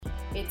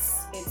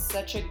it's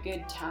such a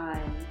good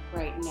time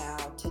right now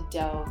to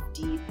delve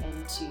deep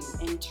into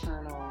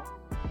internal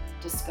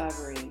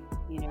discovery,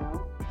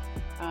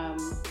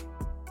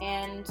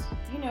 and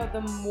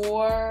the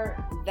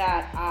more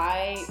that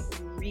I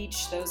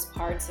reach those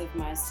parts of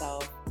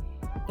myself,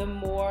 the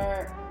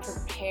more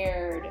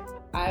prepared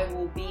I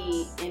will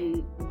be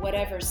in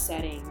whatever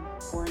setting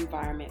or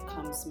environment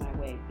comes my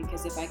way.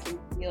 Because if I can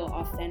feel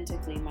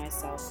authentically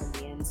myself from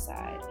the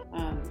inside,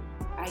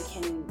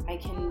 I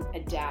can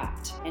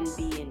adapt and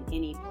be in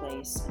any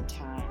place and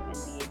time and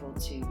be able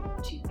to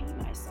be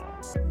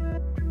myself.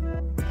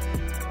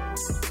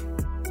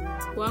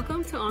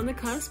 Welcome to On the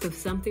Cusp of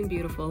Something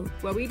Beautiful,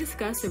 where we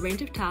discuss a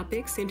range of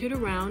topics centered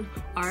around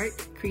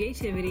art,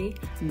 creativity,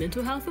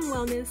 mental health and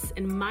wellness,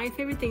 and my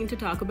favorite thing to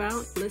talk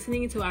about,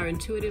 listening to our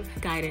intuitive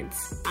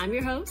guidance. I'm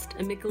your host,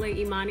 Amikale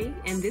Imani,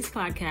 and this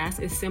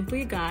podcast is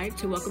simply a guide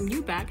to welcome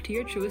you back to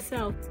your truest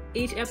self.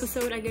 Each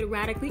episode, I get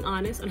radically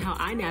honest on how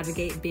I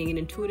navigate being an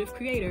intuitive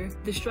creator,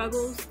 the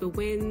struggles, the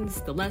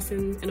wins, the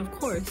lessons, and of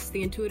course,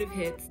 the intuitive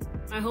hits.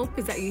 My hope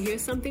is that you hear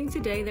something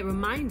today that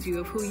reminds you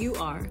of who you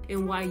are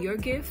and why your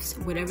gifts,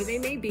 whatever they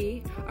may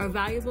be, are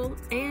valuable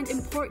and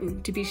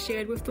important to be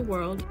shared with the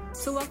world.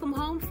 So welcome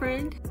home,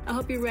 friend. I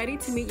hope you're ready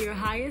to meet your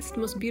highest,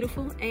 most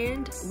beautiful,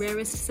 and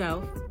rarest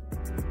self.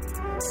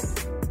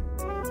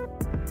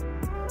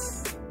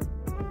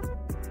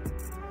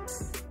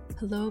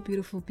 Hello,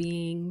 beautiful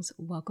beings.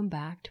 Welcome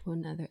back to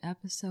another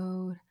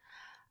episode.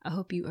 I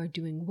hope you are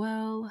doing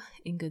well,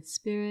 in good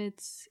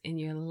spirits, in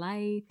your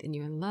light, in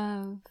your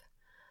love.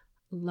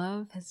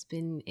 Love has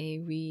been a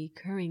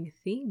recurring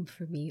theme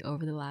for me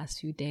over the last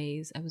few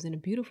days. I was in a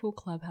beautiful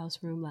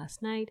clubhouse room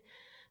last night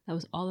that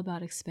was all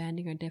about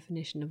expanding our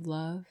definition of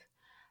love,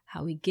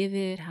 how we give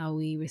it, how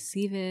we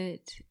receive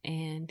it.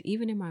 And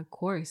even in my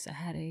course, I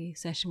had a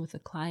session with a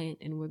client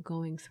and we're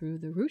going through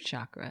the root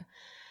chakra.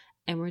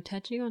 And we're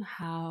touching on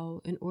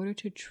how in order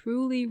to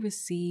truly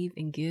receive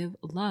and give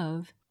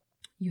love,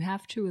 you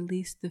have to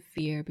release the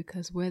fear,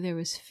 because where there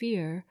is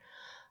fear,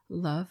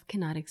 love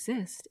cannot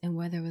exist. And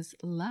where there is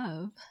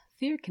love,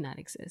 fear cannot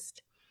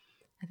exist.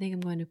 I think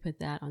I'm going to put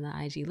that on the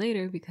IG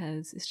later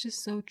because it's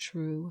just so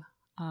true.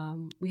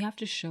 We have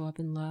to show up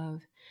in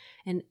love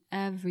in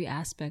every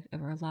aspect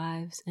of our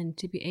lives. And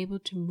to be able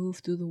to move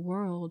through the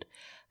world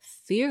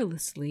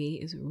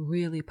fearlessly is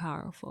really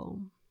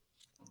powerful.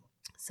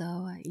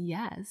 So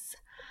yes,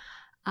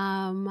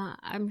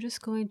 I'm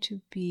just going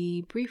to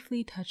be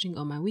briefly touching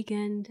on my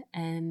weekend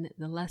and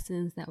the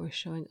lessons that were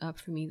showing up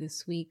for me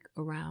this week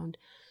around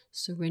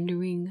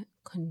surrendering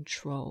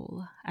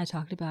control. I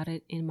talked about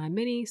it in my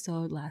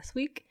mini-sode last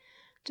week,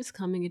 just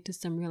coming into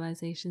some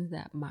realizations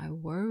that my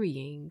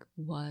worrying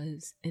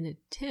was an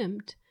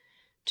attempt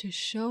to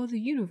show the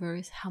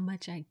universe how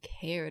much I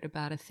cared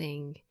about a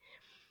thing.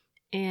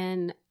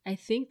 And I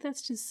think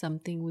that's just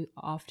something we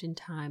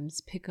oftentimes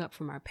pick up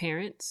from our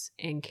parents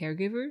and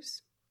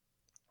caregivers.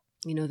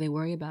 They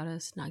worry about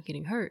us not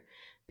getting hurt,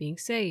 being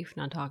safe,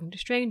 not talking to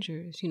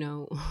strangers,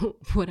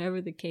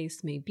 whatever the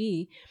case may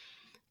be.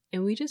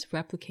 And we just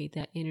replicate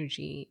that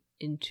energy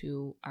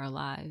into our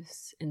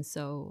lives. And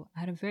so I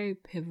had a very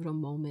pivotal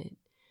moment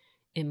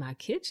in my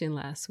kitchen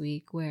last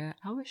week where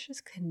I was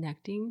just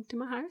connecting to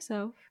my higher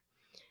self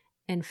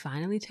and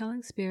finally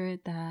telling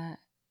spirit that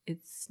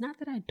it's not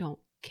that I don't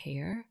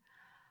care.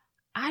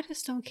 I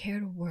just don't care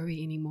to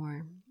worry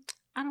anymore.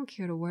 I don't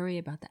care to worry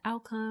about the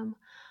outcome.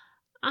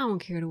 I don't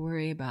care to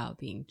worry about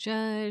being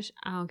judged.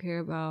 I don't care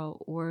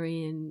about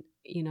worrying,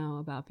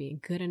 about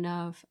being good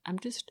enough. I'm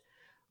just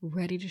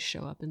ready to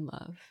show up in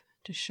love,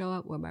 to show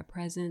up where my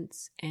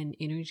presence and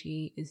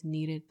energy is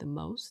needed the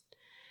most.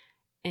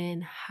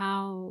 And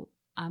how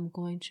I'm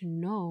going to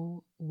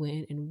know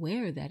when and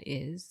where that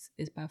is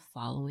by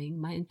following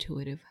my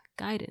intuitive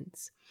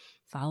guidance,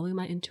 following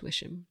my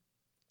intuition.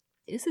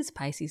 This is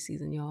Pisces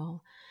season,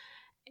 y'all.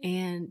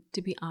 And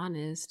to be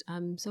honest,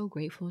 I'm so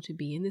grateful to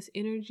be in this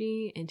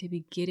energy and to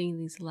be getting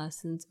these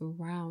lessons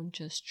around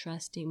just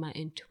trusting my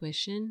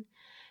intuition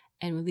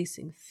and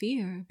releasing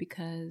fear,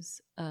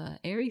 because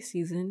Aries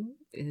season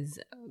is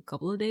a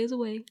couple of days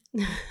away.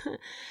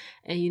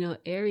 And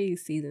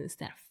Aries season is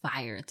that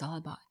fire. It's all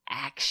about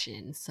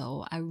action.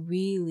 So I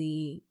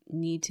really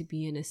need to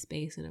be in a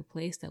space and a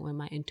place that when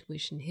my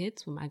intuition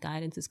hits, when my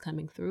guidance is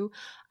coming through,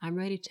 I'm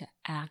ready to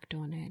act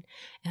on it.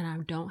 And I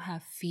don't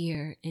have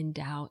fear and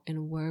doubt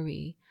and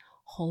worry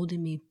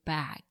holding me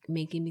back,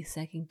 making me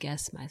second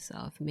guess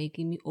myself,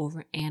 making me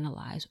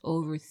overanalyze,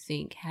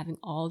 overthink, having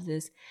all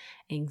this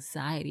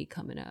anxiety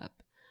coming up.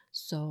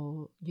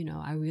 So,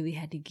 I really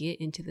had to get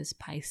into this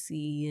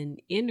Piscean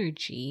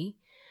energy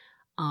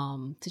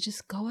to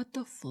just go with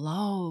the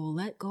flow,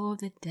 let go of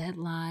the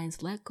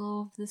deadlines, let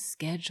go of the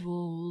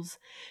schedules.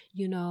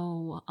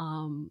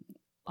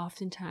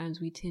 Oftentimes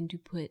we tend to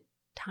put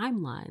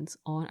timelines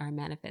on our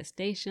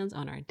manifestations,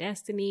 on our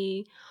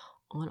destiny,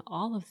 on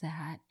all of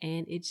that,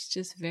 and it's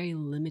just very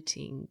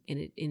limiting, and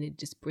it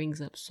just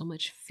brings up so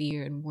much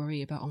fear and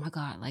worry about, oh my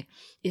God, like,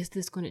 is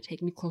this going to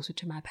take me closer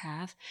to my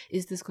path?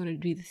 Is this going to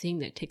be the thing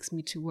that takes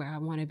me to where I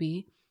want to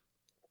be?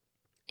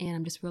 And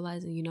I'm just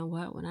realizing, you know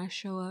what, when I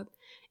show up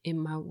in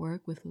my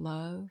work with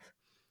love,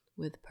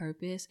 with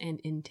purpose and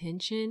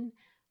intention,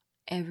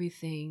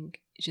 everything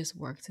just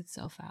works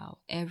itself out.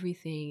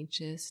 Everything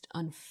just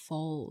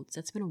unfolds.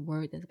 That's been a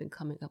word that's been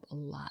coming up a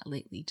lot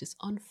lately, just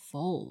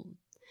unfold.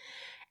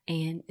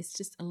 And it's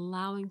just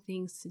allowing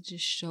things to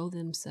just show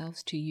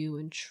themselves to you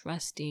and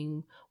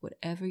trusting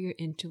whatever your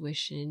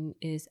intuition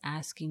is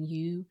asking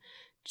you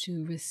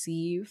to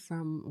receive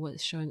from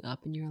what's showing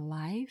up in your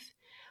life.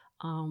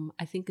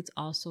 I think it's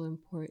also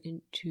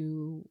important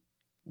to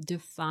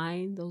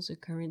define those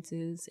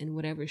occurrences and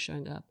whatever's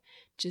showing up,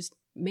 just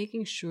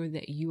making sure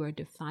that you are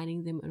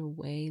defining them in a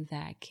way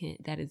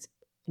that is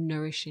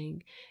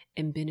nourishing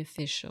and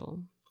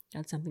beneficial.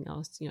 That's something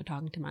else,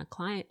 talking to my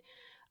client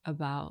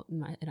about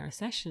in our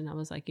session, I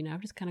was like,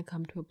 I've just kind of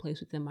come to a place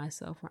within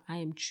myself where I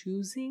am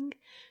choosing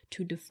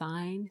to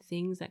define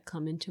things that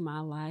come into my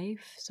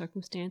life,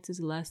 circumstances,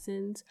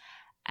 lessons,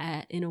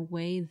 in a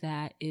way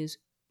that is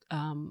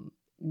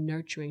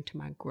nurturing to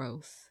my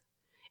growth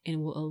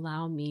and will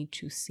allow me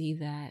to see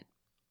that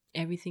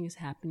everything is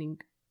happening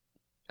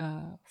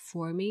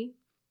for me.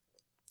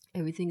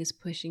 Everything is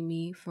pushing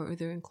me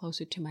further and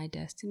closer to my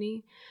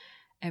destiny.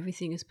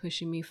 Everything is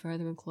pushing me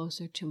further and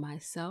closer to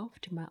myself,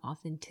 to my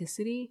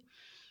authenticity.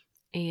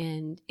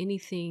 And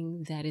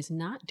anything that is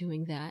not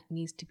doing that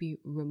needs to be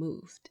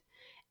removed.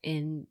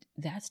 And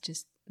that's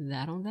just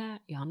that on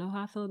that. Y'all know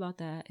how I feel about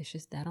that. It's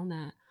just that on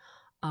that.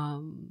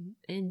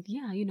 And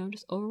yeah,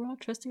 just overall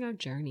trusting our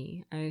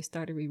journey. I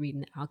started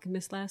rereading The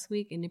Alchemist last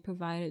week, and it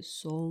provided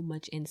so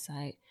much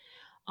insight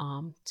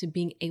to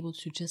being able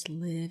to just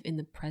live in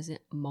the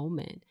present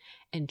moment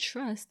and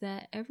trust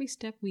that every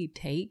step we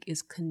take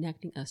is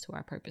connecting us to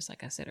our purpose,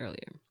 like I said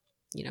earlier,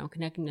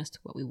 connecting us to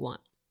what we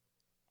want.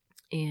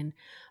 And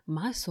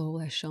my soul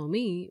has shown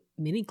me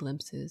many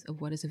glimpses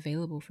of what is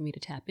available for me to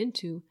tap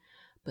into,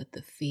 but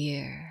the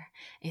fear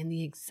and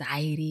the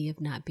anxiety of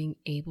not being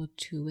able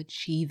to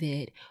achieve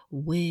it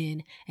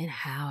when and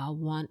how I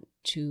want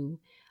to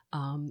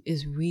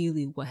is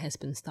really what has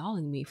been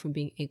stalling me from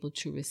being able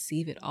to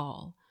receive it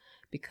all.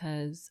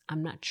 Because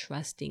I'm not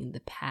trusting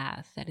the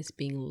path that is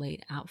being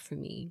laid out for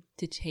me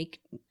to take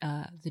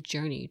the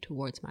journey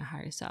towards my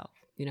higher self.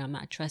 I'm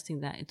not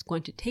trusting that it's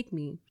going to take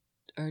me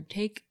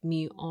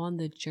on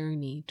the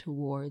journey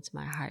towards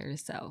my higher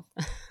self.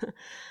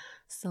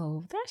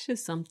 So that's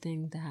just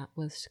something that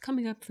was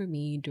coming up for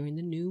me during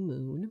the new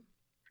moon.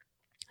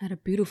 I had a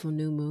beautiful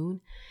new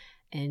moon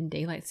and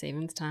daylight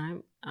savings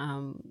time.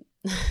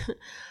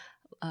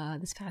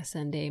 This past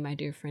Sunday, my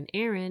dear friend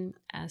Aaron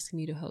asked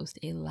me to host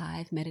a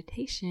live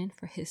meditation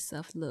for his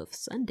Self-Love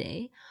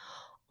Sunday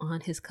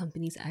on his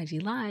company's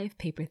IG Live,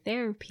 Paper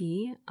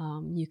Therapy.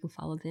 You can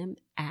follow them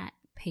at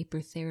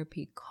Paper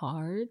Therapy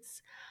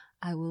Cards.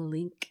 I will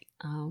link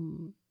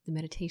the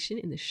meditation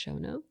in the show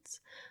notes.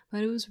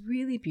 But it was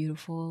really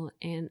beautiful,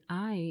 and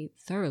I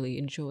thoroughly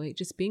enjoyed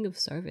just being of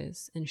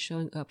service and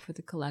showing up for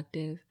the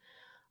collective.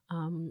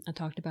 I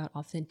talked about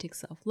authentic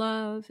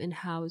self-love and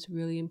how it's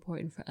really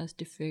important for us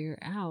to figure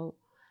out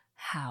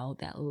how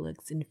that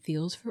looks and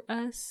feels for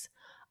us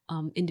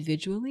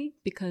individually,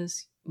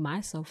 because my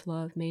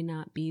self-love may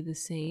not be the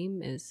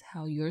same as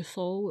how your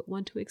soul would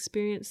want to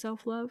experience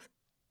self-love.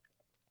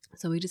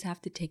 So we just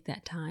have to take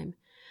that time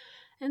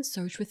and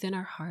search within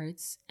our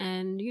hearts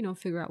and,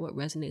 figure out what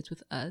resonates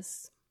with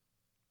us.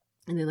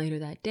 And then later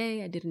that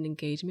day, I did an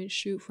engagement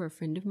shoot for a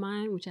friend of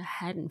mine, which I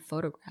hadn't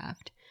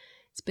photographed.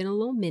 It's been a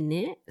little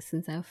minute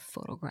since I've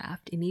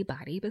photographed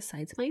anybody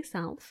besides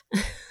myself.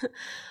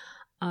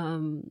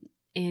 And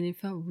it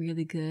felt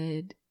really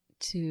good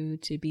to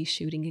be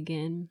shooting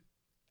again.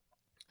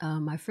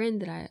 My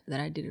friend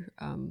that I did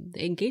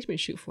the engagement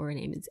shoot for, her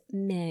name is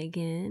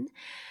Megan.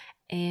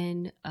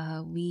 And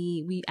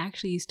we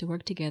actually used to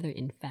work together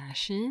in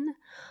fashion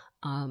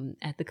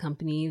at the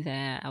company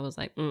that I was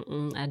like,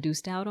 I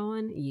deuced out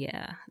on.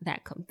 Yeah,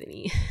 that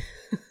company.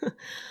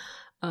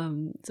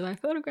 So I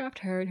photographed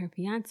her and her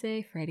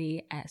fiance,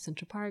 Freddie, at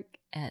Central Park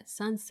at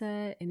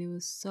sunset, and it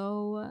was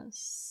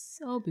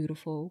so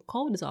beautiful.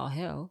 Cold as all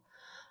hell.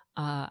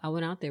 I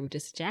went out there with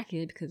just a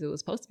jacket because it was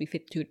supposed to be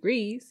 52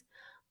 degrees,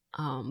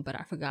 but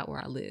I forgot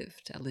where I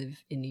lived. I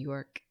live in New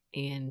York,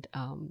 and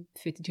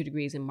 52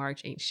 degrees in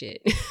March ain't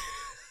shit.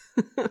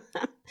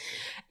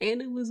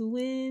 And it was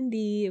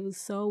windy. It was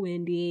so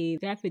windy.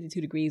 That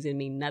 52 degrees didn't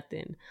mean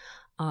nothing.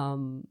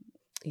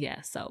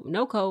 Yeah, so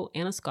no coat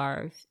and a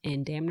scarf,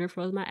 and damn near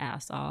froze my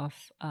ass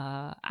off.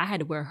 I had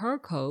to wear her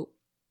coat,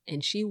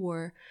 and she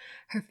wore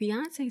her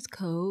fiance's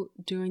coat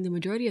during the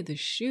majority of the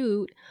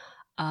shoot.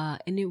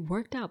 And it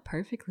worked out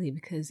perfectly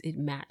because it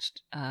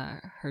matched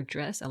her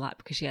dress a lot,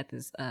 because she had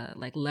this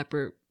like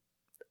leopard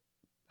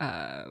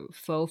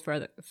faux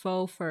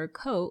fur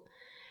coat,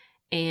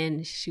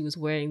 and she was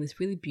wearing this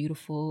really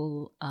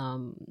beautiful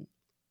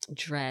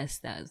dress,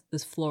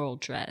 this floral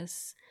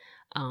dress.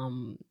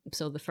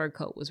 So the fur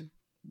coat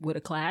would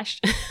have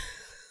clashed.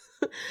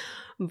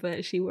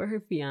 But she wore her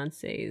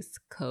fiance's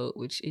coat,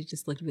 which it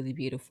just looked really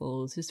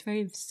beautiful. It's just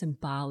very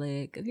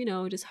symbolic of,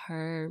 just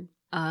her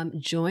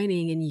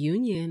joining in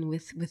union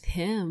with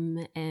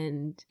him,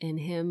 and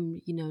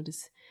him,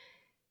 just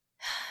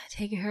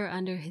taking her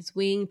under his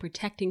wing,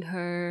 protecting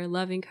her,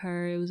 loving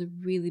her. It was a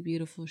really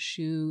beautiful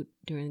shoot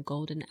during the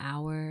golden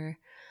hour.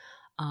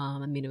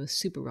 It was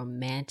super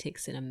romantic,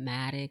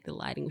 cinematic. The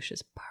lighting was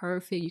just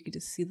perfect. You could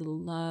just see the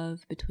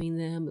love between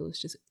them. It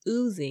was just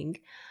oozing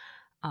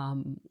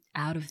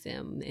out of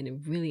them, and it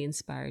really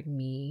inspired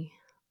me.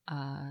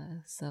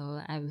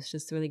 So I was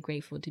just really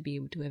grateful to be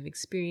able to have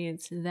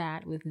experienced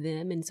that with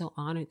them, and so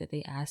honored that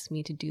they asked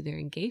me to do their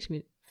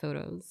engagement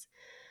photos.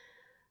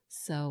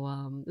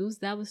 So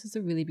that was just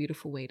a really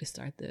beautiful way to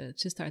start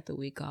the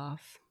week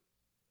off.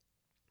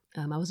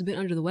 I was a bit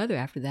under the weather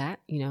after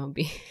that,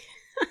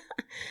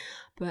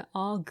 but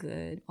all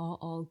good,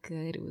 all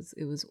good.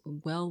 It was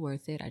well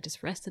worth it. I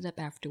just rested up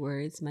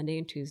afterwards, Monday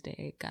and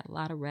Tuesday. Got a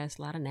lot of rest,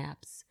 a lot of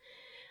naps.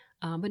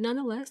 But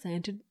nonetheless, I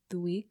entered the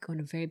week on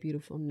a very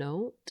beautiful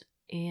note,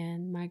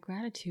 and my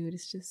gratitude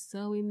is just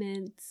so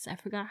immense. I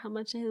forgot how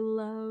much I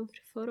loved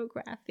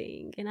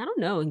photographing, and I don't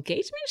know,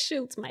 engagement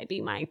shoots might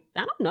be I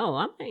don't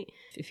know.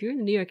 If you're in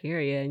the New York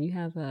area and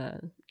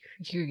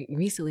you're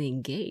recently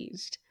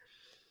engaged,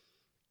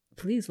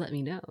 please let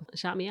me know.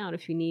 Shout me out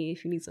if you need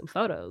some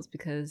photos,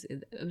 because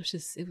it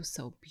was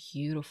so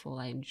beautiful.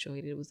 I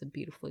enjoyed it. It was a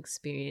beautiful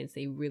experience.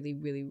 They really,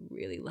 really,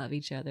 really love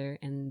each other,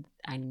 and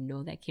I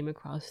know that came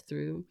across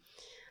through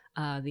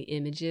the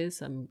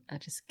images. I'm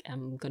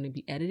going to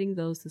be editing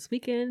those this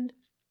weekend.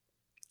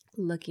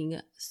 Looking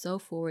so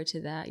forward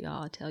to that,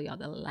 y'all. I tell y'all,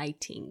 the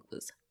lighting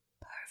was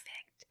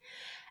perfect.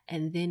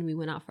 And then we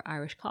went out for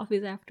Irish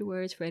coffees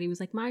afterwards. Freddie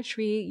was like, my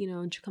treat,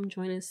 come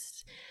join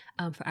us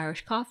for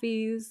Irish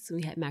coffees.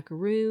 We had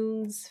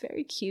macaroons.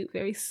 Very cute,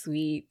 very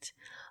sweet.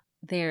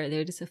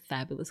 They're just a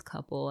fabulous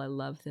couple. I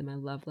love them. I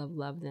love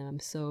them. I'm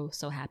so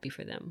happy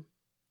for them.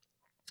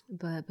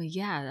 But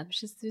yeah, that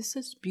was there's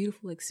such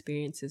beautiful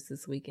experiences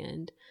this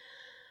weekend.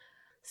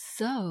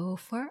 So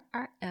for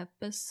our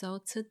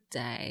episode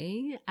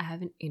today, I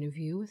have an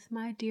interview with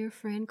my dear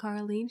friend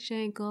Carlene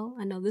Schenkel.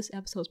 I know this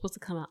episode was supposed to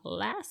come out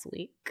last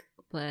week,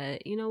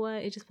 but you know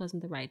what? It just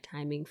wasn't the right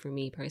timing for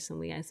me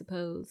personally, I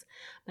suppose.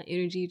 My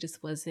energy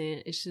just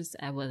wasn't,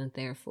 I wasn't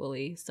there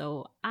fully.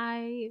 So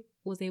I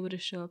was able to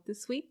show up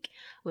this week,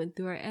 went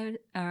through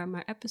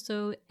my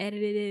episode,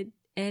 edited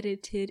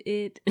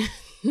it.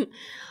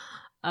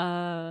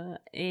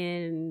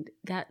 And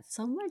got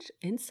so much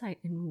insight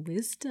and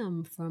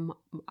wisdom from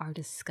our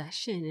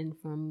discussion and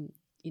from,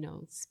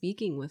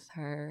 speaking with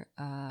her.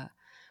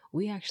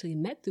 We actually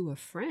met through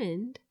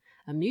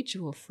a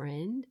mutual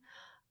friend.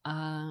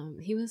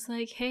 He was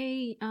like,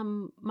 hey,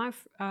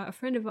 a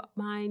friend of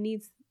mine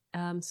needs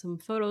some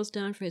photos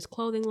done for his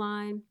clothing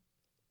line.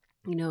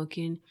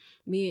 Can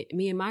me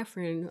and my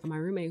friend, my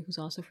roommate, who's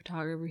also a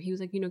photographer, he was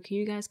like, can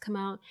you guys come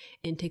out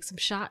and take some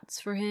shots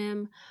for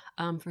him,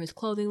 for his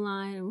clothing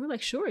line? And we're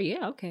like, sure,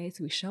 yeah, okay.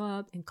 So we show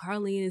up, and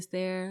Carlene is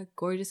there,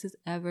 gorgeous as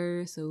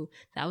ever. So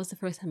that was the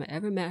first time I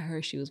ever met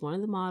her. She was one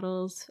of the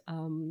models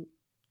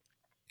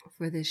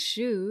for this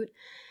shoot,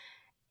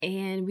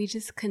 and we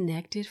just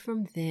connected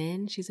from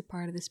then. She's a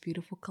part of this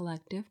beautiful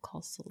collective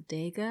called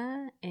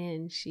Soldega,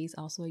 and she's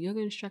also a yoga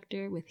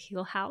instructor with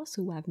Heal House,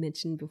 who I've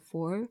mentioned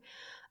before.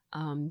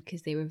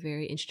 Because they were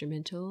very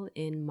instrumental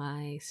in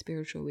my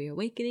spiritual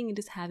reawakening and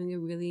just having a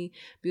really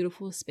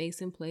beautiful space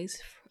and place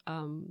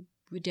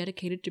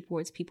dedicated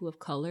towards people of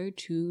color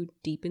to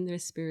deepen their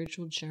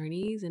spiritual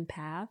journeys and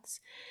paths.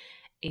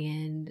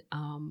 And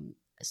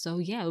so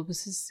yeah, it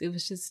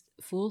was just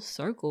full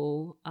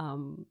circle.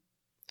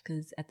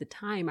 Because at the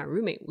time, my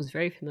roommate was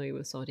very familiar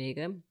with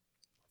Soldega.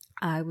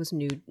 I was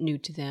new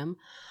to them.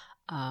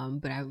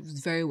 But I was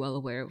very well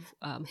aware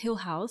of Heal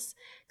House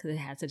because it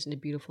had such a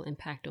beautiful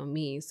impact on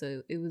me.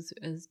 So it was,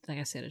 like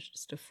I said, it's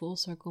just a full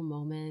circle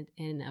moment,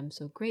 and I'm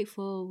so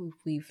grateful.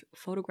 We've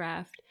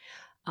photographed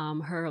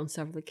her on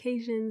several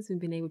occasions. We've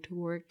been able to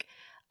work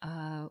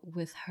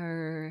with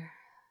her,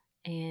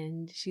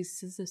 and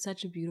she's just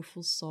such a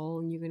beautiful soul,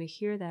 and you're going to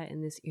hear that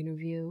in this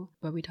interview.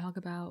 But we talk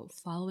about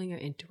following her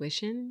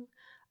intuition.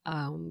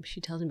 She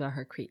tells me about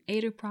her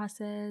creative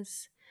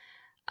process.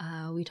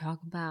 We talk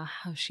about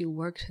how she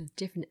works with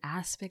different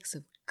aspects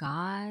of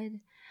God,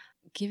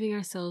 giving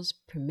ourselves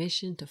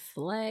permission to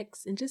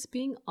flex, and just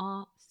being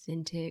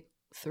authentic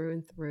through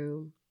and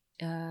through.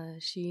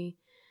 She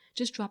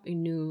just dropped a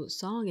new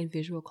song and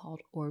visual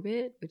called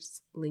Orbit, which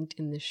is linked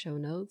in the show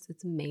notes.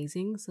 It's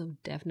amazing, so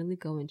definitely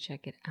go and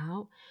check it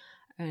out.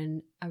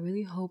 And I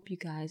really hope you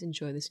guys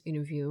enjoy this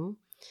interview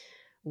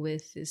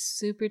with this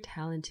super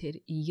talented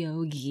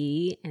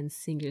yogi and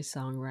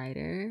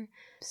singer-songwriter.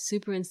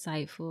 Super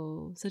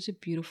insightful, such a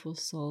beautiful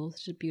soul,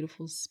 such a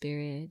beautiful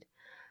spirit.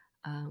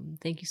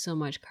 Thank you so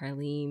much,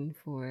 Carlene,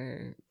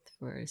 for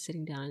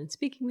sitting down and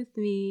speaking with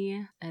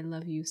me. I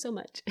love you so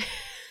much.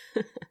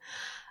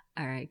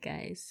 All right,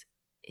 guys,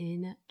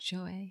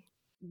 enjoy.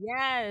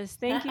 Yes,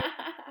 thank you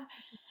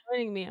for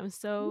joining me. I'm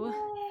so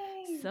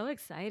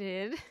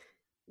excited.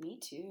 Me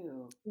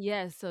too.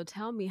 Yes, so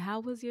tell me,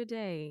 how was your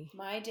day?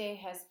 My day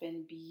has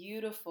been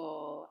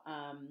beautiful.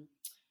 I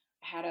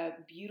had a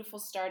beautiful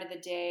start of the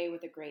day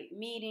with a great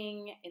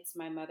meeting. It's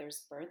my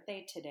mother's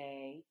birthday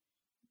today.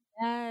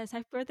 Yes.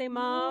 Happy birthday,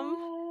 Mom.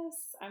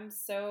 Yes, I'm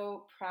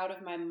so proud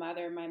of my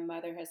mother. My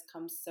mother has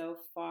come so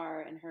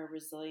far in her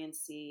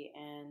resiliency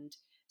and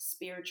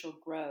spiritual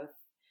growth.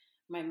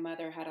 My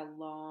mother had a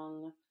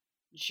long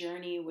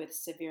journey with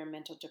severe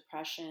mental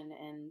depression,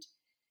 and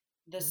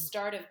the Mm.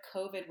 start of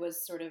COVID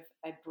was sort of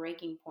a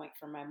breaking point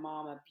for my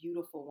mom, a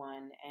beautiful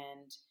one.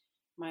 And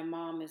my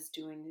mom is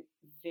doing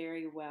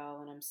very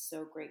well, and I'm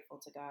so grateful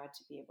to God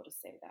to be able to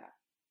say that.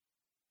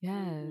 Yes.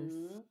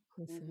 Mm-hmm.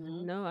 Listen,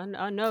 Mm-hmm.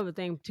 I know a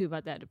thing too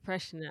about that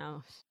depression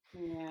now.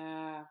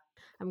 Yeah.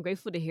 I'm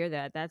grateful to hear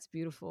that. That's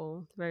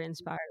beautiful. Very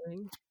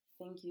inspiring.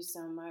 Thank you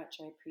so much.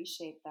 I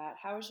appreciate that.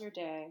 How was your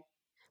day?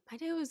 My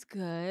day was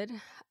good.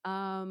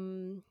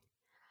 Um,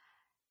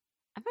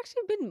 I've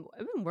been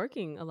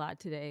working a lot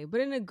today,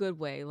 but in a good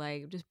way,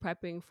 like just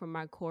prepping for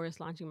my course,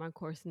 launching my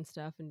course and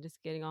stuff, and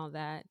just getting all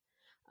that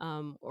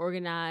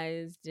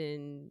organized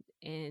and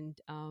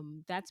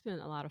that's been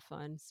a lot of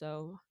fun.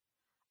 So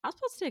I was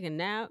supposed to take a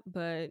nap,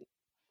 but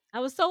I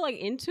was so like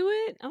into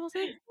it. I was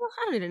like, well,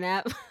 I don't need a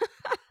nap.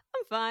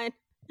 I'm fine.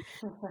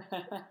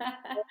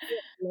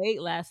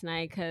 Late last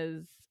night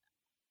because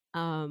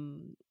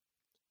um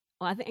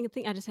well, I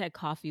think I just had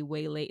coffee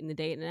way late in the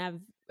day,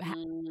 and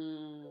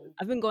Mm,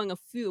 I've been going a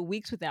few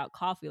weeks without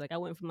coffee. Like I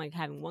went from like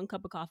having 1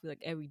 cup of coffee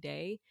like every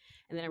day,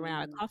 and then I ran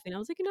out of mm, coffee, and I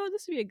was like,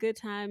 this would be a good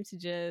time to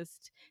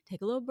just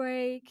take a little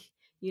break,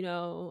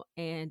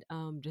 and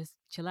just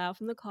chill out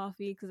from the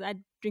coffee because I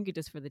drink it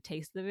just for the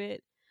taste of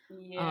it.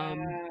 yeah.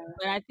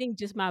 But I think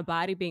just my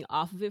body being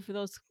off of it for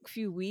those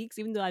few weeks,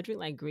 even though I drink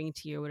like green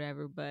tea or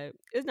whatever, but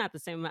it's not the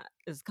same amount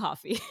as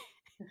coffee.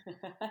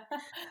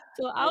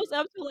 So I I, was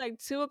up till like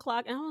 2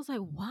 o'clock, and I was like,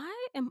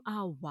 "Why am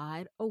I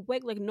wide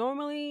awake?" Like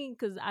normally,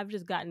 because I've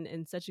just gotten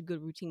in such a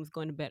good routine with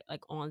going to bed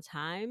like on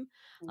time,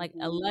 like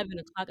mhm. 11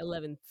 o'clock,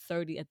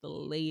 11:30 at the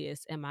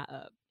latest. Am I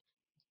up?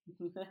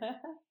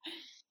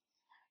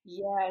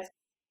 Yes,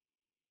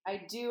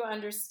 I do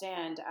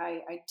understand.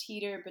 I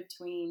teeter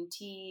between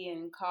tea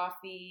and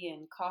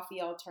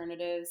coffee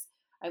alternatives.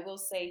 I will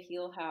say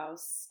Heal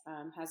House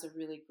has a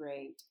really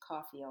great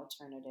coffee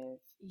alternative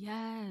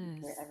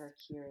if you're Yes. ever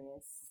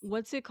curious.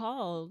 What's it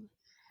called?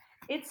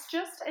 It's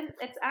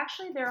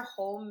actually their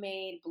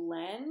homemade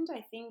blend.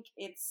 I think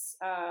it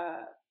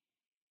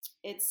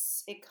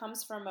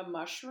comes from a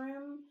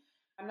mushroom.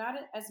 I'm not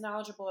as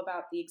knowledgeable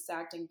about the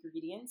exact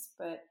ingredients,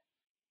 but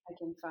I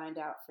can find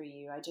out for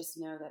you. I just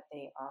know that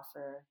they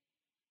offer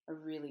a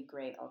really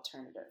great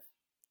alternative.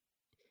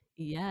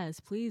 Yes,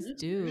 please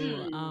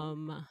do.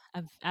 Mhm.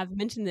 I've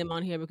mentioned them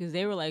on here because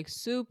they were like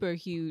super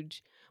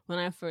huge when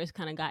I first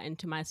kind of got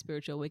into my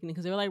spiritual awakening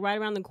because they were like right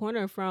around the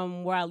corner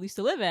from where I used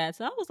to live at.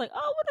 So I was like,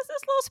 oh, what is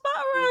this little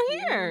spot around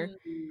here?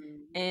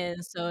 Mhm.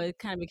 And so it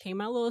kind of became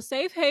my little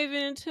safe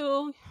haven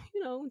until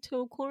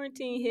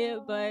quarantine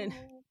hit. But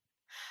Yeah.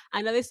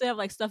 I know they still have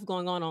like stuff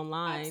going on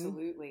online.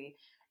 Absolutely.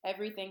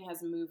 Everything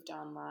has moved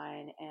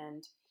online.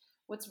 And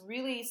what's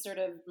really sort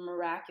of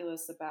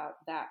miraculous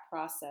about that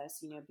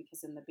process,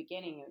 because in the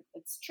beginning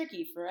it's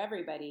tricky for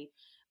everybody,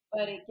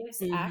 but it gives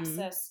Hmm.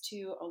 access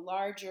to a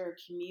larger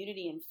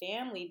community and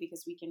family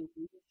because we can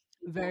reach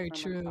people Very from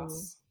true.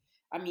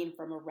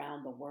 from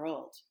around the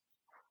world.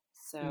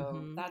 So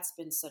Hmm. that's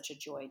been such a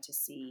joy to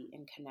see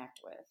and connect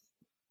with.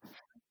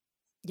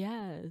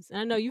 Yes, and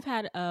I know you've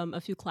had a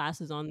few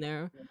classes on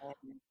there. Yeah.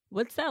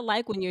 What's that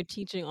like when you're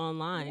teaching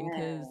online?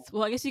 Yeah. Because,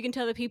 well, I guess you can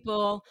tell the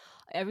people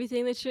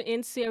everything that you're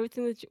into,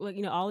 everything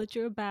that all that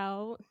you're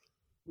about.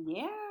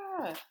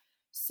 Yeah.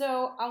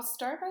 So I'll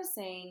start by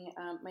saying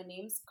my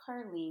name's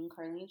Carlene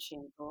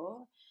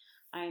Schenkel.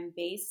 I'm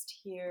based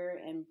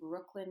here in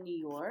Brooklyn, New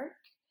York.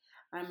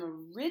 I'm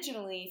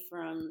originally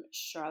from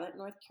Charlotte,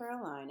 North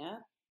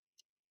Carolina.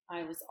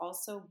 I was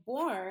also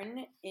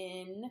born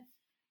in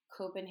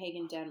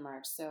Copenhagen,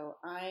 Denmark. So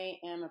I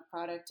am a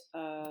product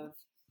of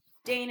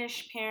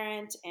Danish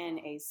parent and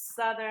a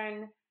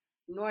Southern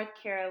North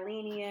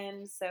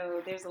Carolinian.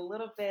 So there's a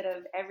little bit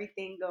of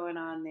everything going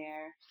on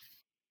there.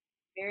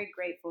 Very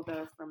grateful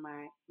though for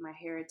my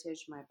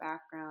heritage, my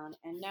background,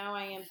 and now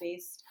I am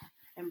based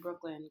in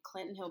Brooklyn.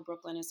 Clinton Hill,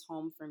 Brooklyn is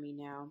home for me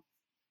now.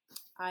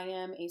 I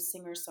am a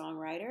singer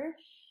songwriter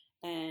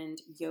and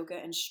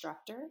yoga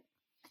instructor,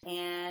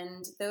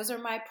 and those are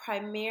my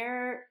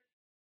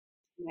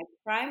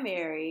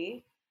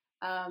primary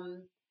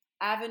um,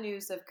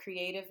 avenues of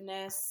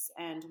creativeness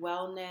and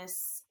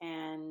wellness,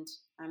 and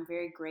I'm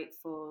very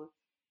grateful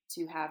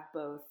to have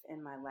both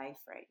in my life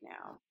right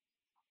now.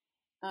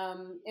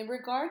 In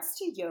regards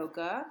to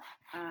yoga,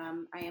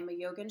 I am a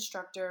yoga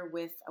instructor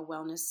with a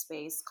wellness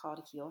space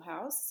called Heal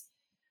House,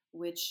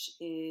 which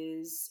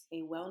is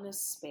a wellness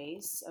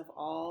space of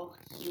all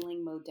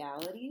healing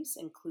modalities,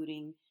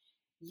 including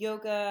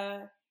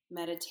yoga,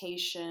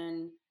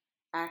 meditation,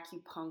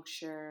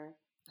 acupuncture,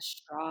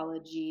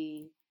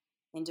 astrology,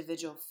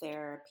 individual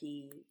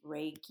therapy,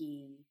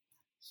 Reiki,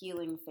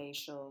 healing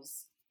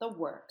facials, the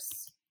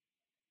works.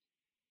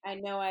 I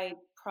know I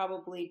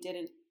probably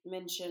didn't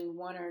mention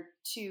one or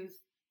two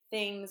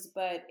things,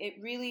 but it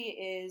really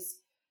is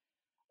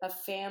a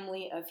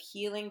family of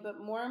healing. But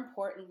more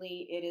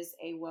importantly, it is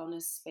a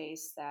wellness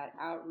space that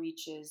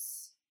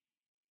outreaches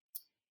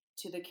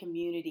to the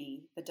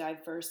community, the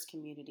diverse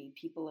community,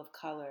 people of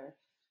color.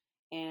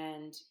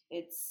 And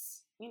it's,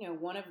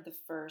 one of the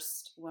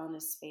first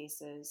wellness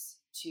spaces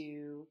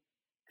to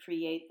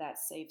create that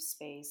safe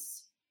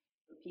space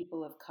for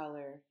people of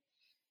color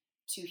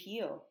to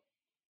heal.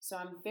 So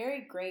I'm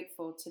very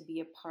grateful to be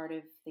a part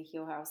of the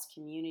Heal House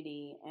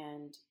community.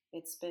 And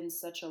it's been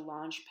such a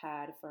launch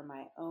pad for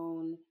my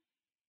own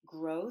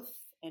growth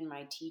and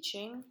my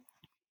teaching.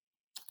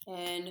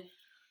 And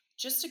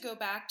just to go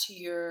back to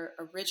your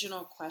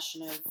original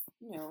question of,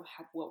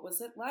 what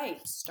was it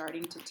like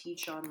starting to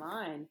teach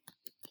online?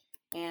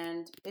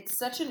 And it's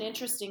such an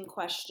interesting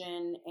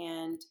question,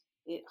 and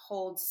it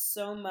holds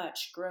so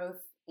much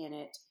growth in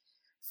it.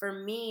 For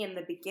me, in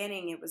the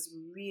beginning, it was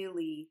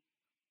really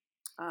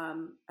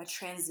a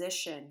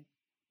transition,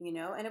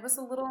 and it was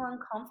a little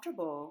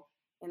uncomfortable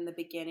in the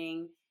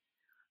beginning.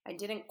 I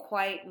didn't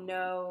quite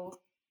know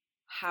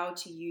how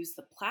to use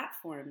the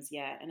platforms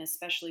yet, and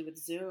especially with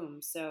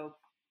Zoom. So,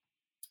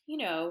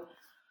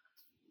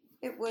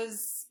 it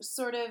was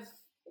sort of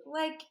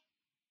like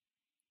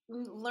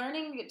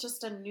learning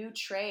just a new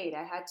trade.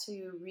 I had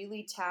to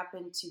really tap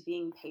into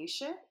being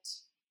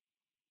patient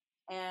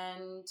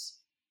and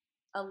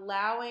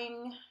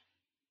allowing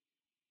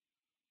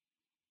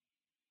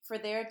for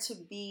there to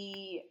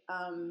be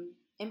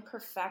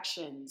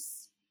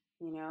imperfections,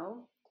 in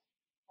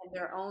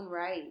their own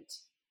right.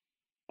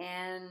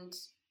 And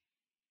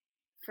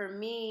for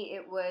me,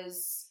 it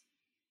was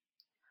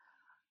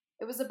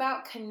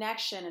about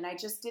connection, and I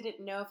just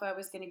didn't know if I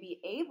was going to be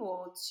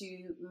able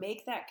to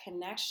make that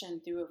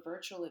connection through a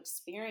virtual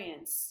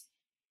experience.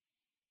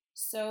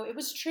 So it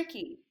was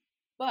tricky,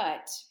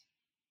 but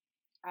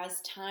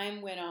as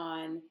time went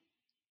on,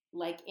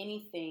 like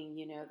anything,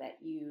 that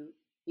you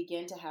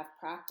begin to have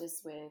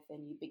practice with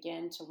and you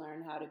begin to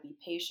learn how to be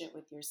patient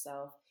with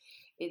yourself,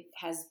 it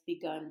has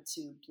begun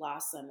to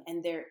blossom.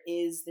 And there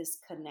is this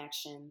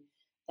connection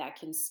that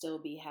can still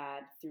be had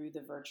through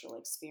the virtual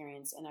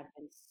experience. And I've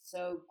been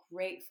so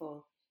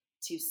grateful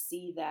to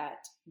see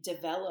that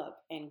develop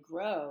and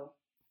grow.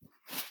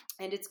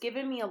 And it's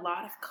given me a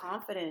lot of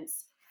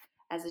confidence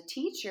as a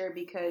teacher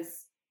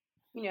because,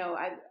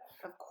 I,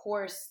 of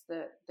course,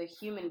 the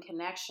human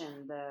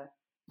connection,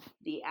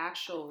 the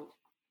actual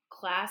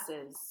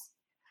classes,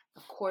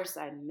 of course,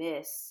 I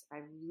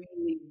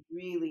really,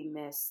 really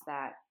miss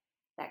that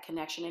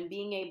connection and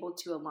being able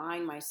to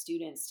align my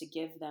students to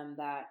give them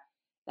that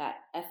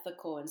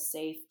ethical and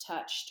safe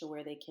touch to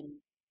where they can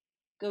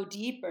go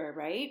deeper,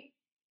 right,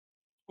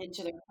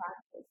 into their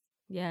practice.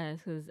 Yes,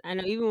 because I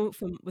know even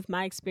with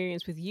my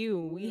experience with you,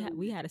 we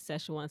Mm. had a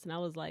session once, and I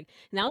was like,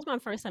 and that was my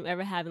first time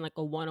ever having like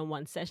a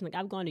one-on-one session. Like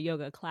I've gone to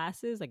yoga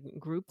classes, like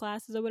group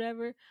classes or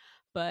whatever,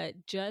 but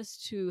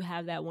just to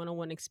have that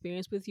one-on-one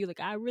experience with you, like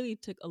I really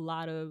took a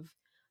lot of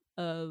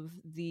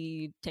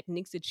the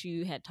techniques that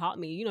you had taught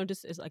me,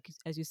 just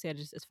as you said,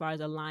 just as far as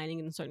aligning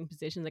in certain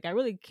positions. Like I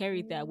really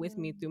carried that with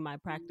me through my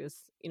Mm.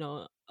 practice,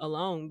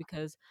 alone,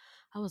 because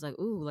I was like,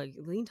 ooh, like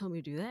Lean told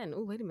me to do that, and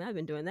oh, wait a minute, I've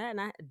been doing that, and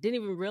I didn't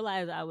even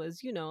realize I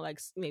was, like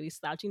maybe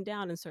slouching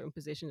down in certain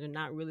positions or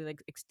not really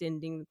like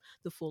extending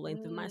the full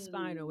length of my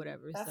spine or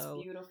whatever. That's So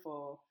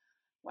beautiful.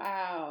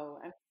 Wow.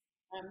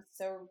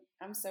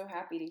 I'm so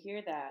happy to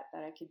hear that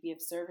I could be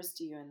of service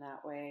to you in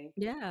that way.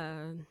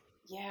 yeah.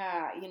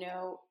 Yeah,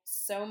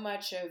 so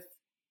much of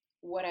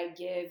what I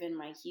give in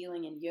my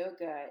healing and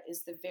yoga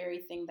is the very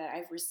thing that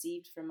I've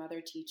received from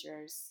other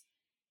teachers.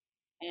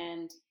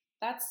 And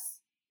that's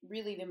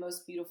really the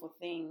most beautiful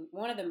thing.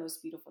 One of the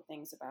most beautiful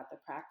things about the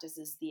practice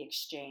is the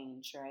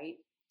exchange, right?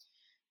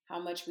 How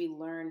much we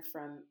learn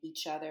from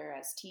each other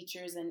as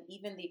teachers and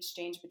even the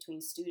exchange between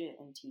student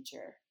and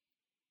teacher.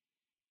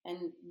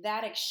 And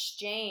that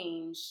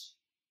exchange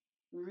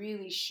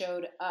really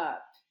showed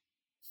up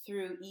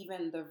through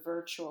even the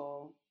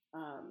virtual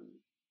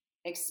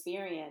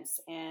experience.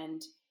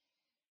 And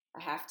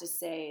I have to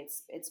say,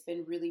 it's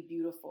been really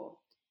beautiful.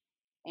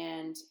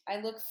 And I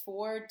look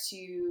forward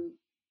to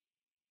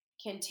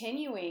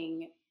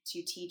continuing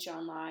to teach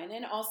online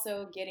and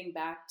also getting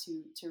back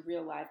to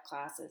real life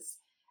classes.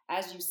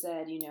 As you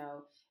said,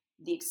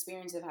 the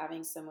experience of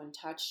having someone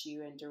touch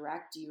you and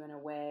direct you in a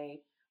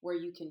way where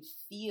you can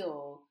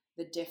feel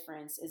the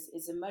difference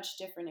is a much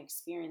different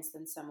experience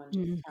than someone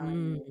just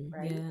telling you,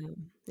 right? Yeah,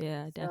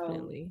 yeah, So,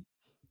 definitely.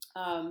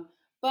 um,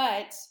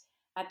 but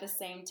at the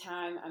same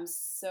time, I'm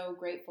so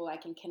grateful I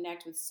can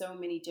connect with so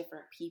many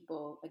different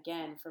people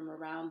again from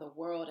around the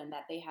world, and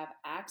that they have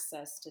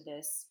access to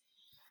this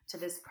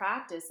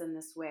practice in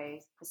this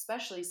way,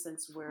 especially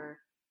since we're,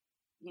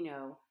 you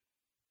know,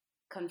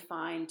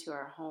 confined to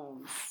our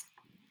homes.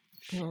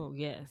 Oh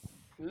yes.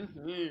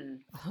 Mm-hmm.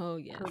 Oh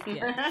yes,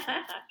 yes.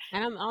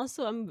 And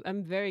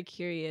I'm very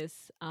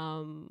curious.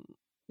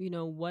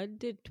 What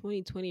did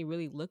 2020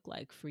 really look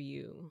like for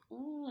you?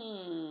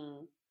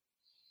 mm.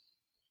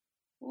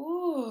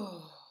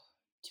 Ooh,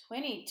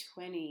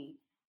 2020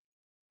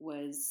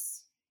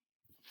 was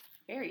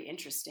very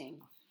interesting,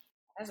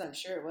 as I'm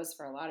sure it was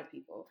for a lot of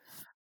people.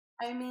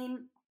 I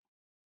mean,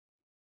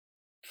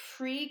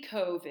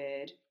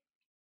 pre-COVID,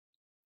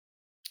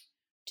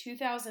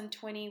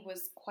 2020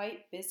 was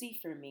quite busy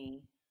for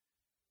me.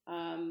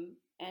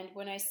 And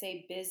when I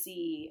say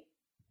busy,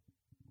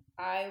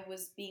 I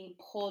was being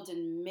pulled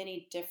in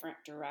many different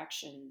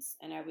directions.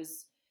 And I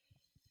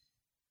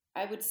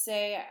would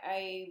say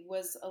I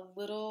was a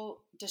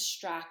little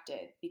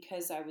distracted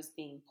because I was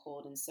being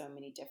pulled in so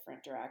many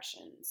different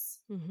directions.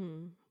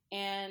 Mm-hmm.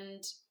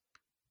 And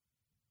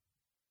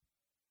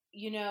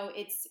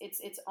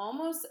it's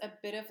almost a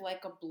bit of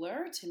like a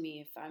blur to me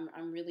if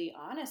I'm really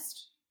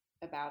honest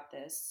about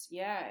this.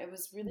 Yeah, it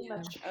was really Yeah.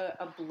 much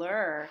a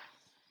blur.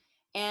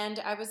 And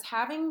I was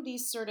having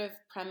these sort of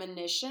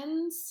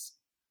premonitions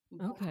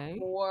Okay.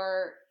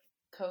 before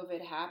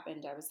COVID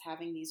happened. I was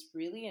having these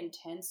really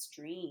intense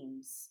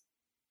dreams.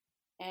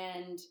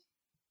 And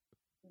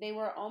they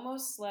were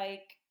almost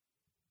like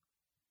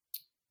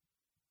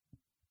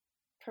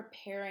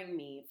preparing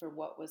me for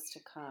what was to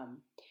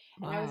come.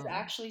 And I was Wow.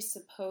 actually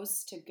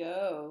supposed to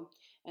go,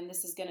 and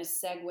this is going to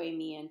segue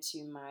me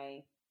into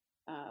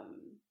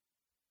um,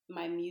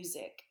 my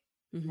music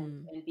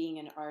Mm-hmm. and being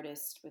an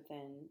artist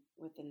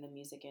within the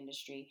music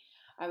industry.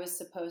 I was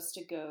supposed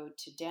to go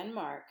to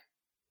Denmark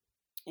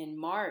in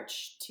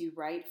March to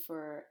write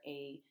for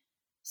a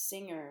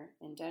singer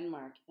in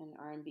Denmark, an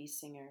R&B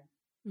singer,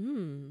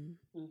 Mm.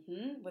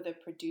 with a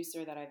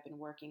producer that I've been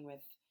working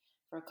with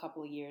for a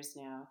couple of years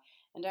now.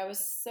 And I was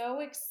so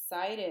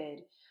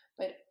excited,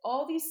 but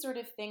all these sort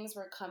of things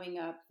were coming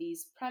up,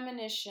 these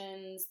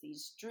premonitions,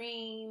 these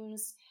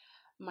dreams.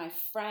 My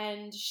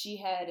friend,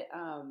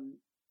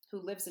 who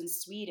lives in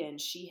Sweden,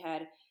 she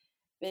had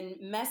been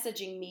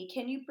messaging me,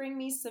 can you bring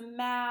me some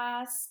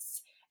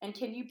masks? And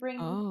can you bring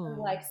me some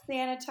Oh. like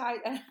sanitize?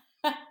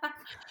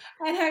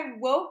 And I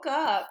woke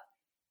up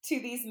to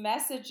these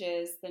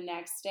messages the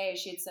next day.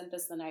 She had sent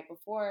this the night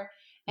before,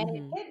 and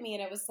it Mm-hmm. hit me,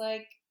 and it was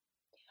like,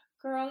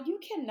 girl, you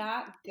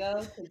cannot go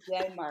to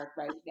Denmark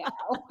right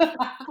now.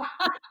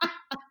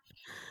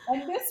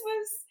 And this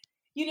was,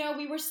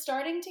 we were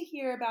starting to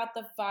hear about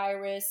the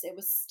virus. It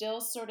was still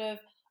sort of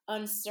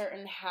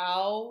uncertain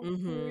how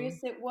Mm-hmm. serious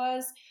it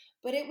was,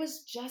 but it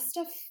was just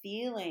a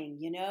feeling,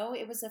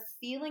 it was a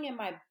feeling in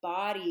my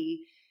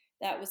body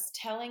that was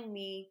telling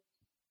me,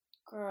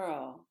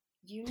 girl,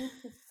 you need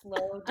to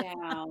slow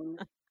down.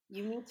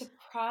 You need to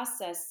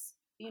process,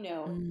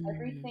 Mm.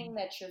 everything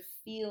that you're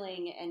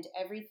feeling and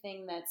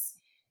everything that's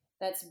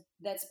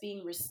that's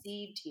being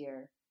received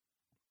here.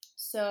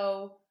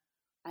 So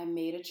I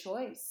made a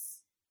choice,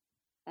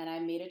 and I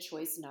made a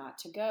choice not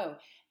to go.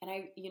 And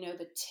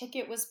the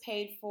ticket was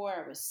paid for.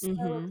 I was so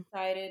Mm-hmm.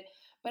 excited,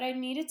 but I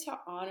needed to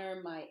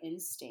honor my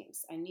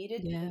instincts. I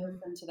needed to Yeah.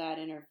 listen to that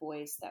inner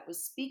voice that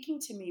was speaking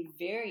to me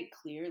very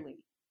clearly.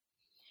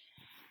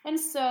 And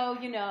so,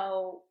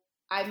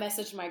 I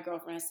messaged my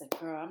girlfriend. I said,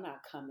 girl, I'm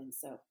not coming.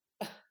 So,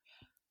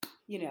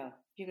 you're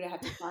going to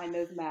have to find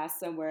those masks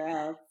somewhere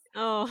else.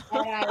 Oh.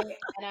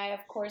 And I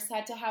of course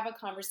had to have a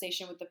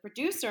conversation with the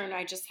producer, and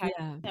I just had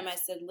Yeah. him. I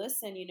said,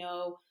 listen,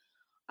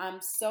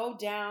 I'm so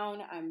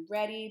down, I'm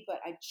ready, but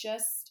I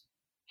just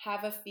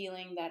have a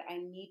feeling that I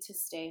need to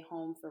stay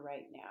home for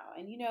right now.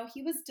 And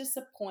he was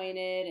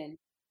disappointed, and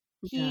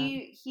Yeah.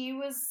 he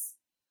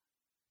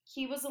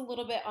was a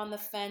little bit on the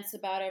fence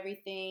about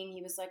everything.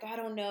 He was like, I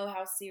don't know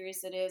how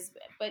serious it is,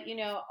 but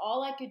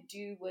all I could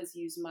do was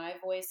use my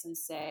voice and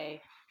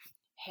say,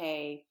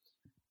 hey,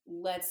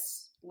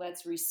 let's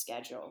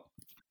reschedule.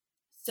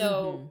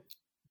 Mm-hmm. So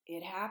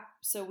it happened.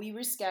 So we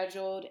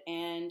rescheduled,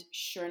 and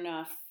sure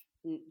enough,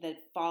 the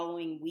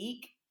following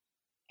week,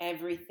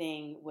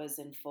 everything was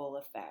in full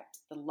effect.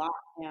 The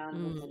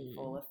lockdown was in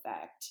full Mm.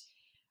 effect,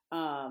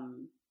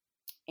 um,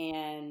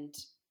 and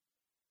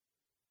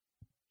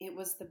it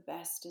was the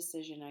best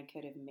decision I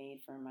could have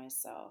made for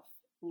myself.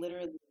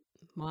 Literally,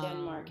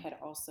 Denmark Wow. had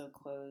also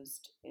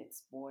closed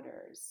its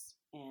borders,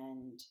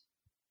 and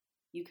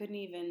you couldn't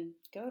even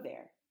go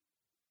there.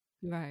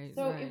 Right,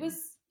 So it right.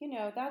 was,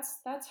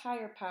 that's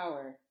higher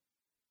power,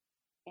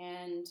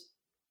 and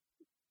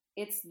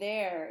it's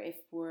there if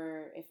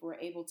we're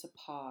able to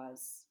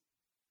pause,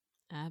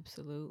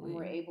 and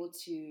we're Absolutely. able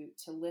to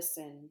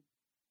listen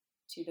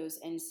to those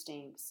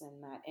instincts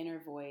and that inner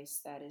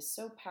voice that is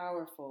so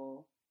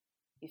powerful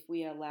if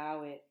we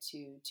allow it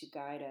to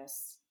guide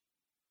us.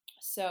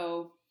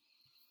 So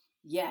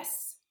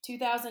yes,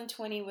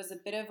 2020 was a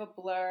bit of a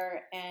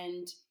blur,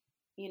 and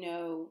you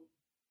know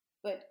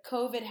but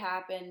COVID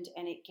happened,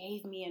 and it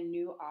gave me a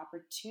new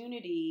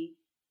opportunity.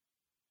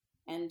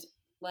 And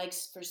like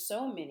for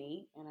so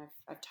many, and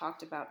I've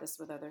talked about this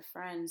with other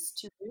friends,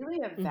 to really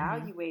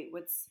Mm-hmm. evaluate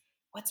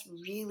what's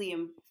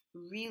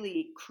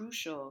really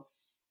crucial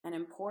and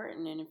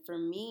important. And for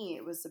me,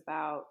 it was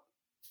about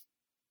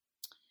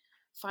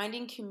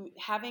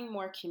having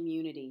more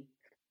community,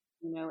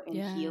 in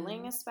Yeah.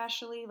 healing,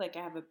 especially. Like,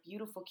 I have a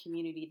beautiful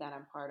community that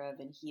I'm part of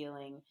in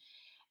healing,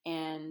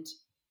 and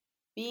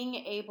being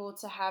able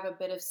to have a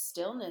bit of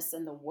stillness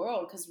in the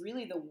world, because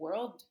really the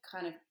world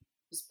kind of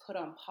was put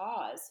on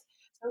pause.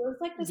 So it was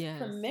like this Yes.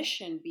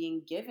 permission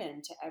being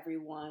given to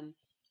everyone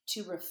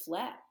to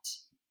reflect.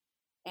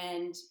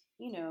 And,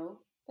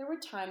 there were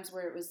times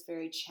where it was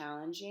very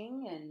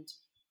challenging and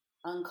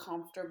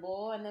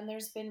uncomfortable. And then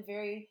there's been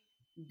very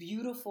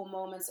beautiful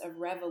moments of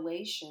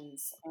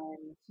revelations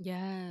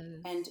Yes.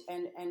 and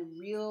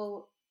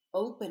real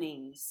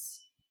openings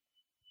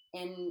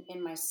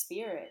in my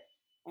spirit.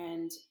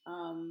 And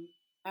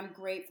I'm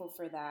grateful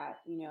for that.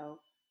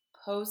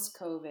 Post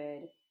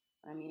COVID,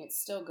 I mean,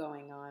 it's still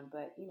going on,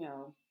 but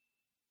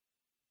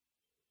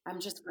I'm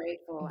just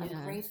grateful. I'm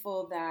Yes.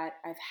 grateful that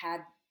I've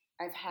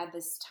had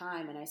this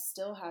time, and I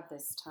still have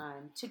this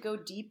time to go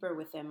deeper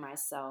within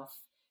myself,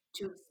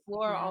 to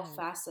explore all Yes.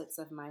 facets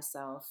of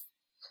myself.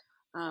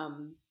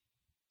 Um,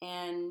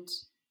 and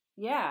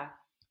yeah,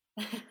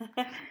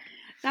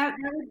 that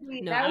would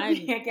be No, that would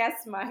be I I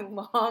guess my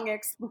long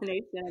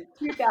explanation of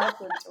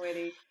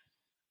 2020.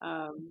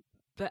 Um,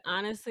 but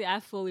honestly, I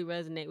fully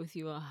resonate with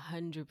you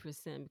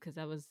 100% because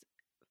I was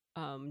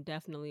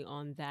definitely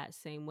on that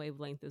same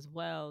wavelength as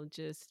well.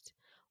 Just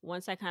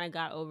once I kind of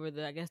got over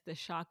the, I guess, the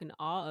shock and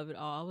awe of it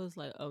all, I was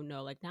like, oh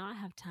no, like now I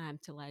have time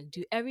to like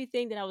do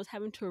everything that I was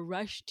having to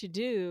rush to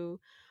do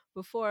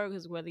before,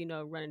 because whether,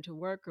 running to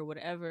work or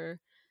whatever.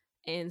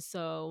 And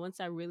so once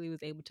I really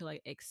was able to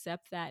like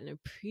accept that and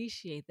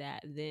appreciate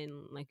that,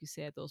 then like you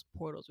said, those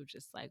portals were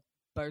just like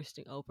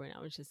bursting open.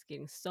 I was just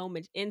getting so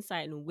much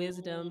insight and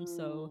wisdom.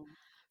 So mm.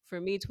 for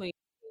me, 20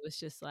 was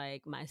just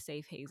like my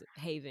safe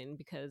haven,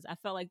 because I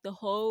felt like the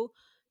whole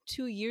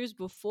 2 years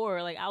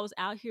before, like I was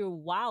out here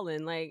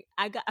wilding. Like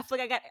I feel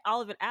like I got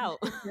all of it out.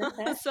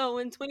 So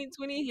when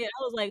 2020 hit,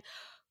 I was like,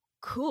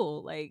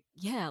 cool. Like,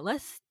 yeah,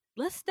 let's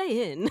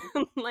stay in.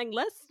 Like,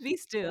 let's be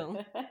still.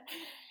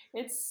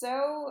 It's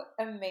so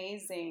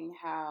amazing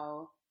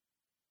how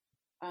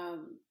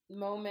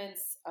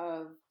moments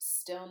of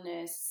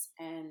stillness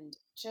and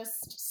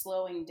just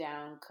slowing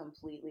down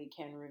completely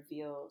can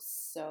reveal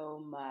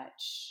so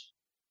much.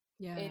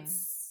 Yeah.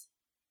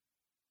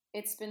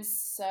 It's been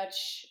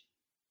such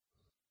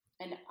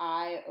an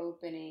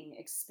eye-opening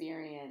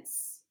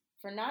experience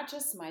for not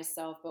just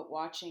myself, but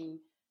watching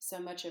so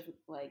much of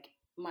like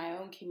my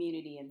own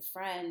community and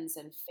friends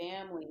and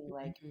family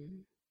like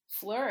Mhm.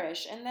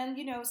 flourish. And then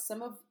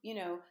some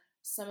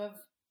of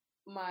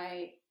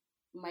my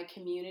my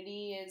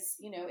community is,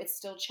 it's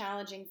still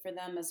challenging for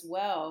them as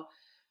well,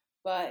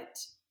 but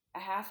I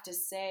have to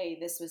say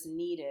this was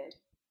needed.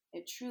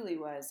 It truly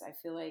was. I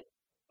feel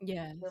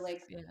Yes,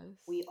 like we yes.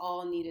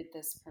 all needed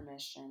this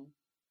permission,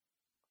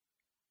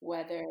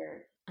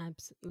 whether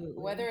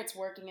Absolutely. it's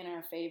working in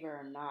our favor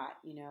or not.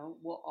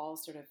 We'll all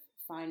sort of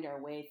find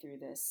our way through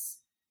this,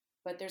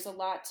 but there's a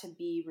lot to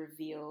be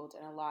revealed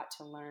and a lot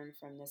to learn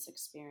from this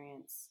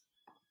experience.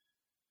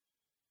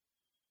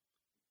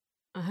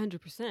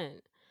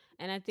 100%.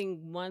 And I think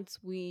once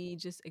we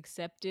just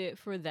accept it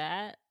for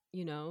that,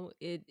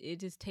 it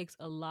just takes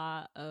a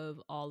lot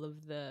of all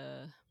of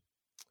the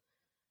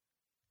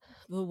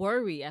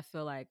worry, I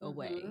feel like, Mhm.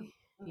 away,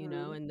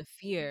 Mhm. and the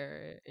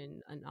fear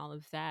and all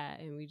of that.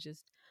 And we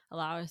just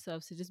allow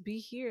ourselves to just be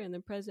here in the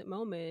present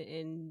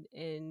moment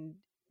and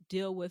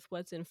deal with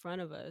what's in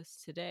front of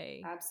us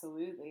today.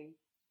 Absolutely.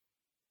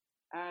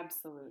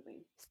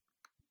 Absolutely.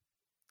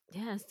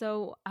 Yeah,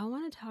 so I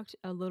want to talk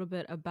a little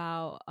bit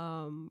about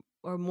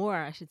or more,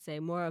 I should say,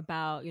 more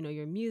about,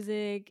 your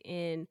music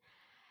and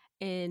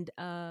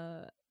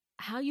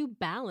how you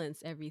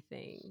balance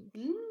everything.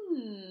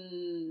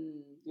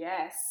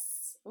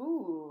 Yes.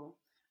 Ooh.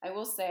 I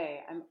will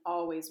say I'm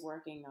always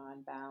working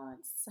on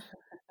balance.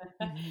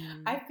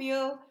 I Mhm.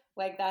 feel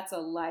like that's a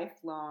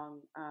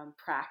lifelong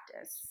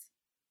practice.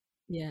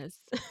 Yes.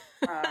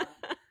 Um,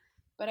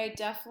 but I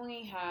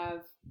definitely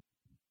have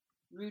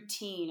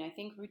routine. I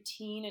think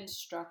routine and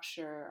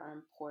structure are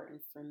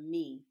important for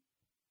me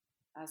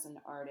as an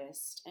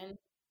artist. And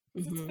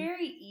because it's Mhm.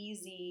 very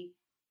easy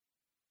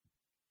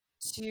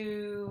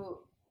to,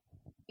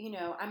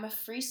 I'm a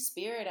free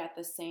spirit at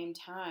the same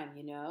time,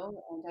 and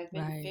I've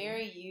been Right.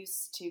 very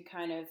used to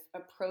kind of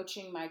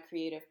approaching my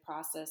creative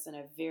process in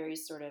a very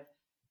sort of,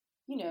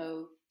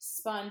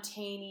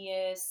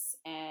 spontaneous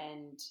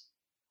and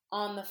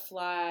on the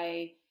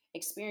fly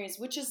experience,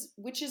 which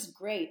is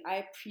great. I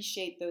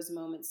appreciate those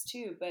moments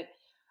too, but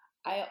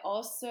I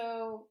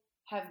also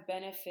have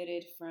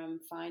benefited from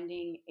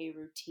finding a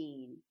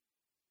routine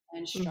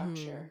and Mhm.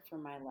 structure for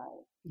my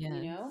life, you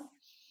Yes. know?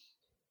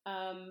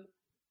 Um,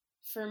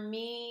 for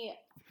me,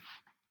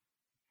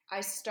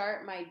 I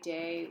start my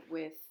day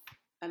with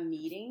a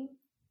meeting,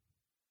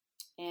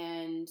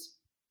 and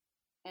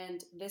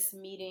this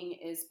meeting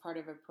is part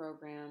of a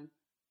program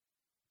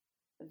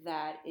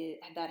that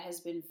has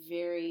been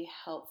very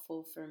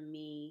helpful for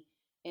me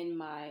in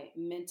my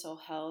mental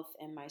health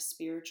and my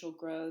spiritual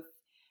growth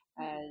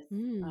as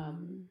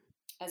um, Mm.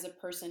 as a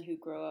person who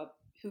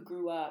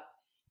grew up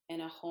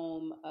in a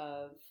home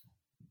of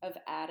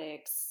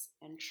addicts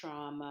and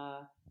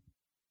trauma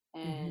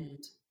Mhm.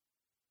 and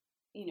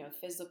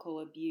physical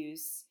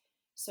abuse.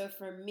 So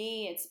for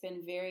me, it's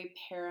been very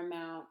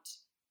paramount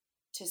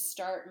to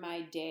start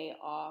my day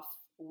off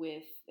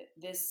with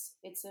this.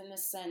 It's in a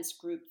sense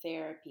group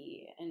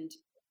therapy, and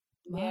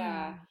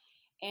yeah, Wow.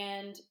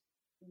 and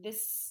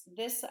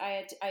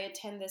I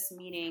attend this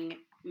meeting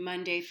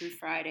Monday through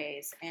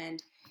Fridays,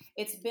 and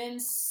it's been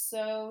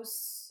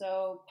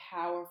so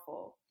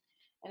powerful.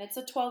 And it's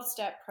a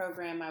 12-step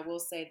program. I will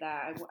say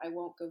that I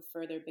won't go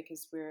further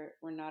because we're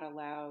not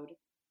allowed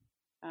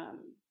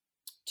um,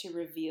 to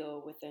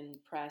reveal within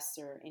press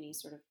or any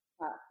sort of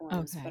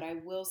platforms. But Okay. I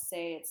will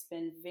say it's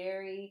been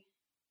very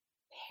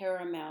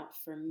paramount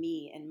for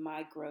me and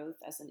my growth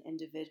as an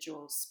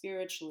individual,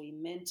 spiritually,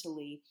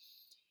 mentally,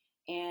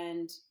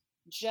 and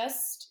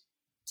just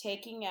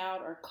taking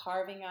out or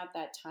carving out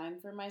that time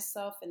for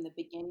myself in the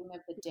beginning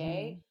of the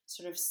day Mhm.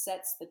 sort of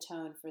sets the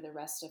tone for the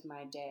rest of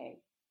my day.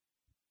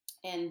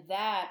 And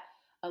that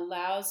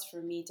allows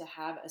for me to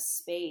have a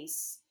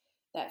space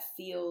that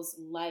feels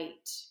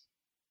light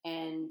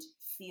and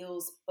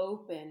feels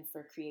open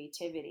for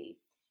creativity.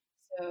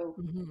 So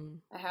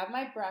Mhm. I have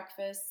my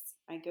breakfast,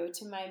 I go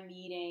to my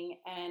meeting,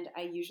 and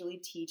I usually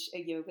teach a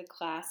yoga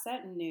class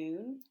at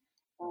noon.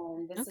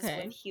 And this is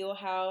with Okay. Heal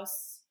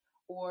House,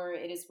 or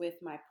it is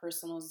with my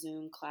personal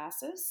Zoom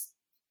classes.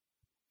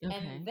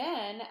 And Okay.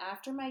 then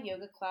after my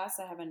yoga class,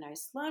 I have a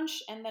nice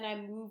lunch, and then I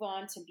move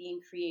on to being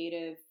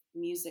creative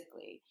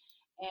musically.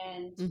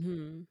 And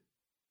Mhm.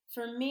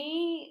 for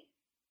me,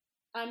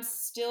 I'm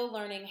still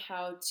learning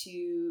how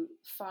to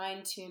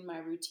fine tune my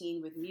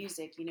routine with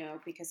music,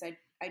 because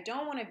I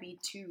don't want to be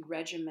too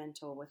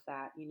regimental with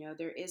that.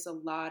 There is a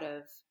lot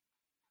of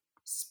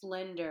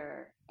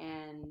splendor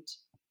and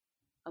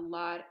a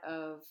lot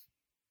of,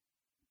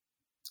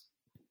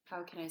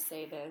 how can I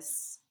say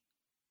this,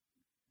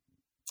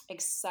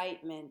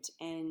 excitement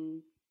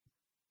and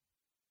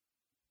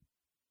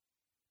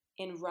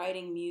in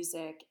writing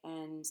music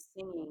and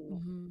singing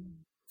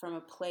Mhm. from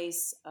a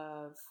place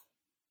of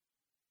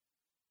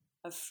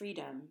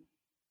freedom.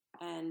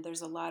 And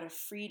there's a lot of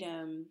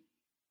freedom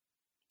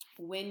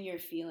when you're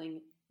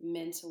feeling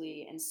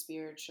mentally and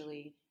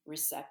spiritually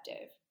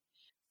receptive.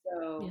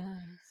 So,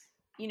 Yes.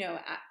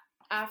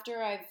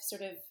 after I've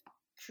sort of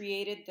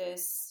created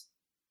this,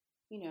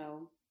 you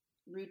know,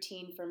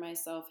 routine for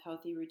myself,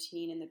 healthy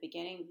routine in the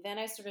beginning, then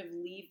I sort of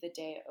leave the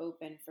day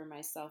open for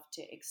myself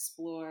to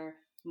explore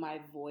my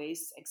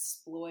voice,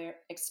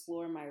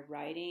 explore my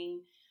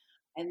writing,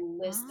 and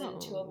listen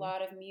to a Oh.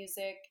 lot of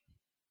music.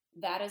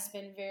 That has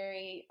been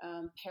very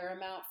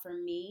paramount for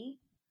me.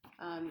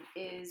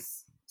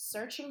 Is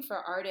searching for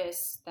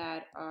artists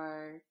that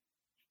I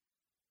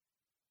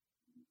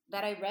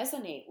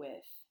resonate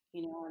with,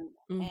 and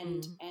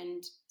Mhm.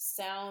 and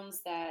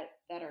sounds that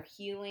are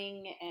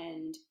healing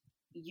and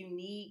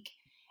unique.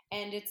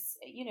 And it's,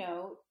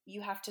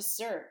 you have to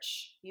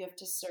search. You have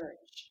to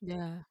search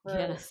Yeah. for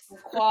Yes.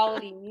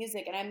 quality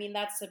music, and I mean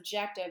that's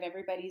subjective.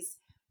 Everybody's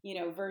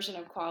version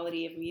of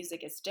quality of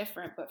music is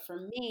different, but for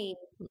me,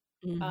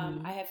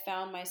 I Mhm. have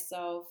found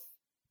myself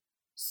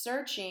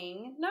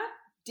searching, not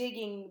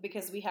digging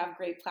because we have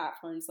great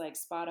platforms like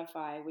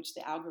Spotify, which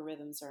the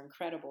algorithms are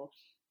incredible,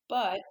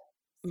 but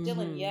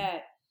still and Mhm.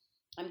 yet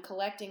I'm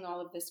collecting all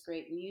of this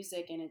great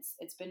music, and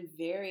it's been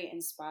very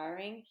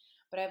inspiring.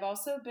 But I've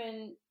also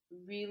been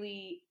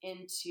really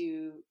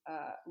into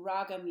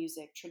raga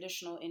music,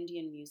 traditional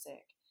Indian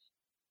music.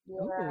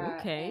 Ooh, Yeah,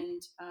 okay.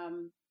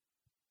 and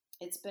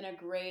it's been a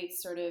great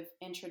sort of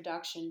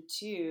introduction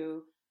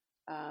to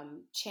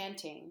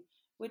chanting,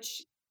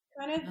 which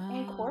kind of Ah.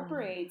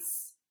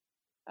 incorporates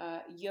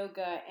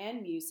yoga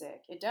and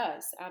music. It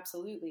does,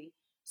 absolutely.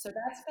 So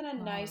that's been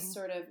a nice Wow.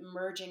 sort of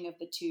merging of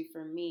the two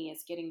for me,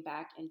 is getting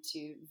back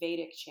into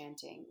Vedic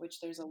chanting, which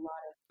there's a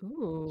lot of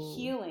Ooh.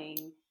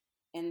 healing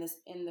in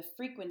the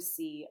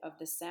frequency of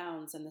the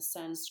sounds and the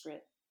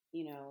Sanskrit,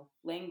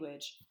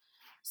 language.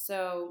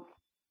 So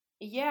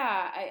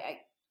yeah,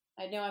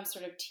 I know I'm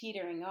sort of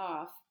teetering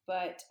off,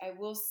 but I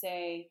will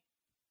say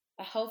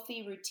a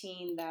healthy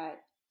routine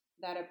that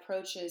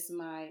approaches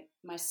my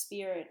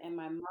spirit and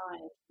my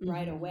mind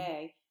right Mhm.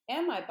 away,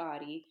 and my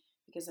body,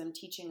 because I'm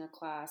teaching a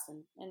class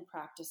and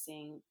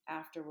practicing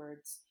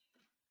afterwards.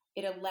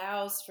 It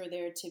allows for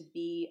there to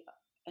be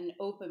an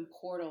open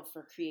portal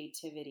for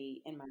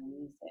creativity in my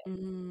music.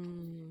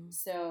 Mm.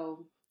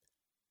 So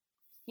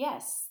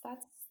yes, that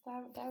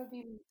would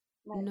be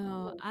my No,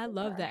 opinion I so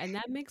love far. that, and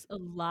that makes a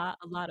lot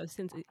of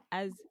sense.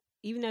 As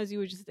even as you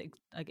were just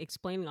like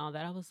explaining all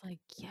that, I was like,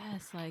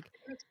 yes, like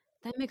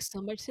that makes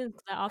so much sense.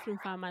 'Cause I often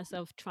find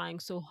myself trying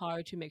so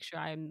hard to make sure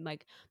I'm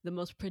like the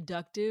most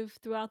productive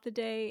throughout the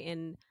day,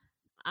 and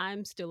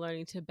I'm still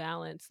learning to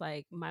balance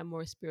like my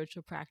more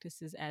spiritual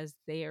practices as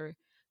they are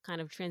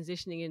kind of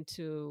transitioning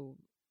into,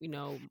 you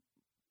know,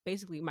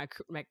 basically my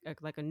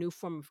like a new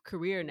form of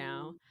career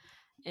now. Mm,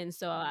 And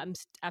so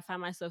I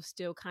find myself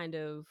still kind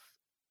of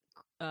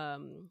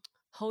um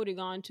holding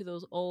on to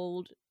those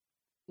old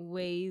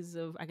ways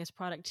of, I guess,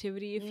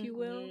 productivity, if you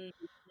will.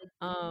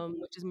 mhm,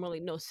 Which is more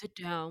like, no, sit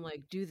down,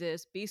 like do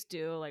this, be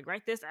still, like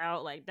write this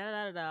out, like da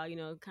da da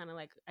da, kind of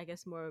like, I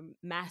guess, more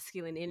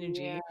masculine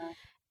yeah. energy.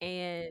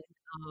 And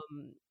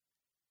um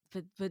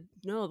but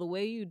no, the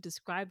way you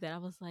described that, I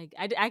was like,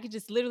 I could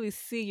just literally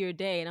see your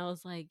day, and I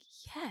was like,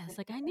 yes,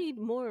 like I need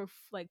more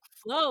like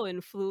flow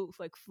and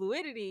like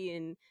fluidity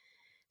and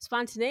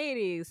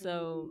spontaneity. So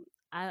Mhm.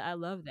 I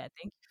love that.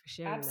 Thank you for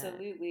sharing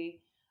that.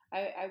 Absolutely.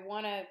 I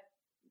want to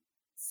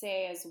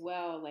say as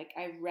well, like,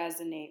 I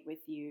resonate with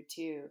you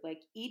too.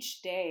 Like,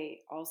 each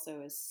day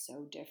also is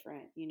so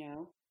different, you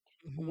know?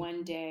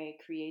 One Mhm. day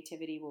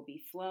creativity will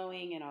be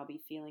flowing and I'll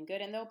be feeling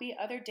good. And there'll be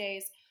other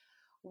days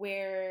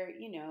where,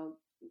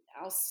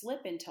 I'll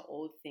slip into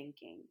old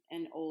thinking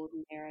and old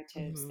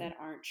narratives Mhm. that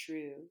aren't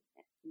true,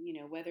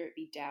 whether it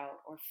be doubt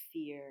or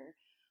fear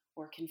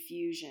or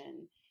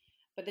confusion.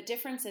 But the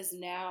difference is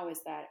now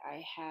is that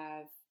I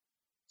have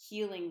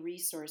healing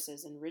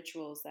resources and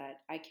rituals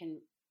that I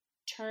can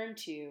turn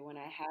to when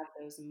I have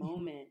those Mhm.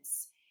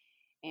 moments,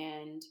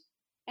 and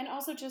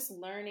also just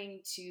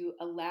learning to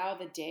allow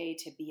the day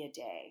to be a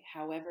day,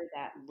 however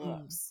that Mm.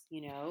 looks,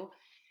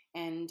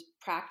 and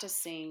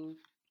practicing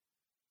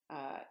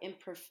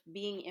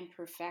being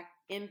imperfect,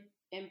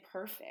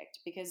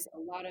 because a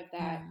lot of that,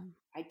 Yeah.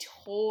 I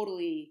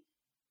totally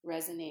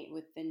resonate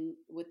with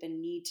the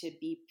need to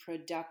be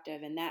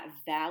productive and that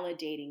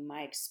validating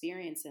my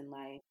experience in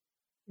life.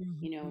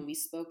 Mhm. And we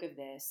spoke of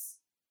this,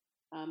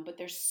 but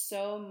there's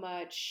so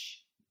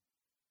much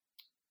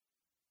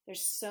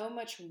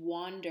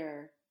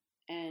wonder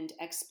and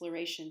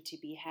exploration to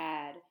be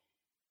had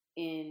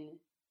in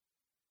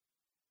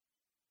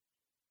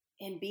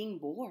being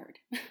bored.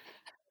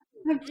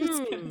 I'm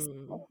just gonna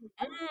Mm.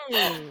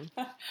 Mm.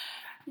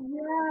 say.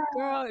 Yeah.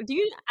 Girl, do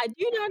you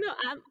not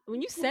know,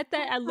 when you said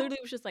that, I literally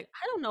was just like,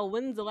 I don't know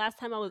when's the last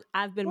time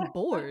I've been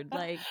bored,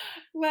 like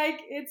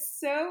Like, it's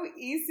so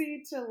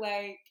easy to,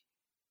 like,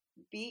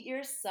 beat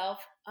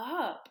yourself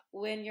up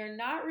when you're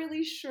not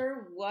really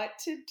sure what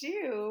to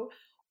do,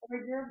 or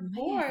you're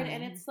bored.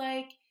 And man. it's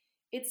like,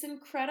 it's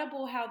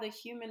incredible how the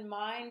human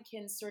mind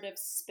can sort of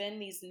spin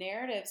these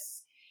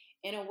narratives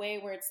in a way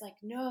where it's like,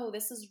 no,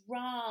 this is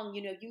wrong.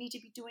 You need to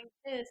be doing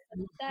this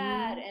and that.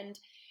 Mhm. And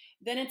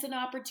then it's an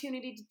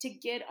opportunity to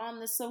get on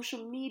the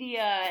social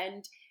media,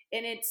 and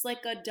it's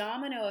like a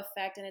domino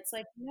effect. And it's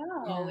like,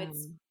 no, Yeah.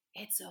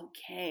 it's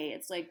okay.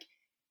 It's like,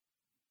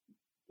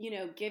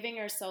 giving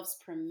ourselves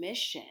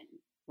permission,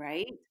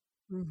 right?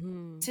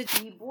 Mhm. To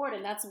be bored.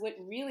 And that's what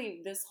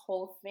really this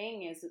whole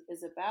thing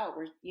is about.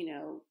 We're,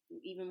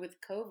 even with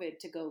COVID,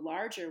 to go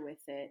larger with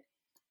it,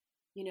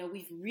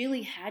 we've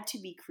really had to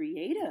be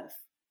creative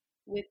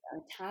with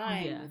our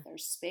time, Yeah. with our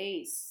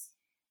space.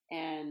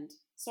 And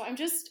so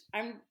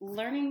I'm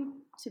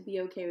learning to be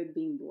okay with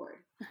being bored.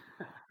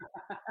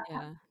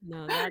 Yeah.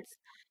 No, that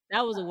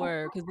was a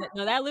word, 'cause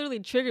no, that literally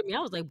triggered me. I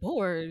was like,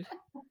 "Bored?"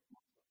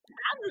 I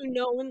don't even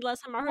know when the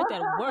last time I heard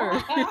that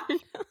word.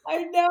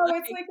 I know,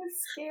 it's Like like a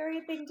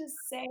scary thing to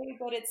say,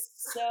 but it's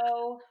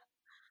so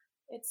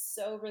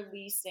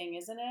releasing,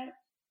 isn't it?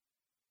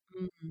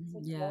 mhm,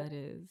 It's yeah, so. it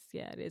is.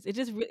 Yeah, it is. It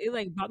just it,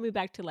 like, brought me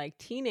back to, like,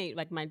 teenage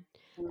like, my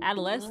Mhm.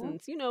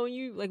 adolescence,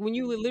 when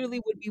you literally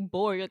would be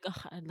bored, you're like,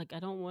 "Ugh, I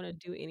don't wanna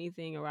do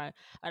anything," or I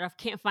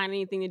can't find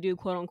anything to do,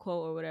 quote,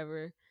 unquote, or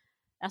whatever.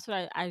 That's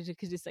what I just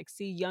could just, like,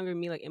 see younger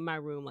me, like, in my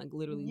room, like,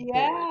 literally Yeah,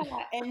 bored.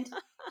 and,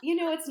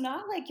 it's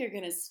not like you're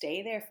gonna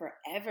stay there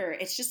forever.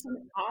 It's just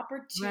an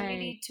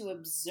Right. opportunity to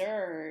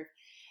observe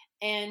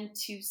and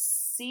to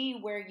see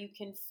where you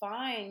can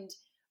find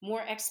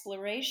more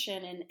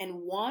exploration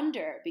and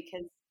wonder,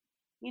 because,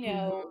 you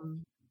know,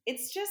 Mhm.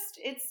 it's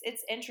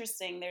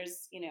interesting.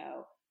 There's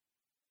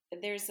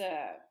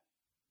a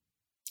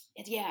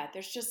yeah,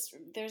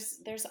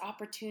 there's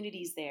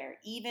opportunities there,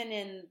 even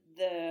in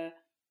the,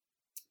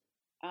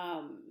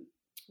 um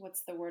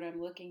what's the word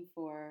I'm looking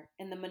for?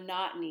 In the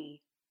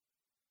monotony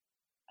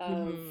of,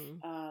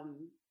 Mhm.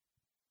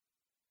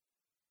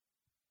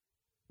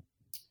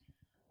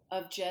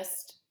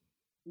 just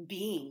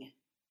being.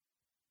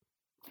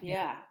 Yeah.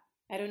 Yeah.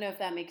 I don't know if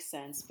that makes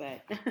sense,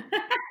 but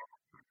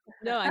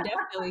No, I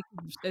definitely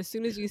as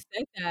soon as you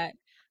said that,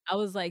 I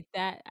was like,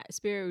 that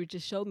spirit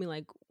just showed me,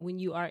 like, when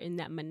you are in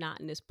that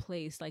monotonous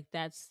place, like,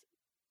 that's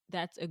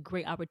a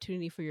great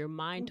opportunity for your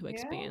mind to yeah.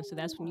 expand. So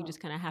that's when you just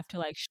kinda have to,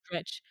 like,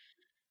 stretch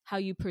how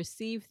you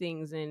perceive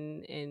things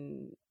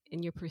and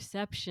your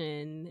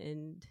perception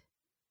and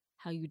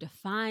how you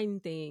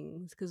define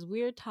things, because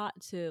we're taught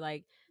to,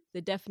 like,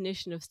 the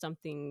definition of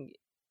something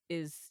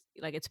is,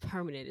 like, it's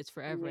permanent, it's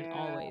forever, it's Yeah.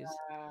 always.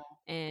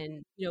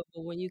 And, but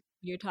when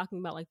you're talking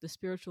about, like, the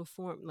spiritual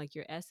form, like,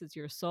 your essence,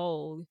 your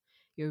soul,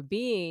 your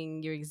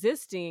being, your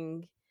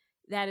existing,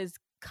 that is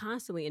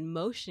constantly in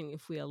motion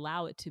if we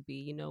allow it to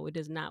be, it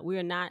does not we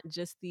are not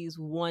just these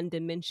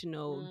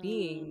one-dimensional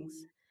beings,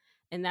 Mm.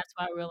 and that's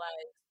why I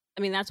realize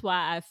I mean, that's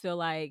why I feel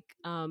like,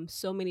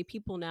 so many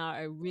people now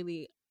are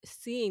really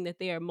seeing that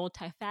they are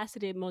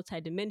multifaceted,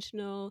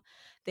 multidimensional.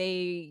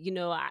 They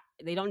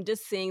don't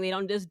just sing, they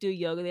don't just do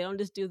yoga, they don't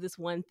just do this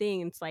one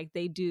thing. It's like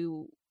they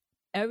do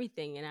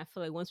everything. And I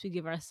feel like once we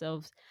give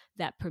ourselves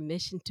that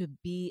permission to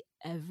be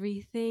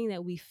everything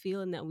that we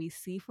feel and that we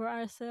see for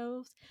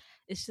ourselves,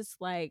 it's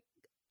just like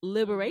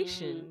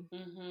Mhm. liberation.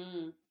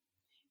 Mhm.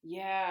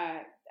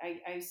 Yeah,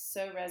 I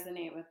so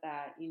resonate with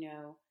that,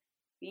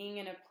 being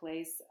in a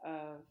place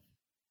of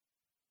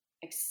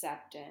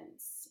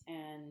acceptance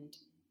and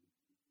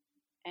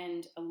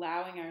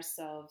allowing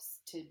ourselves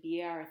to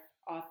be our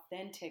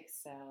authentic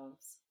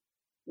selves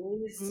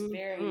is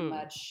very Hmm.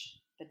 much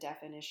the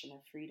definition of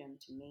freedom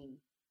to me.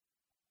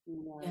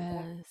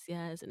 That, Yes,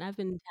 yes, and I've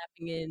been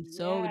tapping in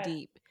so yes.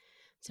 deep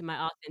to my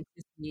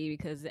authenticity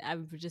because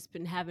I've just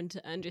been having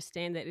to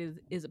understand that it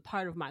is a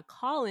part of my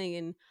calling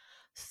and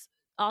s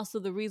also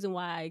the reason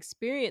why I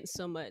experienced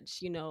so much,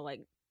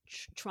 like,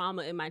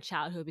 trauma in my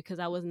childhood because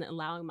I wasn't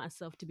allowing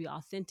myself to be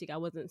authentic. I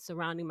wasn't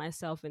surrounding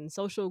myself in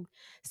social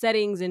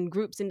settings and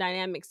groups and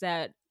dynamics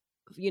that,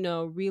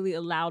 really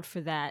allowed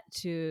for that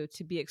to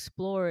be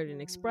explored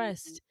and Mm,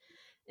 expressed.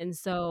 And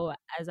so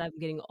as I'm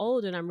getting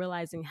older and I'm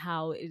realizing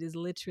how it is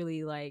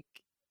literally like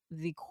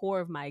the core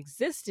of my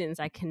existence,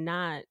 I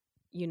cannot,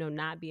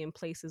 not be in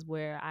places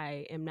where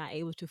I am not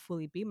able to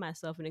fully be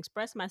myself and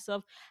express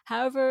myself.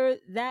 However,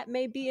 that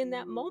may be in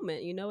that mm,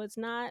 moment, it's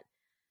not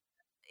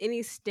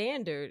any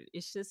standard.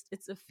 It's just,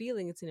 it's a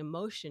feeling, it's an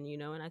emotion,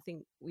 and I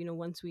think,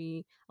 once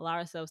we allow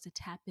ourselves to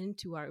tap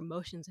into our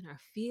emotions and our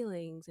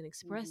feelings and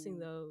expressing mhm.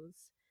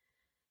 those,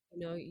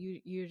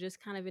 you're just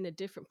kind of in a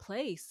different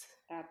place.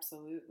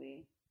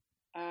 Absolutely.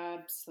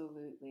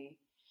 Absolutely.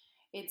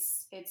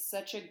 It's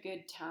such a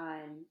good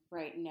time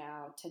right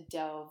now to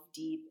delve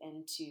deep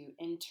into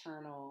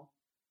internal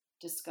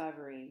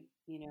discovery,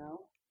 Yeah.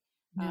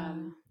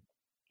 Um,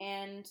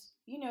 and,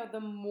 the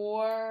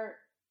more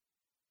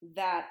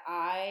that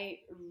I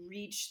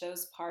reach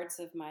those parts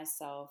of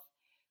myself,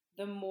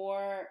 the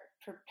more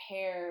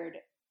prepared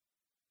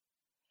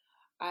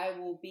I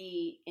will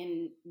be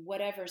in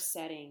whatever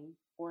setting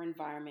or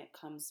environment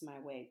comes my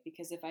way.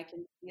 Because if I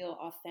can feel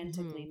Hmm.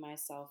 authentically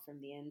myself from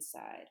the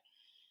inside,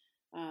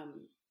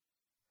 um,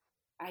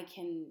 I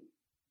can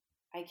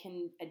I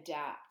can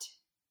adapt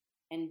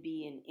and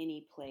be in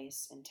any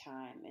place and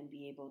time and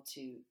be able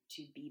to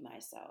be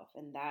myself,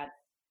 and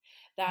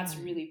that's Right.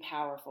 really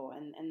powerful,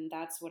 and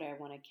that's what I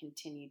want to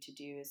continue to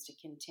do, is to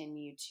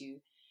continue to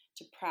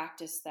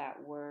practice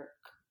that work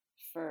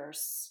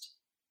first,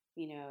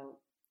 you know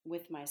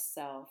with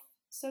myself,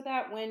 so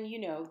that when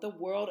the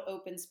world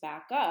opens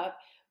back up,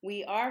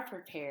 we are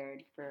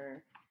prepared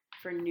for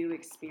new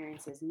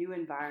experiences, new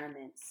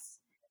environments.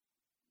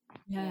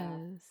 Yeah,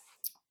 Yes.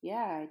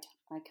 yeah,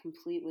 I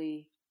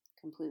completely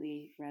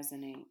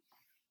resonate.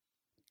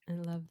 I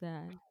love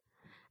that.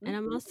 And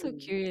I'm also Mhm.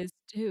 curious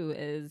too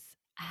is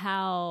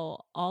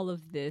how all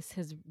of this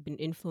has been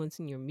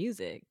influencing your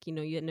music.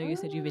 You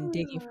said you've been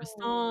digging for Mm.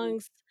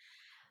 songs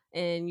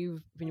and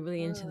you've been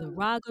really into the Mhm.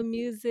 raga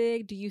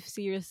music. Do you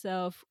see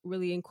yourself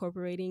really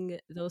incorporating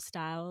those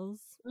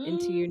styles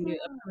into your new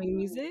upcoming Mhm.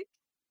 music?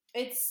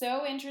 It's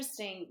so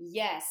interesting.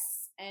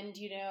 Yes. And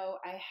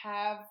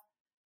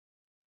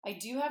I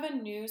do have a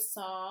new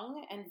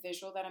song and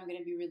visual that I'm going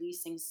to be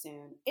releasing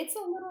soon.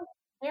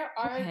 There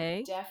are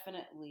Okay.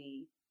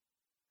 definitely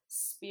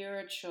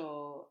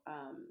spiritual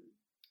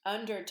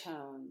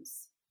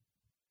undertones,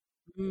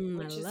 I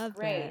which is love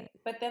that. great.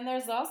 But then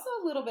there's also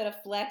a little bit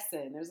of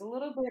flexing. There's a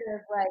little bit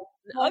of like,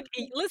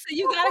 Okay, listen,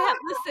 you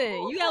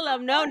gotta let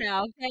them know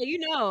now, okay?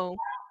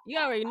 You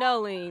already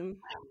know, Lean.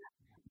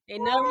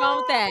 Ain't nothing wrong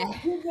with that.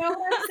 you know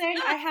what I'm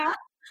saying?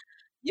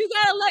 You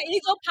gotta let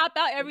ego pop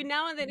out every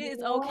now and then. You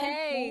It's know what I'm okay.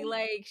 saying?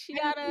 Like she And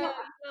gotta,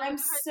 I'm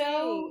do her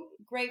thing. so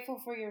grateful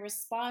for your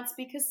response,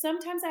 because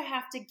sometimes I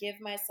have to give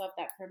myself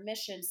that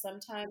permission.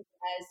 Sometimes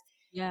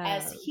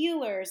as Yeah.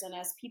 healers and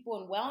as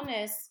people in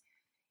wellness,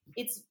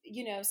 it's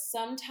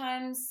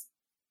sometimes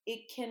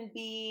it can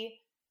be,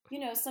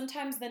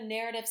 sometimes the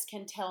narratives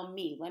can tell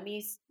me, let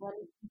me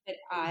keep it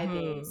I Mhm.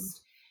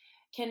 based,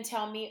 can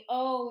tell me,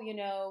 oh,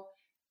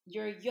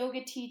 you're a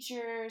yoga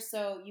teacher,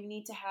 so you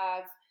need to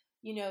have,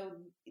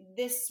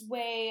 this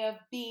way of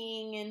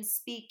being and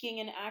speaking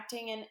and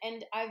acting,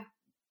 and I've,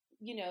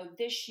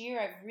 this year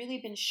I've really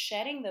been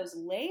shedding those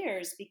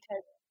layers,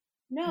 because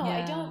no,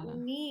 I Yeah.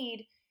 don't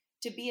need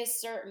to be a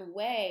certain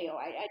way, or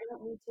I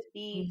don't need to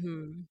be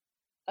Mhm.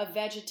 a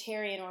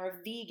vegetarian or a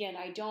vegan.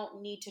 I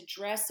don't need to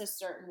dress a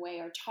certain way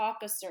or talk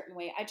a certain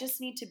way. I just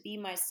need to be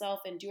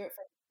myself and do it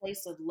from a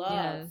place of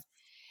love. Yes.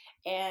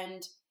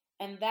 And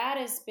that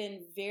has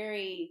been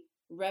very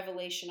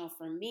revelational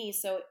for me.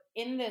 So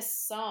in this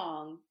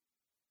song,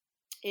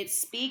 it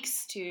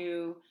speaks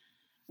to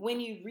when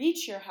you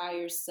reach your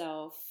higher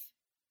self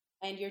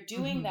and you're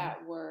doing Mhm.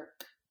 that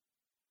work,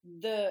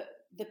 the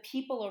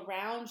people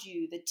around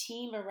you, the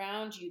team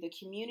around you, the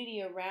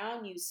community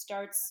around you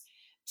starts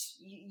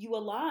you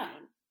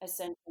align.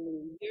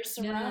 Essentially, you're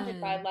surrounded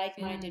by Yes.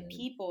 like-minded Yes.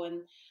 people,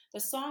 and the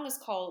song is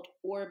called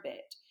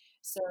Orbit.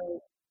 So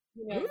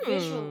Mm.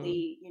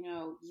 visually,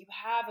 you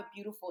have a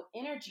beautiful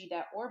energy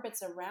that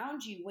orbits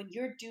around you when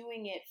you're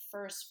doing it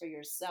first for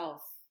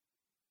yourself.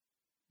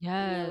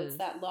 It's Yes.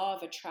 that law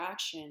of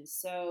attraction.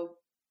 So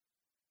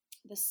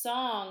the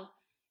song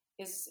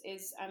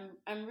is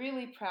I'm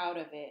really proud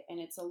of it, and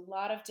it's a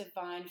lot of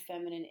divine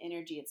feminine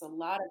energy. It's a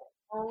lot of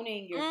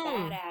owning your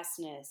Mm.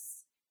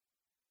 badassness,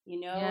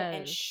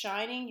 and Yes.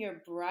 shining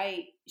your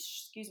light.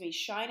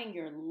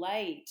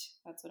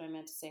 That's what I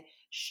meant to say.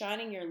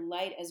 Shining your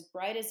light as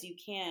bright as you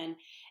can,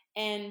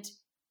 and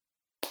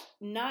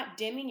not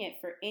dimming it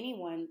for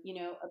anyone.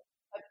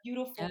 A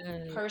beautiful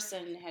Yes.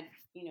 person had,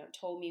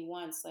 told me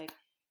once, like,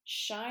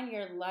 shine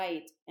your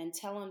light and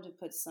tell them to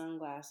put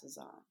sunglasses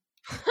on.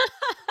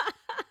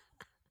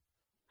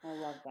 I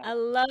love I that.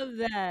 love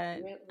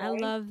that. I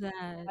Right? love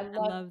that. I I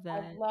love love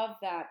I that. love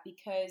that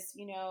because,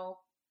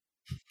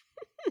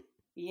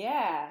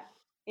 yeah,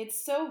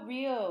 it's so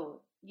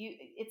real.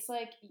 It's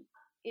like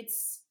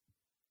it's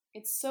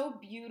it's so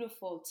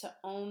beautiful to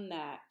own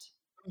that.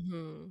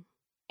 Hmm.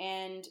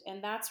 And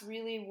that's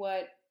really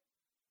what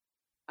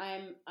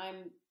I'm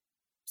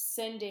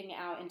sending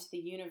out into the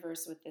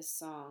universe with this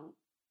song,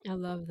 I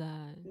love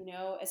that.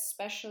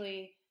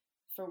 especially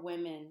for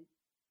women.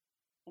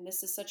 And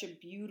this is such a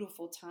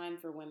beautiful time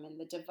for women.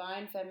 The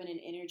divine feminine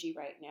energy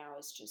right now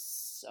is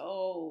just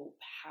so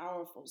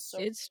powerful,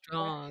 It's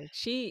strong.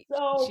 She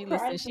so she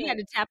listen, she had present.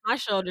 to tap my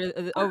shoulder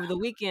over the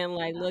weekend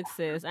like, "Look,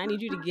 sis, I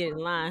need you to get in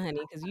line, honey,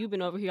 because you've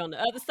been over here on the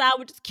other side,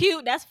 which is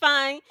cute. That's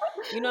fine.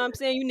 You know what I'm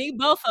saying? You need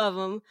both of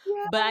them,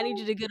 Yeah, but I need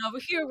you to get over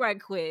here right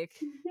quick."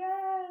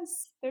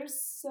 yes. There's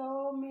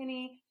so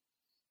many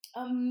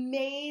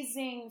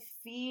amazing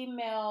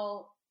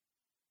female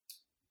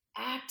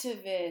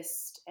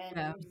activists and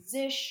Yeah.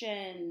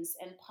 musicians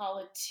and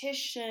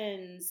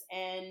politicians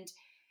and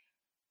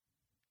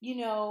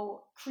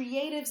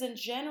creatives in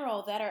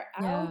general that are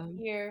out Yeah.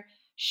 here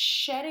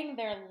shedding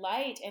their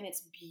light, and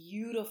it's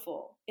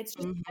beautiful. It's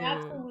just Mhm.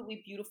 absolutely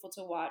beautiful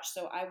to watch.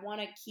 So I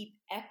want to keep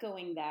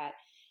echoing that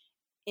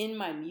in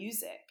my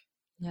music.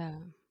 Yeah.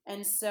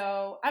 And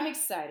so I'm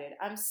excited.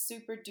 I'm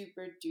super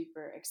duper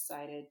duper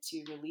excited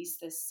to release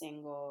this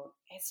single.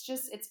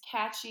 It's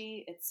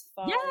catchy, it's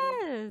fun.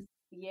 Yes.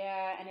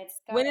 Yeah, and it's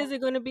got When is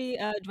it gonna be,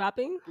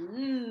 dropping?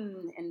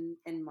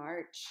 in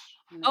March.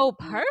 Oh,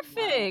 Yeah.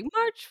 perfect.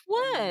 March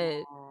what?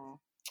 Yeah.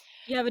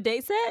 You have a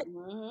date set?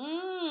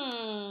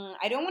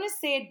 I don't want to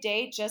say a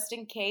date just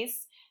in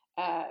case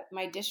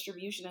my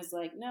distribution is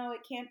like, no,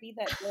 it can't be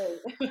that date.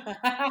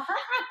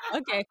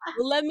 Okay.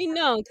 Well, let me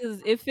know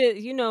because if it,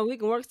 we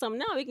can work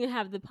something out. We can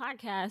have the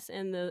podcast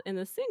and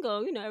the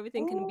single.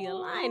 Everything can be Oh,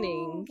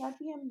 aligning. that'd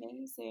be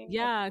amazing.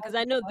 Yeah, I because I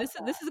would know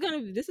love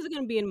this is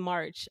gonna be in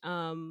March.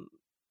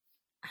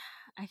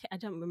 I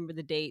don't remember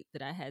the date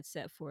that I had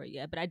set for it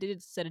yet, but I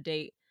did set a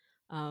date.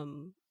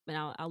 And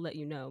I'll let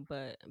you know.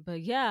 But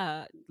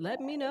yeah, let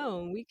me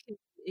know. We can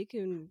it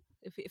can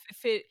if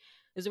it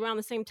is around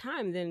the same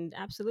time, then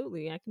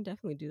absolutely, I can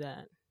definitely do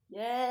that.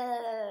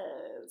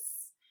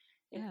 Yes.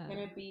 It's Yeah.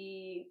 gonna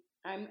be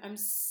I'm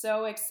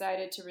so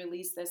excited to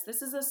release this.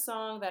 This is a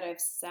song that I've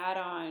sat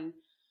on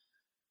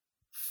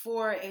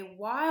for a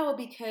while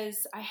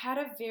because I had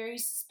a very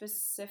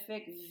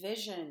specific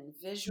vision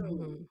visually.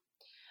 Hmm.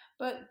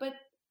 But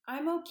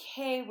I'm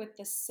okay with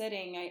the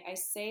sitting. I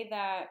say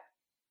that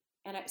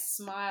and I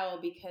smile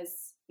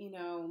because,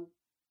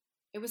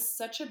 it was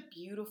such a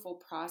beautiful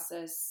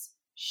process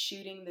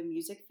shooting the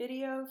music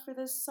video for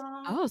this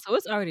song. Oh, so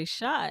it's already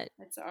shot.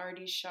 It's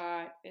already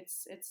shot.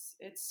 It's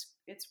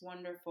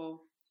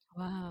wonderful.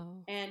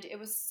 Wow. And it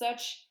was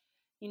such,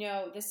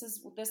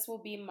 this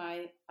will be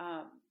my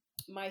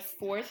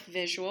fourth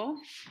visual,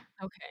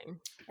 Okay.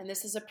 and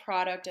this is a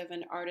product of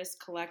an artist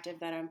collective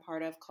that I'm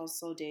part of called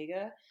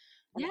Soldega,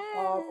 an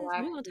all Yes,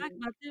 black we're gonna talk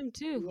about them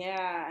too.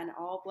 yeah, an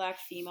all black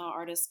female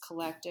artist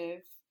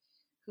collective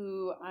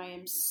who I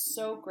am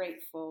so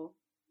grateful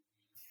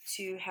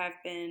to have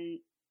been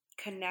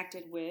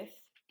connected with.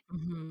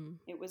 Hmm.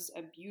 It was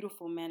a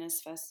beautiful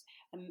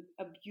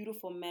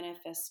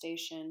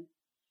manifestation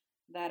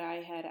that I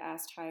had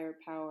asked higher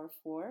power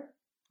for,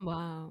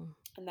 Wow.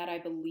 and that I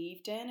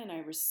believed in and I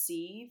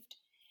received.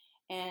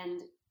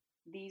 And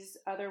these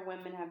other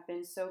women have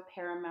been so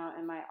paramount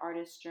in my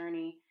artist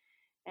journey.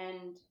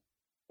 And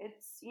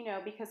it's,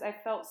 because I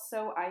felt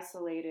so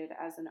isolated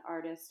as an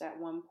artist at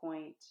one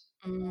point.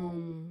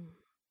 And Mm.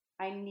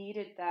 I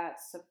needed that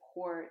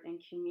support and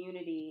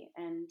community.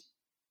 And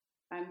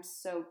I'm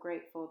so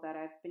grateful that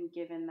I've been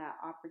given that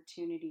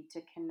opportunity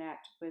to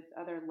connect with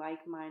other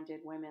like minded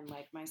women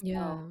like myself.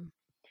 Yeah.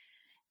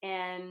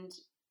 And,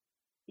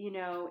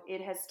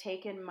 it has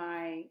taken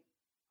my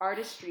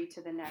artistry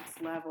to the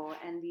next level.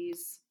 And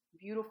these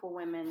beautiful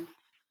women,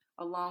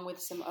 along with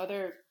some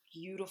other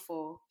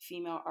beautiful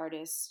female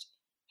artists,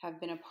 have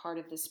been a part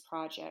of this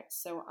project.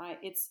 So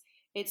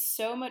it's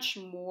so much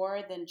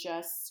more than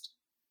just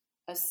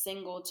a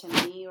single to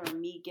me or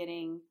me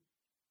getting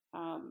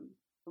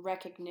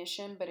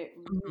recognition, but it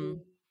Hmm. really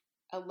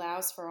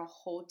allows for a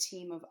whole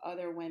team of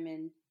other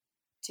women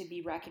to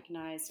be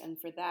recognized. And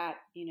for that,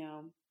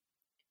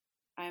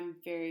 I'm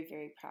very,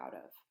 very proud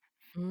of.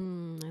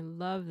 I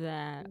love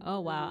that.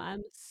 Oh wow, Mhm.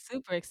 I'm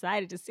super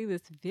excited to see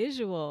this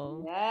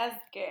visual. Yes,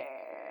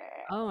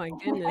 girl. Oh my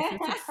goodness,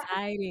 that's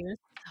exciting.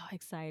 That's so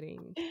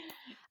exciting.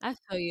 I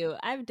feel you.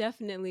 I've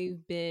definitely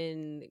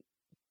been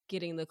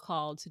getting the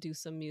call to do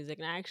some music,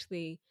 and I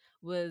actually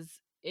was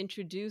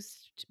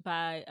introduced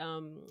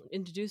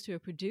to a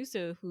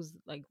producer who's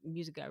like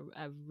music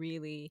I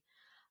really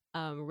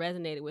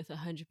resonated with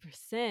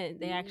 100%.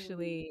 They Mm.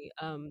 actually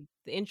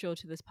the intro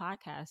to this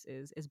podcast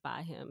is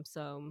by him.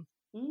 So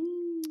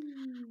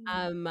Mm.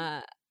 um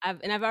uh,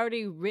 I've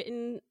already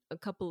written a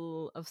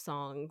couple of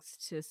songs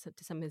to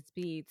some of his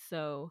beats.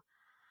 So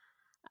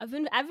I've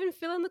been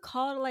feeling the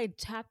call to like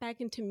tap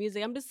back into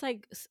music. I'm just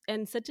like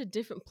in such a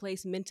different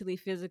place mentally,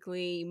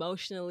 physically,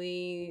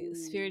 emotionally, Mm.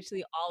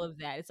 spiritually, all of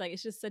that. It's like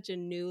it's just such a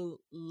new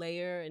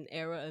layer and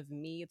era of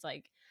me. It's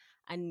like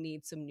I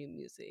need some new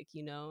music,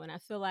 you know? And I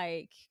feel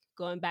like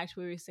going back to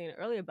what we were saying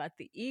earlier about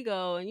the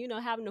ego and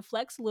having to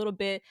flex a little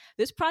bit.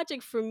 This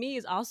project for me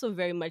is also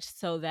very much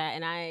so that,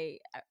 and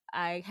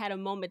I had a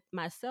moment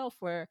myself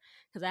where,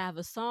 because I have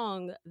a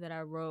song that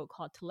I wrote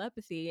called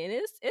Telepathy, and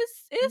it's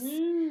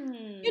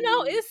Mm.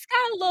 it's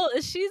got a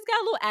little, she's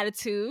got a little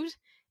attitude.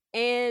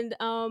 And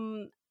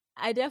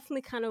I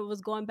definitely kind of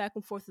was going back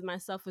and forth with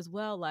myself as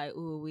well, like,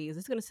 ooh, is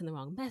this gonna send the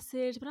wrong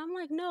message? But I'm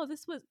like, no,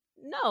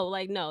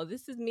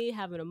 this is me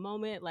having a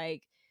moment.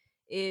 Like,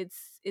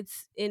 it's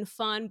in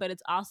fun, but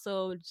it's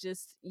also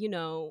just,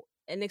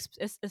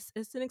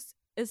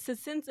 it's a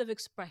sense of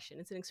expression.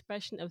 It's an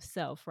expression of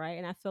self, right?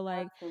 And I feel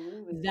like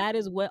Absolutely. that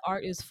is what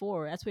art is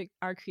for. That's what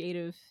our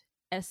creative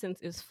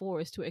essence is for,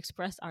 is to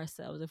express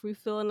ourselves. If we're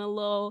feeling a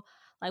little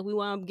like we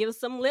want to give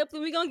some lip,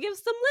 then we're gonna give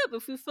some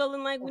lip. If we're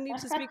feeling like we need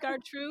to speak our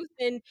truth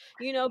and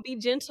be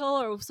gentle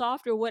or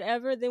soft or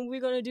whatever, then we're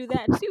gonna do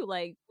that too.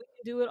 Like, we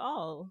can do it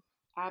all.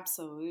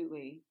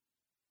 Absolutely.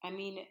 I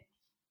mean,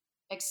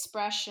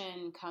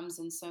 expression comes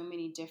in so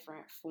many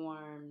different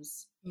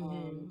forms,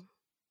 and Hmm.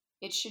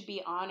 it should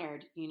be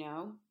honored.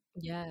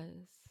 Yes.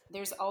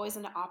 There's always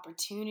an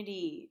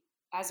opportunity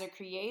as a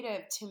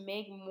creative to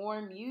make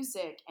more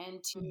music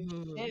and to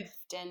Hmm.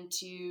 shift and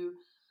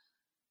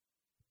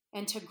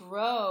to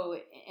grow,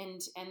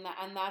 and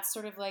that's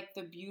sort of like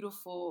the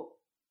beautiful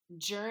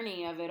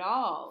journey of it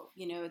all.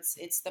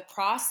 It's the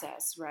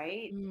process,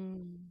 right?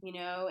 Mm.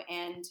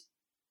 And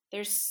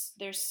there's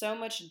so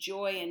much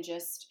joy in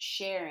just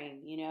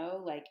sharing.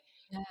 Like,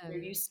 there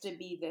used Yes. to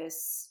be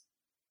this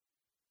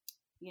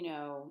you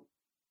know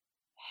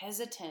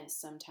hesitance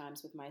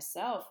sometimes with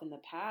myself in the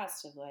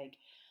past of like,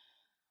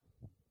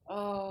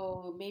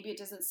 oh, maybe it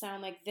doesn't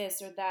sound like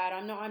this or that.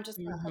 I'm just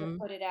not going to Hmm.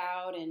 put it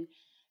out, and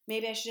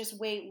maybe I should just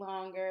wait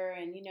longer.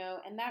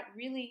 And that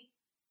really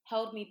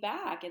held me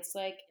back. It's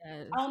like,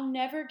 Yes. I'll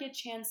never get a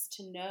chance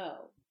to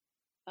know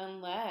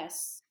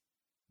unless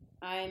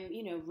I'm,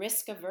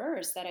 risk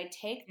averse, that I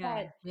take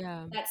Yeah.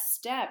 Yeah. that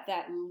step,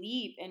 that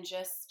leap, and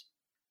just,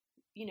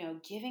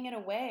 giving it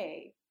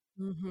away.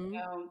 Hmm.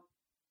 Um,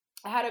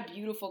 I had a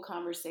beautiful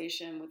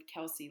conversation with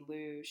Kelsey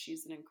Liu.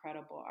 She's an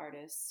incredible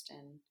artist,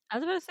 and I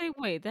was about to say,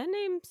 wait, that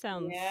name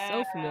sounds yeah,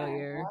 so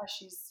familiar.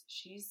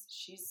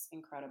 she's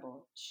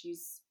incredible.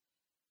 She's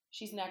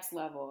next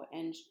level,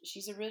 and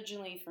she's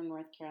originally from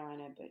North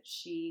Carolina, but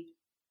she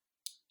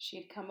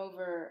had come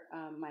over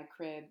my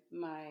crib.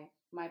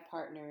 My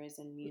partner is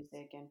in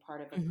music and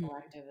part of a Hmm.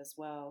 collective as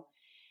well,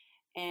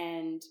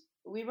 and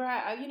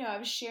I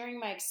was sharing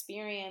my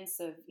experience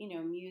of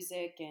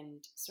music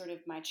and sort of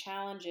my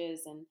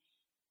challenges, and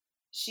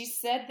she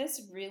said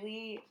this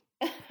really.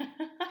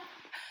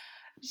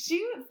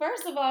 She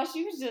First of all,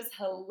 she was just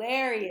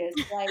hilarious,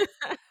 like,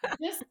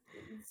 just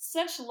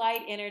such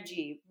light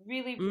energy.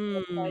 Really, really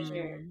a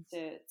pleasure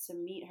Mm. to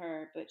meet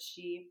her. But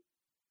she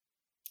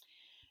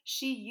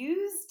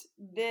used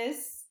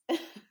this.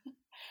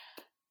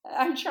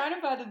 I'm trying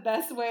to find the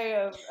best way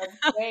of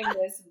saying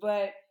this,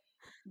 but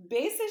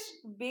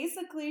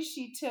basically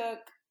she took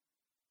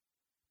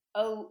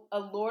a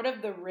Lord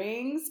of the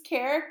Rings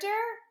character.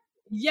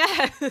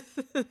 Yes.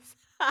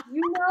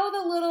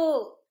 The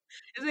little.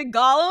 Is it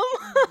Gollum?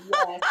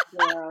 Yes,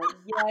 girl.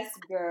 Yes,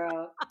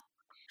 girl.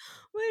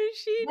 What did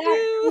she That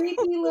do?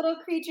 creepy little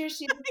creature.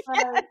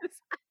 Yes.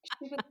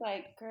 She was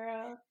like,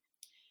 girl,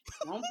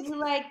 don't be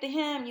like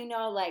him,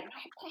 like,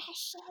 my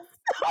precious,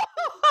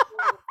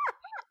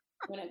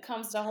 when it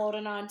comes to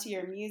holding on to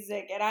your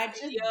music. And I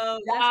just Yo,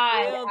 that's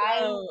died. real I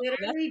though. Oh,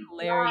 that's literally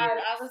died.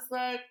 hilarious. I was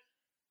like,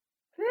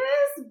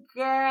 this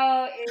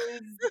girl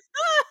is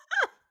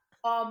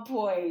on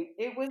point.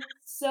 It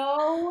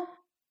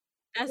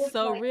That's was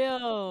so like,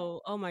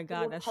 real. Oh my it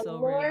God, was that's so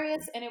real.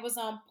 hilarious, and it was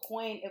on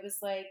point. It was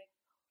like,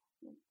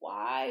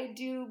 why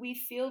do we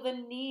feel the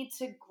need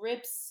to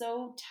grip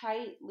so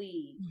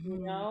tightly,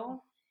 Hmm.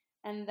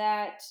 and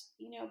that,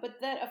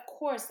 but that, of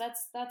course,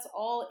 that's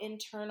all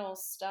internal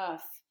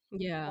stuff that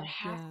Yeah,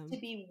 has yeah, to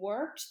be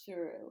worked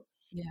through,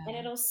 and yeah.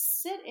 it'll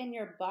sit in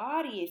your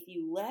body if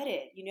you let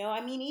it.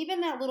 I mean,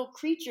 even that little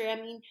creature, I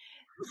mean,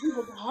 he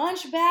was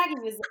hunchback, he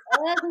was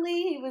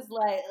ugly, he was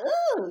like,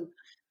 ooh,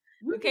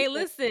 you Okay,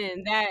 could.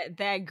 listen,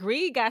 that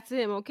greed got to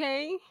him,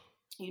 okay?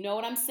 You know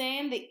what I'm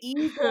saying? The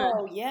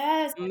ego,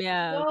 yes.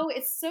 Yeah.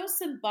 It's so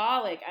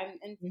symbolic. And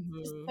it's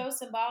just Hmm. so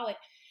symbolic.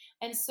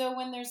 And so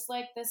when there's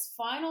like this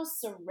final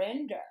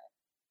surrender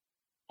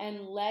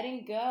and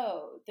letting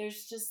go,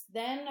 there's just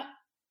then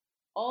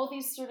all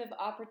these sort of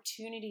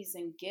opportunities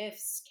and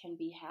gifts can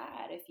be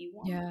had if you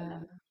want Yeah.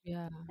 them.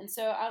 Yeah. And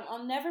so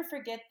I'll never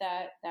forget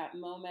that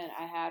moment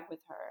I had with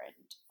her,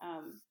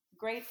 and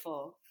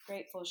grateful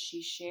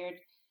she shared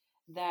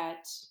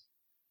that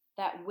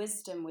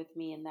wisdom with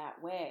me in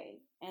that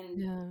way,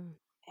 Yeah.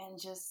 and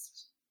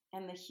just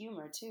and the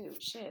humor too.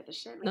 Shit, the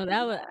shit made No, me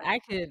that was I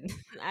could,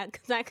 I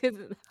could, I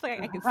feel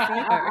like I could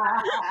see her.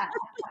 laugh.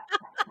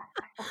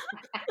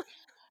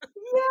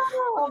 Yeah,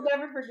 I'll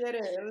never forget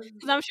it. It was,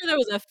 Because I'm sure there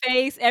was a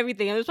face,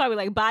 everything. It was probably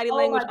like body oh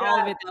my language, all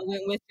of god, it that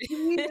went with she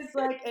it. was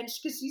like, and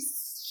because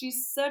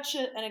she's such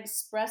an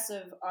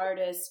expressive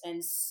artist,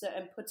 and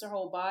puts her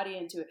whole body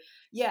into it.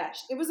 Yeah,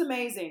 it was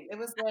amazing. It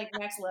was like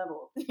next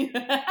level.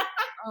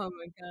 Oh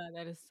my God,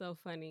 that is so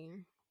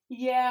funny.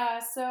 Yeah,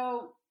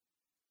 so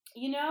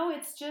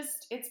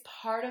it's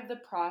part of the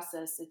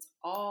process. It's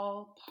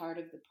all part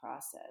of the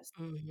process,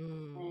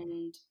 Hmm.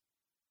 and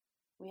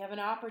we have an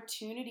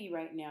opportunity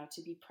right now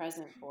to be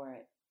present for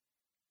it.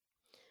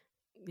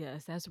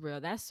 Yes, that's real.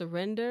 That's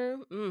surrender.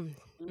 Hmm.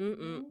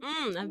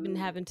 I've been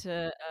having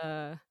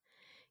to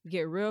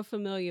get real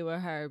familiar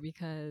with her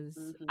because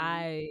Hmm.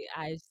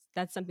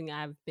 that's something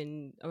I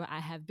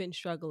have been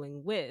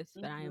struggling with,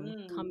 but I am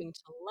Hmm. coming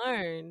to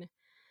learn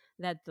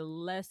that the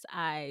less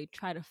I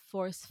try to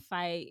force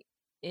fight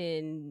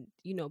and,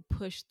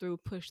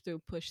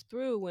 push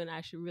through when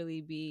I should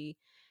really be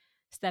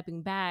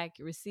stepping back,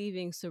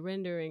 receiving,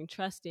 surrendering,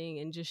 trusting,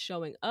 and just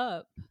showing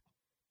up,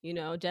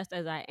 just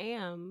as I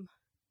am,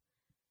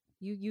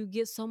 you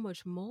get so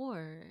much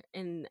more.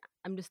 And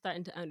I'm just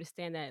starting to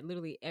understand that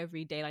literally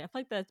every day. Like, I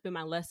feel like that's been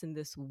my lesson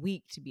this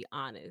week, to be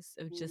honest,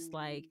 of just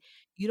like,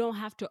 you don't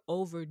have to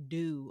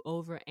overdo,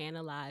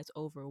 overanalyze,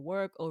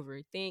 overwork,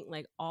 overthink,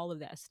 like all of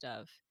that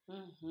stuff.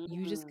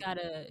 You just Hmm.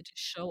 gotta just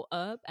show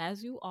up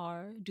as you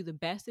are, do the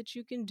best that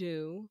you can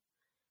do,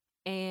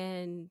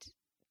 and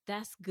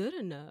that's good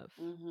enough.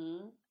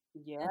 Hmm.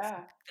 That's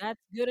Yeah.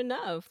 that's good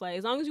enough. Like,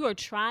 as long as you are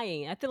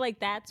trying, I feel like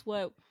that's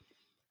what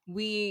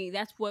we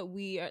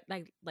are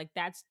like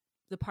that's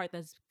the part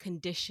that's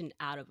conditioned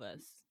out of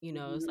us.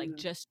 It's like Hmm.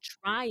 just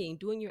trying,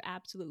 doing your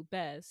absolute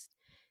best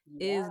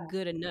is Yeah.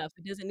 good enough.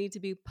 It doesn't need to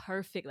be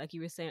perfect, like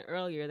you were saying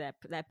earlier. That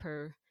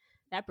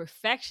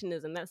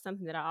perfectionism, that's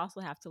something that I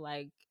also have to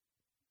like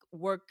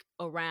work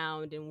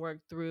around and work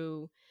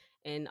through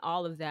and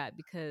all of that,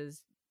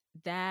 because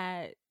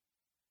that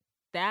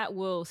that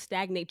will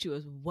stagnate you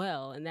as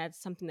well, and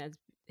that's something that's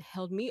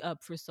held me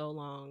up for so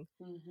long,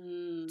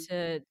 Hmm.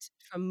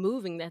 from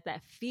moving,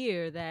 that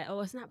fear that, oh,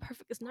 it's not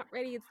perfect, it's not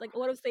ready, it's like,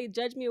 what if they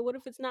judge me, or what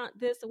if it's not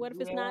this, or what if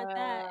it's not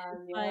that? Yeah.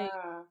 It's like,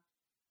 Yeah.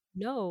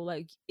 no,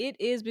 like, it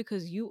is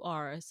because you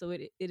are, so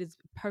it is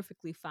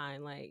perfectly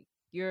fine. Like,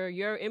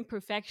 your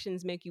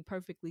imperfections make you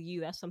perfectly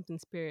you. That's something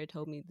Spirit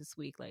told me this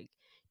week. Like,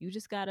 you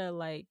just gotta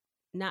like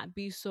not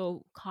be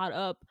so caught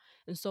up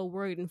and so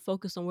worried and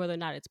focused on whether or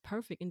not it's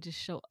perfect, and just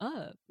show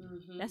up.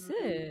 That's Hmm.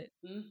 it.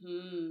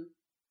 Hmm.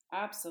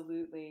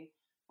 Absolutely.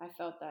 I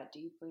felt that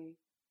deeply.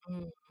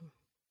 Mm,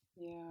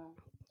 Yeah.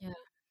 yeah.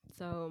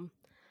 So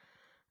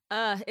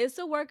it's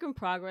a work in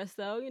progress,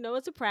 though.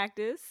 It's a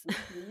practice.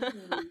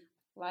 Hmm.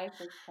 Life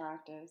is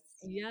practice.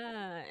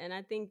 Yeah, and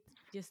I think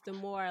just the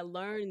more I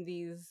learn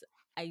these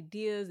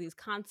ideas, these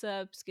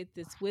concepts, get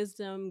this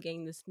wisdom,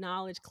 gain this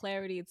knowledge,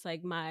 clarity, it's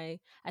like I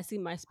see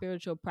my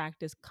spiritual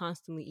practice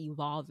constantly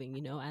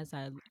evolving, as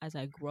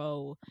I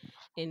grow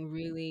and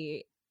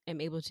really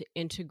am able to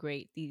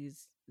integrate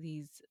these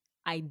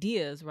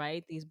ideas,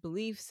 right? These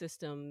belief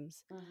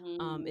systems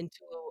Hmm. into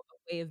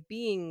a way of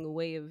being, a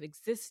way of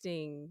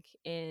existing,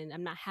 and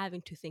I'm not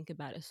having to think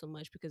about it so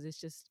much because it's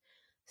just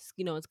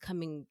it's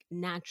coming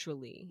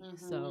naturally.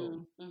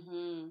 So Hmm.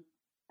 Hmm.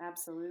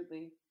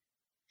 Absolutely.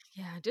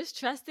 yeah, just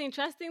trusting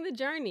the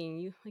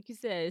journey. Like you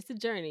said, it's a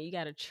journey. You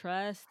got to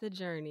trust the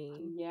journey.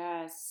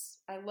 Yes.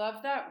 I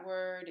love that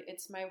word.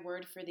 It's my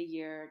word for the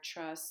year,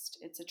 trust.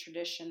 It's a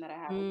tradition that I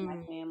have with my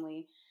Mm.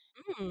 family,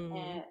 Mm.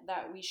 and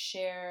that we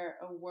share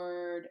a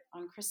word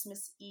on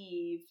Christmas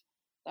Eve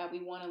that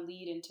we want to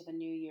lead into the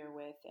new year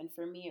with. And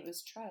for me, it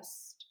was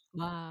trust.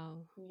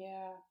 Wow.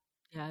 Yeah.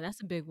 Yeah,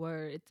 that's a big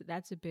word.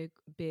 That's a big,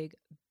 big,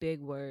 big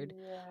word.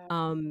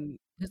 Yeah.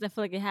 Because I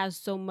feel like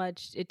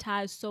it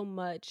ties so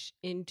much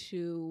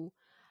into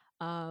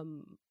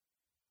um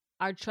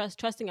our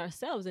trusting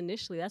ourselves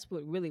initially. That's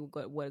what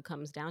it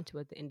comes down to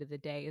at the end of the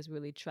day, is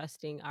really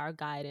trusting our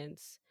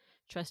guidance,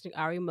 trusting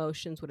our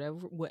emotions,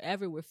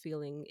 whatever we're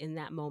feeling in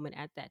that moment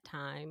at that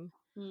time.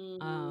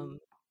 Mm-hmm. um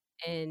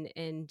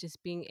and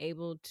just being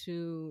able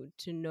to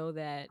know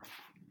that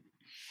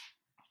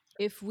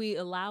if we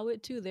allow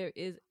it to, there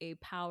is a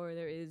power,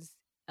 there is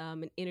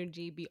an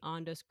energy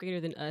beyond us, greater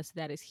than us,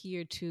 that is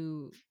here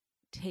to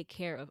take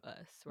care of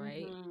us,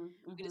 right? Mm-hmm.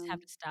 We just Mm-hmm.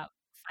 have to stop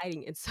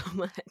fighting it so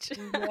much.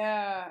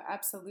 Yeah,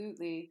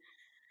 absolutely.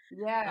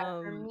 Yeah,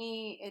 for um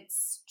me,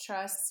 it's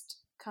trust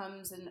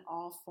comes in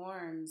all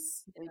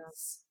forms.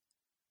 It's,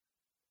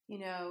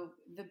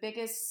 the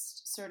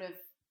biggest sort of,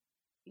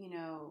 you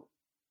know,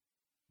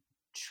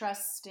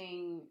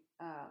 trusting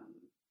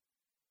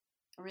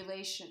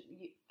relation.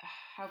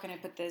 How can I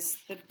put this?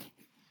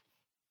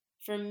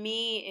 For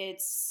me,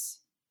 it's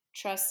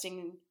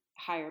trusting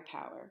higher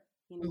power.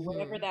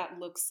 Whatever Mm-hmm. that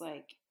looks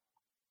like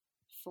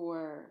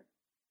for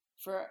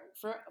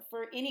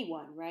for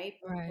anyone, right?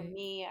 But for Right.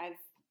 me,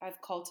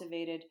 I've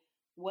cultivated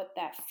what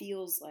that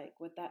feels like,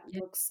 what that Yeah.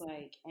 looks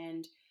like,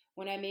 and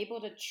when I'm able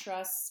to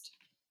trust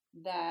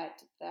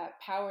that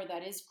power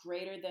that is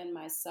greater than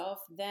myself,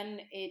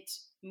 then it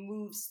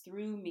moves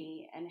through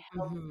me and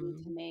helps me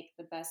to Mm-hmm. make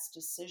the best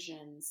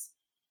decisions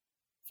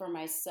for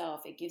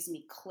myself. It gives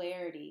me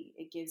clarity.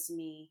 It gives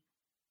me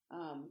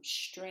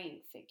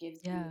strength. It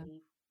gives Yeah.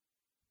 me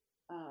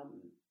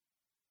um,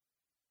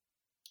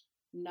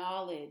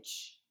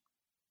 knowledge.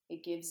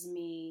 It gives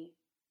me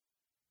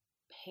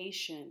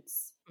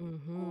patience,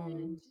 Mm-hmm.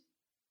 and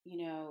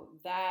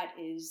that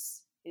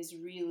is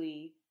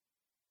really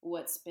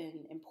what's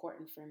been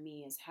important for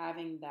me, is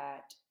having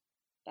that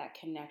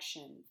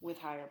connection with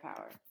higher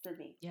power for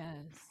me.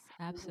 Yes,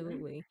 Hmm.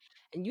 absolutely.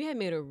 And you had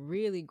made a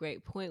really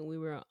great point. We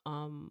were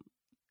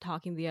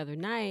talking the other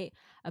night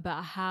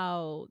about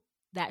how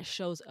that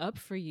shows up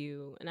for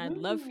you. And I'd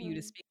love for you to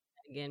Mm. speak to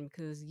that again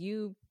because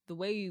the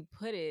way you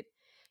put it,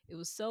 it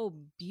was so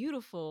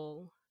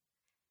beautiful.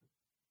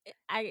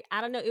 I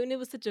don't know, and it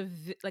was such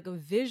like a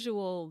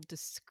visual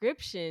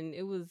description.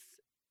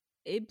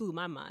 It blew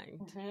my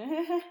mind.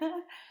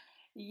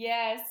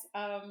 Yes.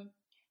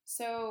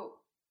 So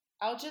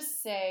I'll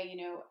just say,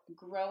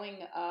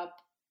 growing up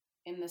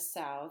in the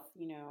South,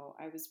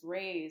 I was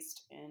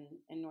raised in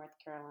North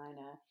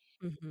Carolina,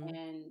 Mhm.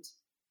 and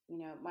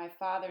my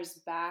father's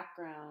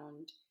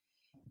background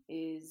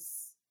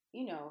is,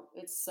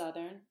 it's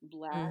Southern,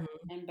 Black,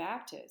 Mhm. and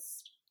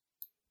Baptist.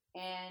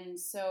 And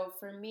so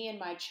for me in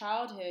my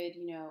childhood,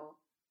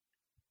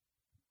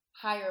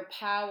 higher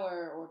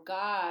power or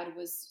God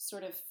was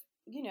sort of,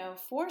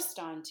 forced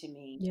onto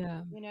me.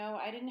 Yeah.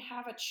 I didn't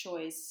have a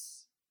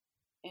choice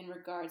in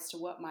regards to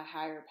what my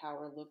higher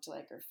power looked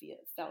like or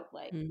felt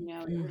like.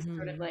 It was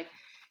sort of Mhm. like,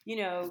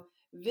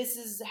 this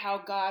is how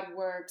God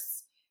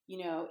works.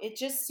 It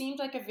just seemed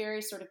like a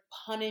very sort of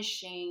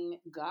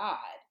punishing God.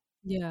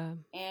 Yeah.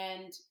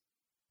 And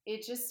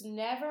it just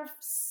never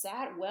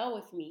sat well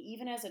with me,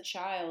 even as a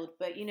child.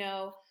 But,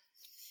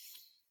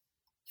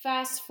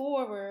 fast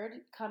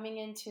forward coming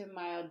into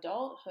my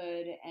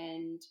adulthood,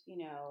 and,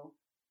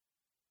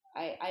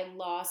 I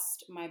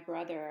lost my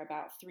brother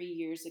about 3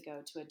 years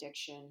ago to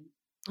addiction.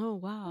 Oh,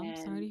 wow. I'm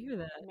sorry And to hear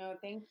that. no,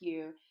 thank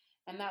you.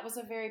 And that was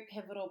a very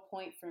pivotal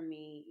point for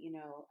me.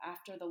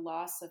 After the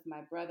loss of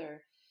my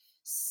brother,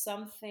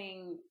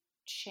 something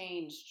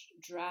changed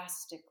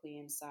drastically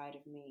inside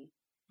of me.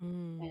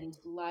 And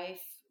Mm.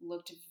 life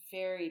looked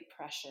very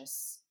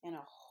precious in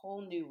a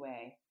whole new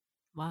way.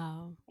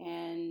 Wow.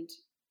 And,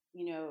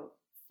 you know,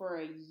 for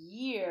a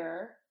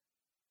year,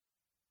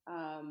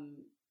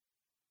 um,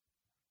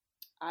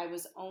 I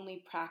was only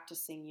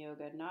practicing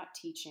yoga, not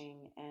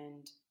teaching,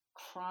 and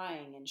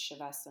crying in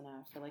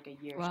Shavasana for like a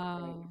year straight.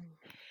 Wow.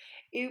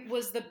 It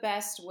was the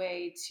best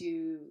way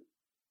to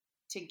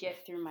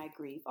get through my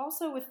grief.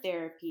 Also with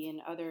therapy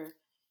and other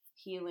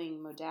healing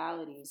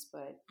modalities,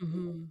 but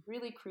Mhm.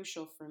 really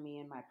crucial for me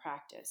in my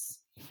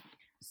practice.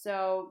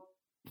 So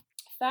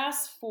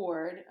fast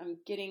forward, I'm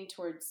getting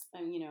towards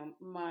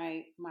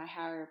my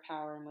higher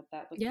power and what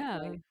that looks Yeah.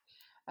 like.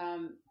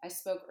 I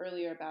spoke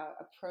earlier about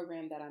a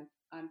program that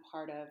I'm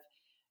part of,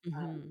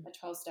 Mhm. a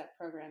 12-step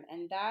program,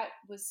 and that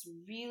was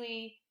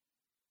really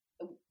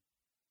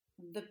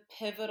the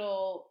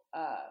pivotal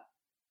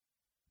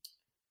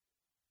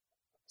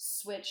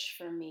switch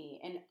for me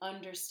and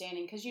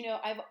understanding, because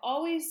I've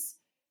always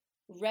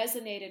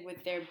resonated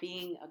with there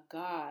being a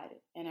God,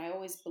 and I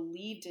always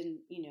believed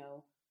in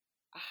a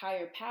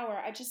higher power.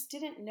 I just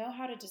didn't know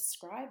how to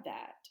describe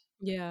that.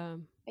 Yeah.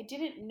 I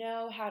didn't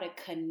know how to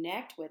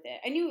connect with it.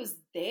 I knew it was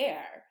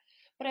there,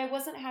 but I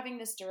wasn't having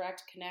this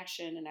direct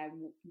connection,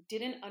 and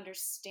didn't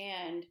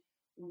understand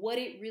what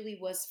it really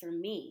was for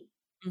me.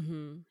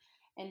 Mhm.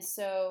 And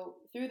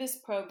so through this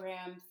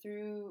program,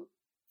 through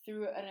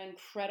an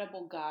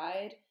incredible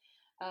guide,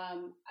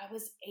 I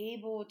was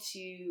able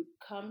to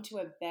come to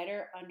a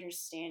better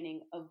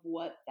understanding of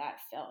what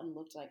that felt and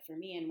looked like for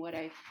me. And what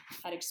I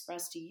had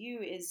expressed to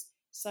you is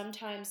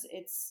sometimes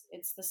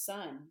it's the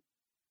sun.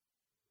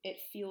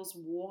 It feels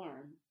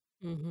warm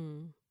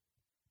Mhm.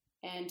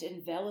 and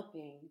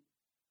enveloping,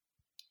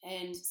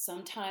 and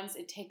sometimes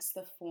it takes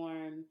the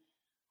form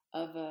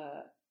of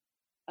a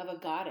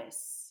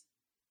goddess,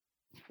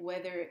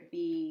 whether it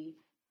be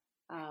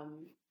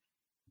um,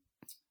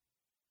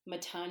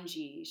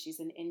 Matangi, she's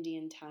an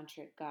Indian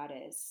tantric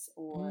goddess,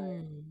 or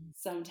Mm.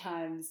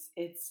 sometimes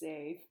it's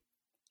a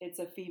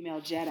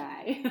female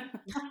Jedi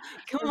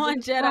Come from the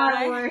on, Star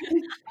Jedi. Wars.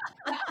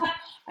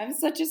 I'm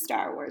such a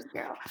Star Wars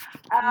girl.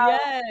 Um,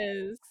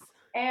 Yes.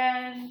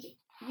 and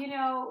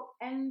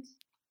and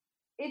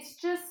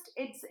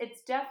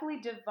it's definitely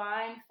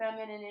divine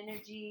feminine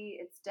energy.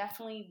 It's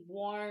definitely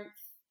warmth.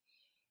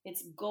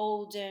 It's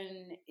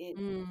golden. It's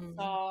Mm.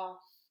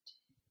 soft.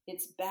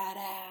 It's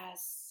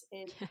badass.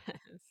 Yes.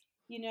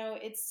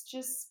 It's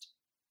just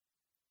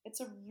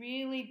it's a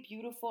really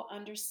beautiful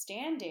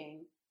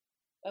understanding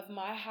of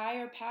my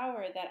higher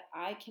power that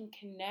I can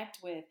connect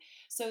with.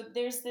 So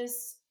there's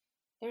this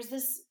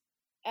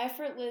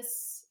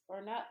effortless,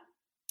 or not,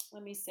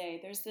 let me say,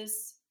 there's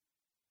this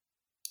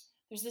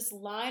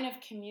line of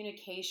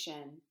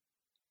communication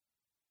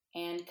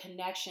and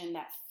connection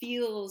that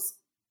feels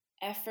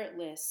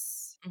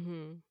effortless,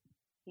 Mm-hmm.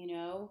 you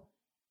know?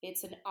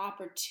 It's an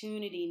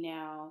opportunity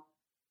now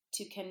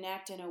to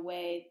connect in a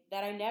way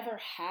that I never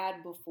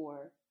had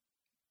before.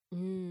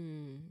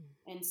 Mm.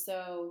 And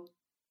so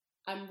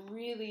I'm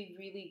really,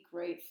 really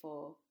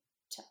grateful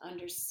to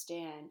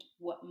understand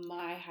what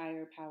my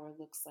higher power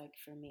looks like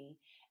for me.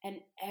 And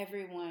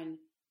everyone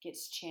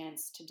gets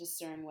chance to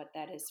discern what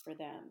that is for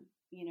them,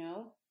 you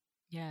know?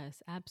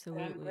 Yes, But I'm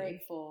absolutely.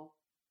 grateful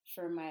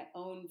for my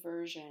own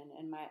version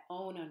and my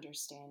own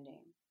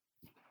understanding.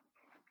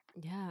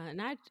 Yeah,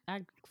 and I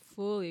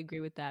fully agree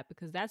with that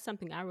because that's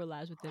something I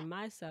realized within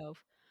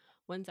myself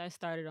once I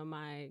started on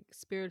my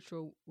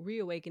spiritual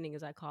reawakening,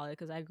 as I call it,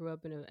 because I grew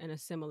up in a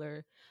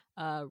similar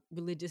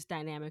religious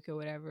dynamic or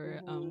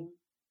whatever. Hmm.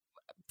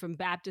 From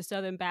Baptist,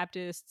 Southern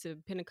Baptist to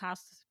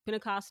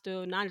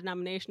Pentecostal,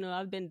 non-denominational.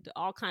 I've been to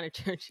all kind of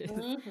churches,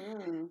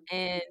 Hmm.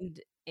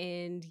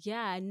 and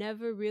yeah, I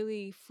never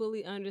really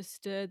fully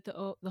understood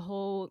the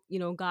whole,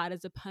 God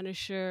as a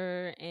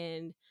punisher,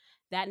 and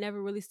that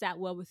never really sat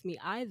well with me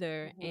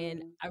either. And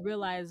Hmm. I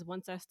realized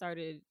once I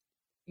started,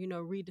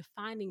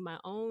 redefining my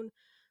own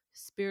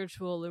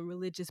spiritual and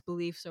religious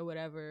beliefs or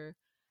whatever,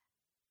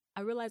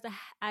 I realized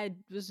I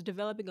was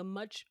developing a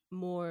much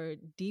more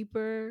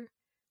deeper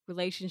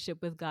relationship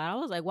with God. I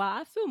was like, wow,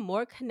 I feel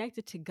more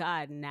connected to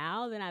God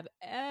now than I've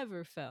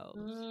ever felt,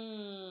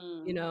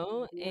 Mm.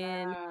 and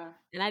Yeah.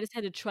 I just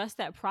had to trust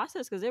that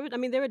process because there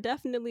were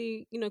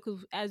definitely,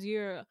 because as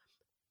you're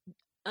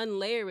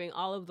unlayering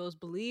all of those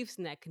beliefs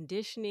and that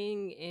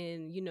conditioning,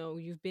 and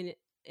you've been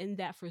in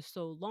that for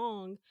so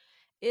long,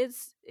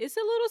 it's a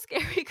little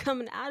scary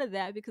coming out of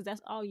that because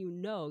that's all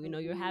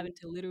you're having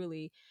Hmm. to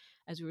literally,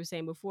 as we were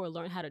saying before,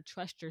 learn how to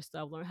trust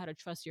yourself, learn how to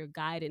trust your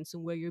guidance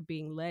and where you're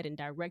being led and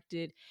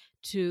directed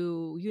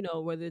to,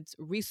 whether it's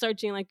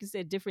researching, like you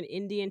said, different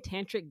Indian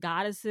tantric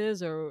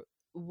goddesses or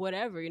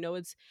whatever.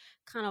 It's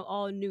kind of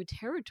all new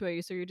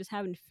territory, so you're just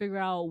having to figure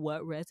out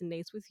what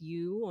resonates with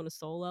you on a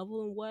soul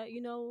level and what,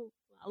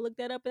 I looked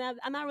that up and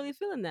I'm not really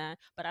feeling that.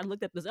 But I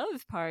looked at this other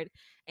part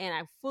and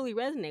I fully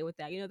resonate with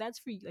that. That's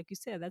for you, like you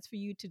said, that's for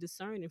you to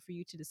discern and for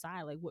you to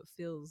decide like what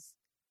feels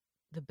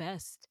the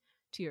best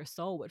to your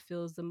soul, what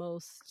feels the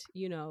most,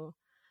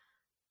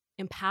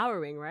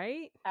 empowering,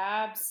 right?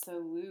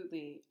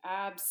 Absolutely.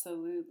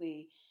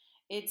 Absolutely.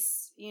 And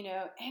it's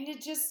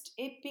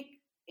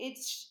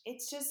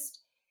just,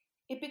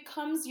 it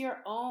becomes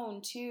your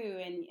own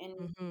too.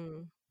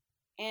 Mm-hmm.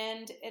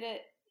 And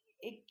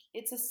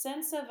it's a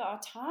sense of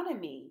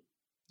autonomy.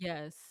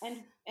 Yes.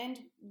 And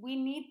we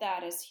need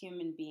that as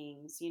human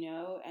beings.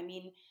 I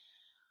mean,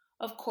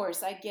 of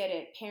course, I get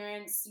it.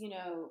 Parents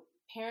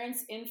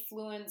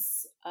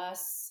influence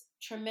us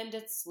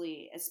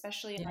tremendously,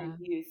 especially in our Yeah.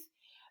 youth.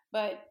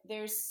 But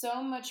there's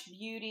so much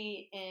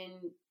beauty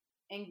in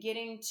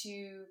getting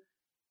to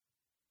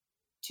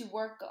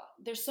work.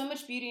 There's so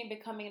much beauty in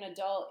becoming an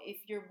adult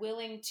if you're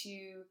willing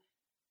to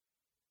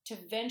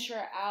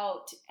venture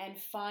out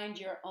and find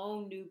your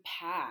own new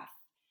path.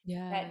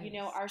 That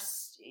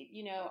Yes.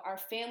 our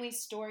family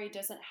story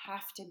doesn't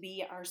have to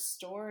be our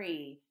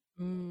story,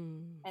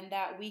 Mm. and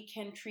that we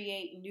can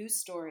create new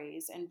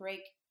stories and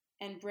break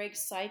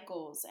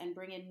cycles and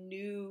bring in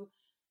new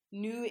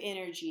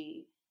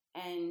energy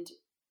and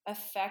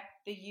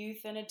affect the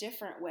youth in a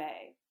different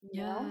way.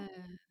 Yes.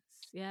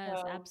 Yes,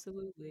 So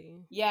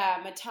absolutely.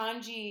 yeah,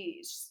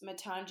 Matangi,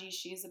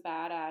 she's a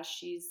badass.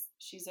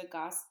 She's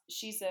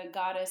a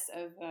goddess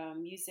of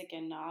music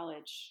and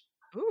knowledge.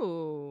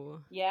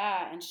 Ooh.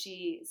 Yeah, and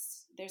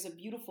there's a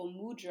beautiful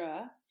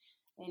mudra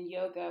in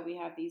yoga. We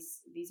have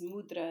these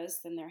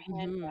mudras, and they're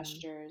hand Mm-hmm.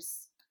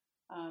 gestures,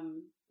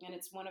 and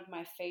it's one of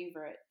my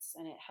favorites.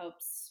 And it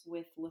helps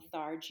with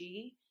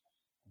lethargy.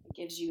 It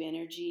gives you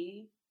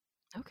energy.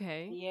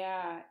 Okay.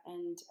 Yeah,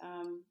 and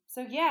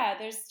so yeah,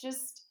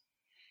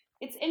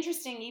 it's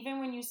interesting even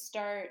when you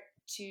start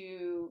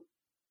to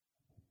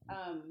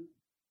um,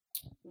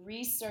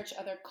 research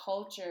other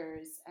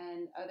cultures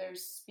and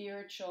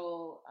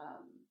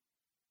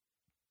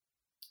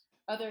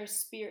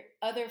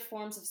other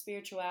forms of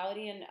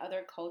spirituality and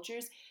other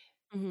cultures.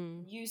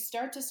 Mm-hmm. You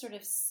start to sort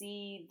of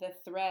see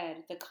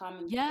the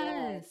common thread.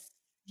 Yes.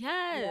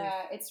 Yes.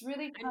 Yeah, it's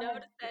really I kind of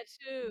noticed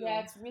that yeah,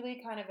 too. it's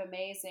really kind of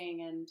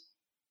amazing. And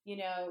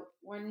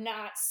we're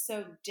not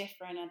so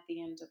different at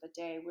the end of the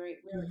day. We're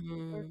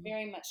Mhm.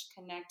 very much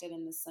connected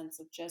in the sense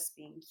of just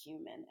being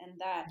human, and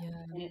that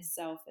Yeah. in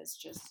itself is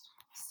just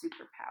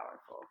super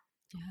powerful.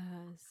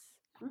 Yes.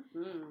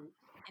 Hmm.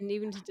 And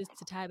even to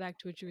tie back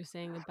to what you were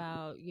saying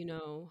about,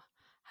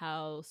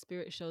 how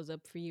spirit shows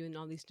up for you in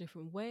all these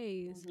different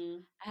ways,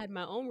 Hmm. I had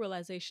my own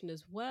realization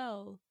as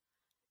well.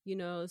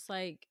 It's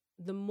like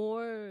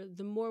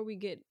the more we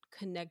get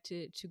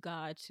connected to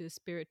God, to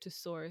spirit, to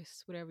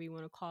source, whatever you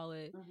want to call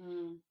it,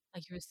 Mm-hmm.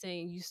 like you were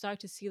saying, you start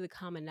to see the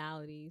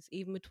commonalities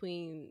even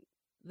between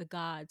the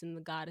gods and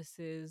the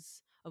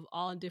goddesses of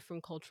all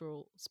different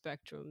cultural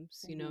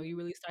spectrums. You know, Mm-hmm. you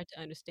really start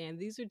to understand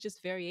these are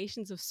just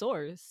variations of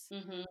source.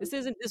 Mm-hmm. This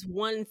isn't this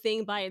one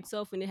thing by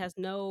itself and it has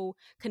no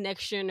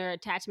connection or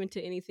attachment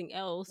to anything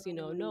else. You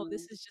know, no, Mm-hmm.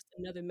 this is just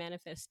another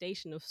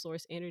manifestation of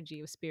source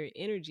energy, of spirit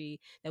energy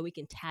that we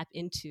can tap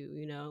into.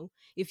 You know,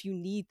 if you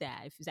need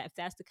that, if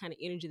that's the kind of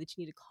energy that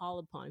you need to call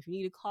upon, if you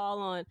need to call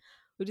on,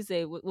 what'd you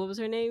say? What was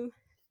her name?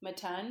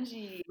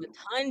 Matangi.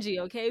 Matangi,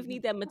 okay? If you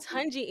need that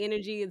Matangi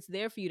energy, it's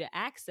there for you to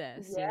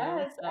access, you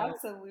know? Yes, So,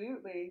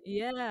 absolutely.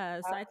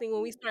 yeah. So I think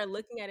when we Absolutely. start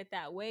looking at it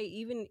that way,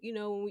 even, you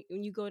know,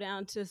 when you go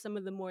down to some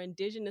of the more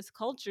indigenous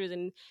cultures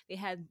and they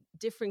had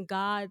different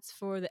gods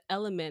for the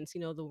elements,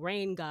 you know, the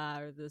rain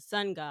god or the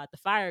sun god, the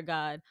fire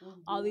god,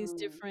 all these Mm-hmm.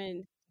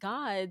 different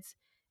gods,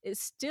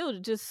 it's still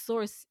just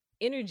source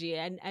energy.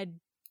 And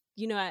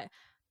you know,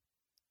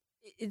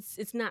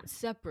 it's not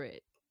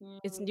separate.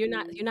 It's Mm-hmm.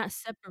 you're not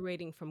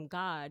separating from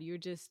God. You're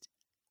just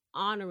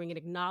honoring and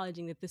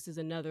acknowledging that this is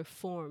another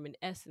form and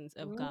essence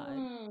of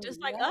God. Mm,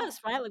 Just like yeah. us,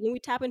 right? Like when we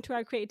tap into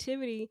our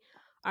creativity,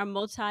 our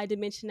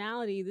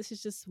multidimensionality, this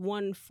is just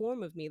one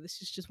form of me.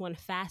 This is just one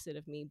facet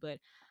of me. But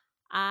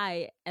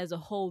I, as a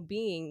whole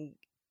being,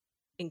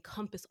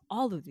 encompass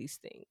all of these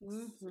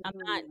things. I'm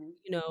not, Mm-hmm.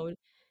 you know,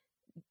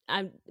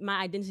 my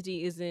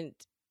identity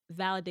isn't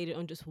validated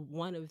on just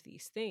one of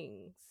these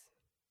things.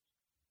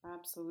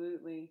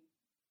 Absolutely.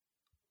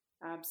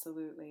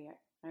 Absolutely.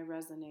 I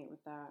resonate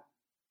with that.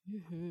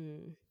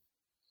 Hmm.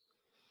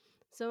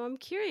 So I'm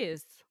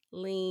curious,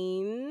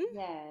 Lean.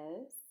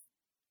 Yes.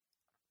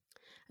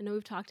 I know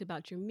we've talked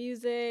about your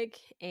music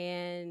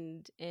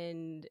and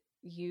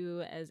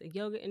you as a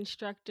yoga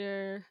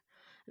instructor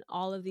and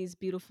all of these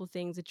beautiful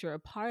things that you're a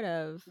part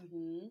of.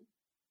 Mm-hmm.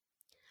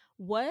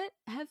 What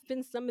have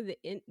been some of the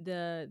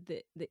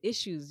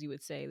issues you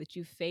would say that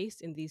you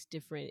faced in these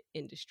different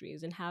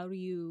industries, and how do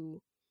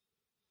you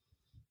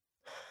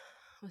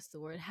what's the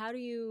word? How do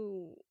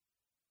you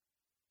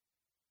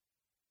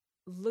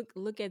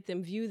look at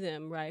them, view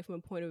them, right, from a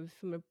point of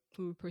from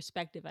a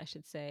perspective, I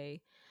should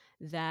say,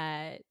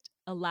 that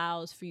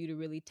allows for you to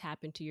really tap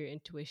into your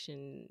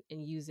intuition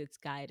and use its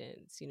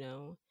guidance, you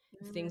know?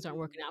 If things aren't Mm-hmm.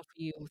 working out for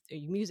you with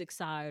your music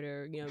side,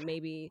 or, you know,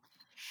 maybe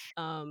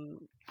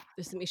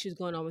there's some issues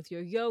going on with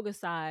your yoga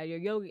side, your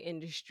yoga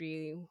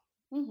industry, you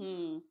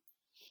Mm-hmm.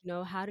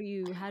 know, how do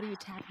you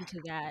tap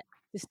into that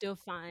to still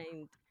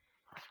find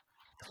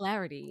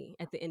clarity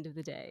at the end of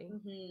the day?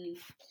 Mm-hmm.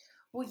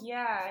 Well,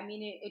 yeah, I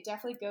mean, it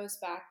definitely goes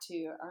back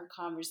to our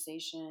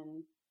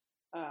conversation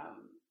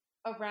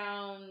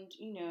around,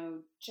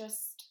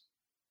 just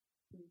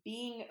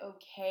being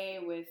okay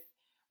with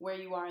where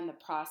you are in the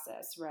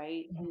process,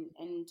 right?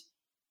 And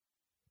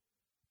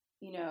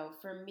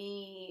for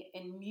me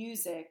in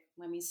music,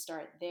 let me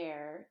start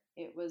there.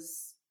 It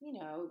was,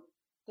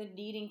 the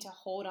needing to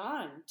hold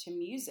on to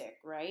music,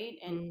 right?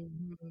 And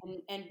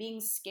Mhm. and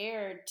being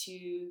scared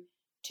to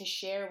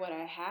share what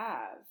I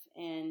have,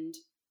 and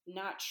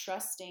not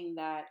trusting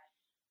that,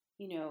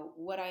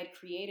 what I had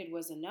created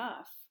was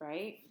enough,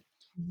 right?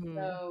 Mhm.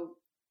 So,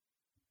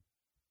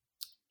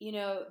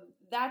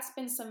 that's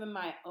been some of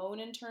my own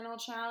internal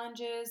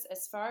challenges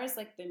as far as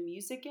like the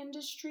music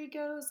industry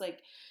goes. Like,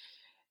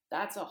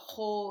 that's a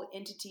whole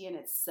entity in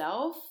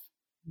itself.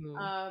 Mhm.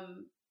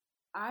 Um,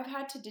 I've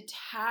had to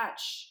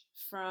detach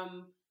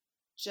from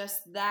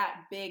just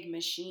that big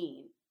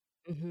machine,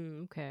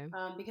 Mhm. Okay.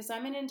 because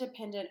I'm an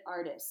independent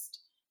artist.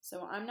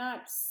 So I'm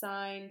not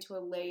signed to a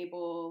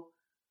label.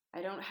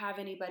 I don't have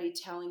anybody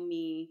telling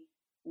me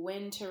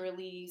when to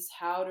release,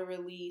 how to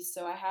release.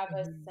 So I have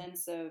a Mhm.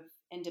 sense of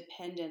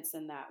independence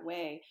in that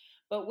way.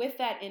 But with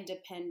that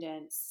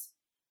independence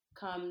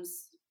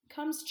comes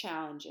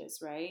challenges,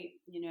 right?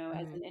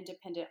 As Mhm. an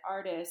independent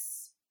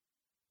artist,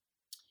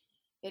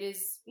 it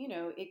is,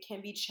 it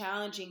can be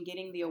challenging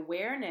getting the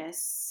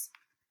awareness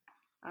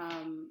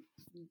um,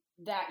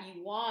 that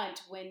you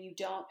want when you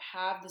don't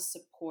have the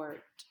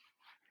support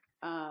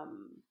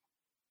um,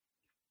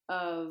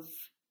 of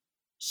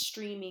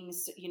streaming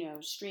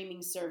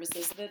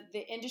services.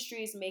 The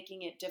industry is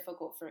making it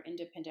difficult for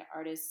independent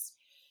artists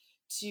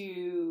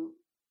to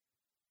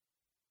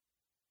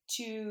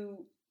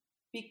to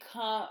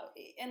become,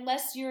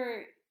 unless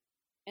you're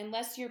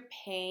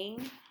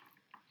paying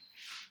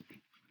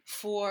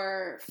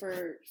for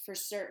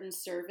certain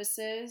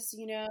services.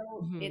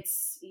 Mhm.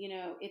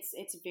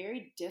 It's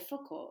very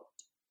difficult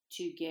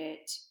to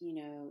get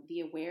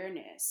the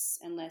awareness,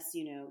 unless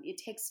it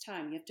takes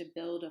time. You have to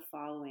build a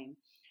following.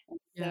 And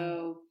Yeah.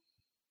 so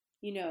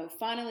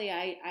finally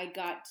I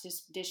got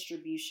just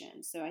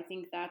distribution. So I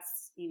think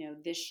that's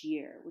this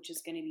year, which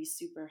is going to be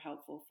super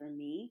helpful for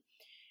me.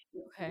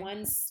 Okay.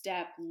 One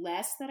step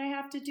less that I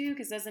have to do,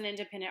 because as an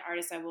independent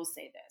artist, I will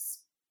say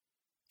this: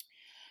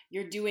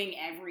 you're doing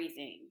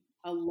everything,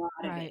 a lot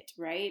of Right. it,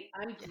 right?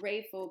 I'm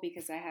grateful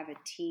because I have a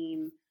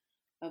team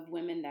of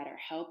women that are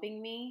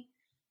helping me.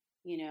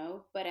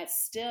 but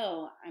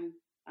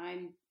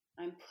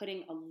I'm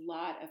putting a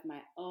lot of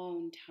my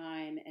own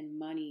time and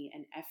money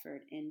and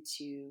effort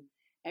into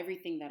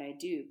everything that I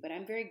do. But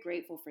I'm very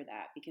grateful for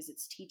that because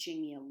it's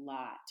teaching me a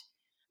lot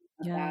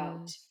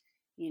about,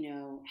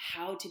 Yes.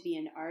 how to be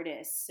an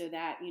artist so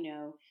that,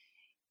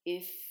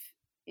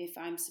 if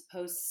I'm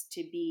supposed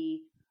to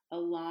be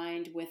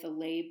aligned with a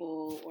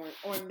label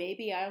or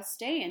maybe I'll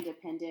stay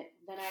independent,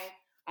 then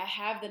I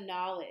have the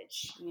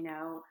knowledge,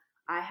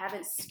 I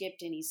haven't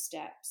skipped any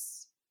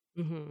steps.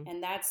 Mm-hmm.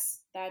 And that's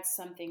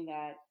something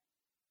that,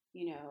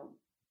 you know,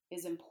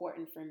 is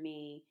important for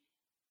me,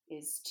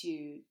 is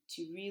to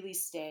really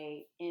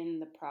stay in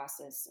the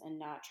process and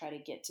not try to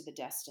get to the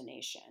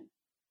destination.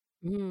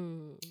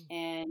 Mm.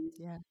 And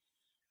Yeah.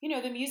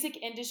 the music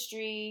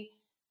industry,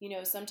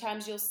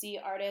 sometimes you'll see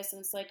artists and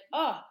it's like,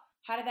 oh,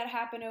 how did that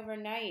happen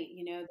overnight?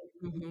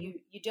 Mm-hmm.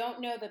 You don't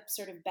know the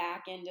sort of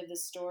back end of the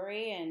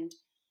story. And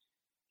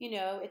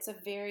it's a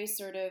very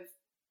sort of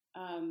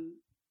um,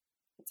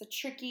 it's a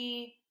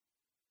tricky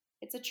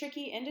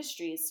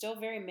industry. It's still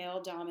very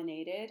male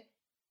dominated.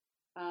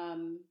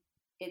 um,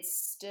 it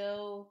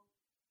still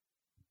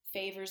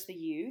favors the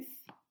youth.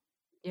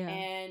 Yeah.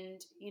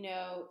 And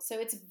so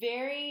it's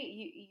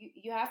very,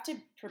 you have to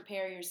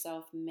prepare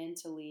yourself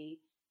mentally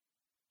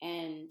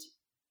and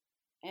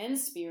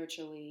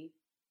spiritually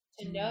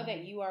to know that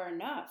Mm. you are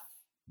enough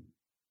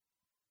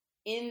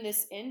in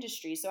this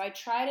industry. So I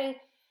try to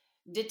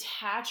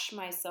detach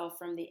myself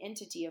from the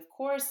entity. Of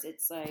course,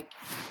 it's like,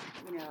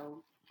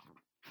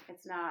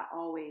 it's not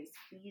always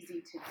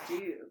easy to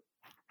do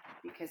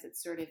because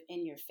it's sort of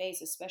in your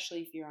face,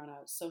 especially if you're on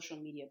a social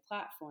media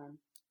platform.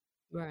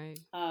 Right.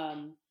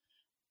 Um,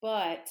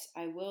 but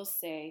I will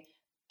say,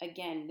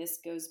 again, this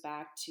goes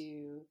back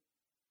to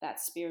that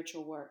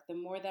spiritual work. The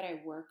more that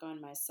I work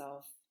on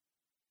myself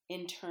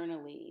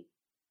internally,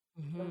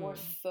 the more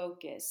Mm-hmm.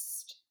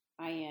 focused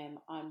I am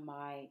on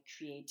my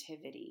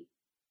creativity.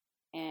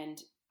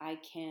 And I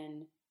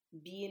can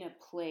be in a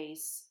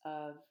place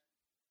of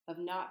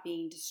not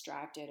being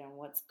distracted on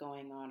what's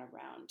going on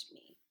around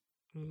me.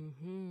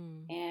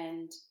 Mm-hmm.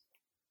 And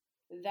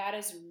that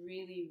is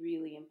really,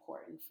 really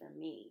important for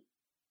me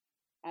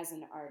as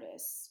an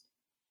artist.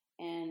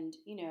 And,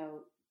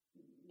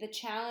 the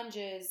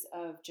challenges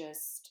of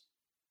just,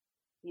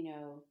 you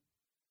know,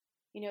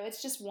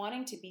 it's just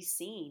wanting to be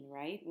seen,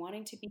 right?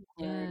 Wanting to be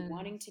heard,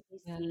 wanting Yes. to be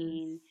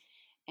seen.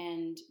 Yes.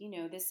 And,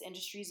 this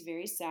industry is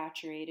very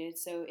saturated.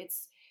 So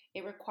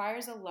it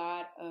requires a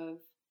lot of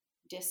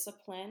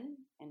discipline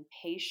and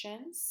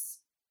patience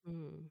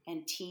Mm.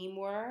 and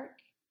teamwork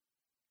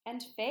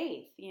and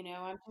faith.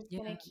 I'm just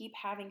going Yeah. to keep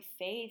having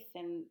faith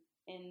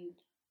in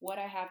what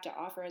I have to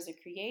offer as a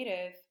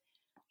creative,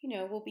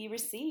 will be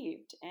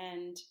received.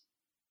 And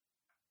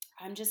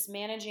I'm just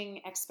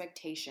managing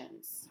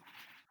expectations.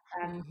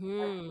 That's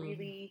Mm-hmm.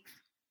 really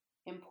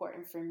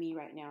important for me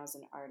right now as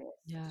an artist.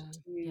 Yeah.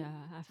 To,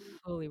 Yeah. I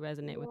fully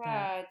resonate with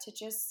that. yeah, to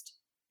just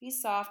be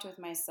soft with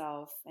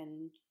myself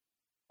and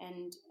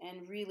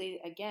really,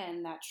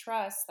 again, that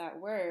trust, that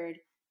word,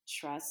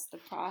 trust the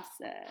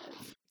process.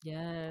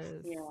 Yes.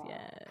 Yeah.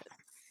 Yes.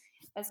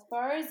 As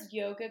far as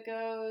yoga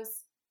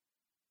goes,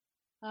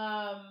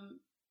 um,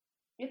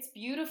 it's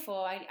beautiful.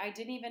 I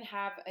didn't even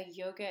have a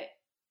yoga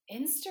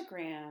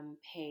Instagram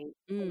page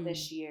for Mm.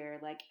 this year.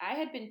 Like I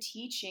had been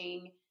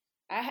teaching,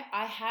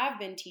 I have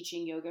been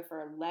teaching yoga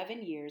for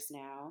 11 years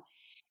now.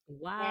 And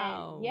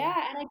Wow.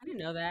 yeah, and I didn't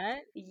know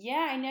that.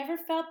 I never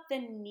felt the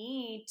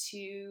need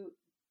to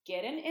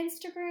get an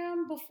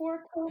Instagram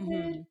before COVID.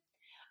 Mm-hmm.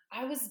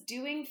 I was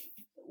doing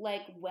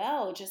like,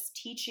 well, just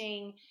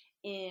teaching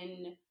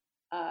in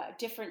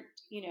different,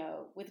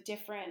 with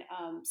different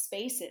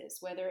spaces,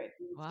 whether it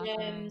be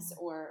gyms Wow.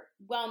 or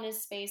wellness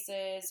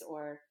spaces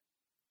or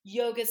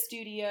yoga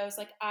studios.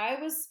 Like I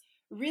was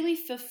really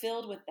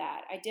fulfilled with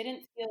that. I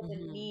didn't feel the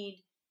Mm-hmm.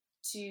 need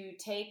to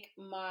take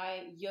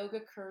my yoga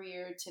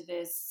career to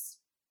this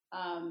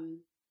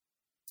um,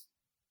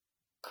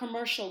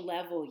 commercial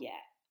level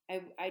yet.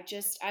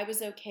 I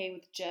was okay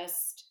with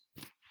just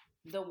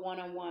the well,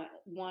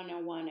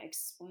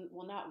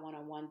 not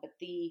one-on-one, but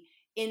the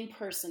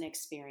in-person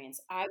experience.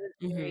 I was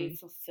very Mm-hmm.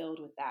 fulfilled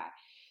with that.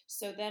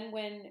 So then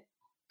when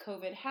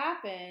COVID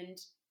happened,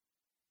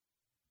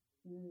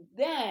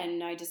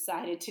 then I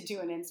decided to do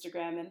an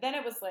Instagram, and then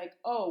it was like,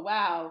 oh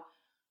wow,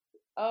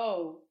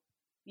 oh,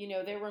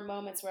 there were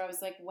moments where I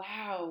was like,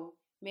 wow,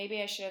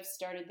 maybe I should have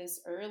started this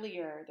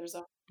earlier. There's a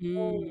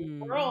whole Mm.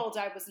 world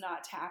I was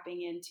not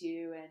tapping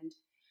into. And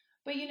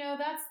but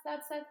that's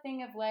that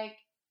thing of like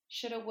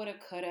shoulda, woulda,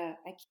 coulda.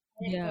 I can't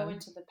go Yeah.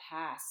 into the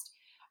past.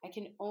 I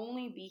can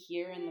only be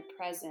here in the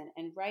present.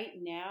 And right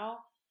now,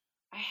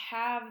 I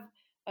have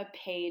a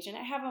page and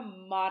I have a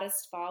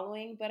modest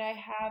following, but I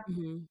have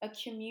Mm-hmm. a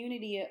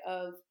community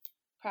of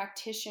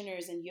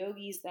practitioners and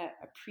yogis that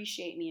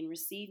appreciate me and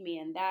receive me,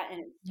 and that in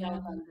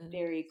itself I'm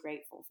very Yes.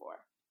 grateful for.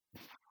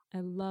 I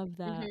love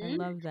that. I Hmm.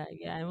 love that.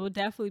 Yeah. And we'll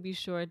definitely be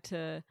sure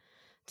to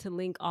to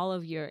link all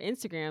of your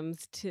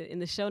Instagrams in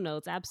the show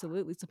notes.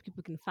 Absolutely. So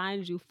people can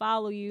find you,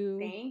 follow you,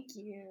 Thank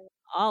you.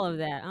 all of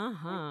that.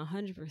 I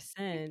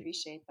 100%.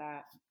 appreciate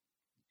that.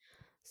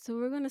 So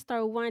we're going to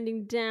start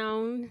winding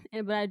down,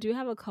 but I do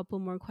have a couple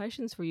more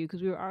questions for you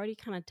because we were already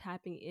kind of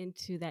tapping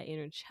into that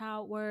inner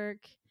child work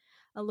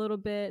a little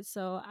bit.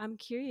 So I'm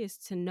curious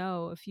to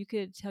know if you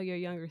could tell your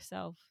younger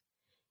self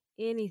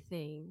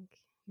anything,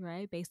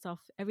 right? Based off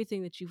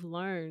everything that you've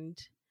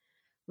learned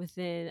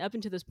within up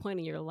until this point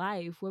in your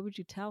life, what would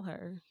you tell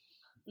her?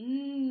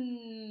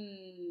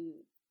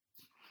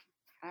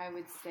 I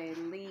would say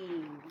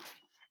lean,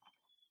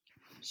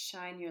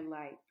 shine your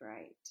light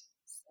bright.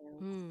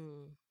 So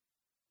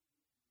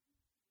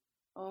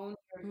own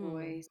your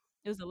voice.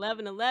 It was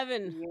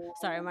 11:11. Yeah.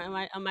 Sorry,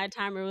 on my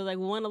timer it was like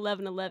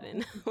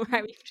 1:11:11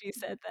 right after you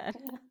said that.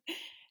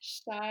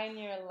 Shine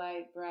your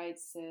light bright,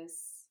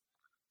 sis.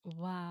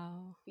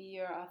 Wow. Be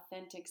your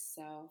authentic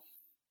self.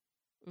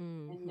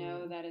 Mm-hmm. And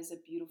know that is a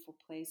beautiful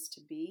place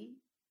to be.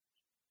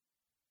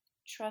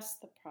 Trust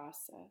the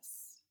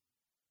process.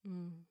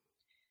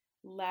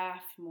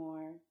 Laugh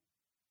more.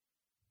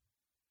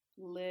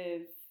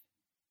 Live.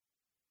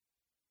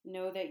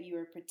 Know that you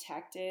are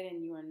protected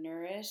and you are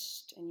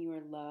nourished and you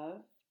are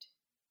loved.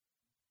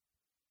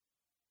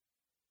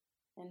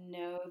 And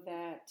know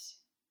that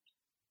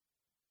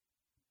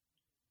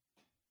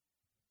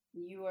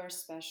you are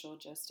special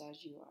just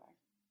as you are.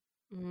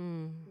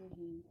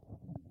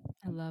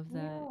 I love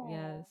that.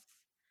 Yeah. Yes.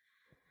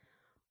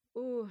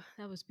 Ooh,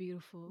 that was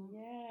beautiful.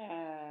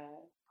 Yeah.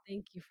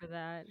 Thank you for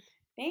that.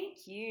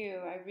 Thank you.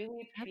 I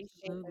really appreciate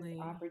Absolutely.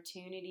 this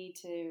opportunity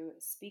to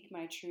speak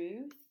my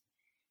truth.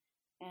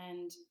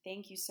 And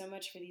thank you so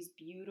much for these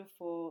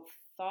beautiful,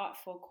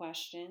 thoughtful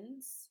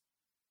questions.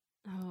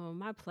 Oh,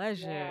 my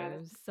pleasure. Yeah,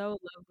 So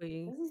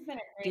lovely. this has been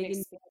a great Digging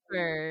experience.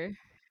 deeper.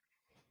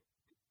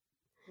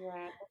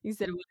 Yeah. You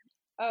said what?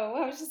 Oh,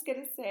 I was just going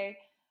to say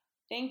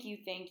thank you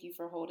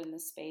for holding the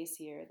space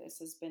here. This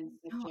has been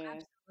such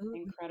an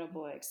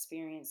incredible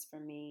experience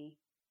for me.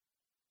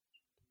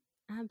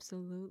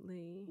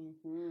 Absolutely.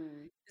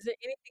 Is there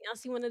anything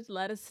else you wanted to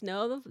let us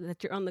know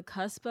that you're on the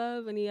cusp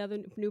of? Any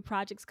other new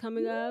projects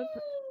coming up?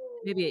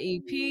 Maybe an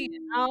EP,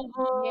 an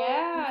album?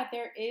 Yeah,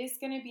 there is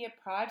going to be a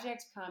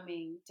project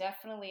coming.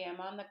 Definitely. I'm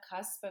on the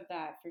cusp of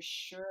that for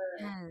sure.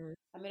 Yes.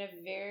 I'm in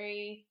a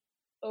very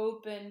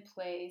open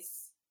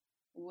place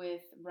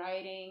with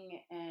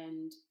writing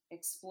and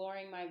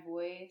exploring my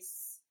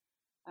voice.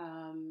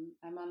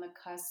 I'm on the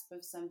cusp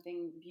of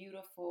something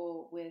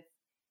beautiful with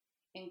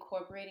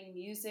incorporating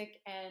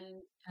music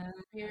and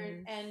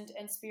spirit and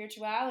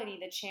spirituality,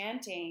 the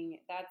chanting.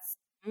 That's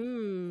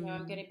I'm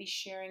going to be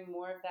sharing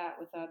more of that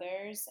with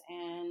others,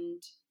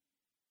 and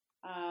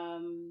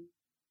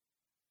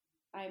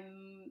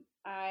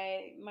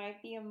I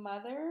might be a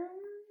mother.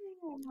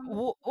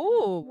 Oh,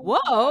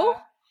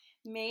 whoa.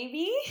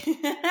 Maybe.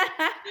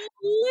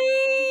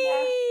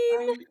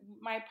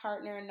 My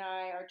partner and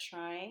I are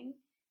trying.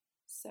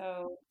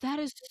 So that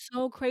is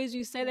so crazy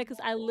you say that because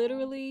I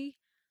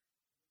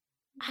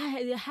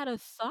had a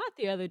thought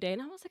the other day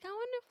and I was like, I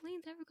wonder if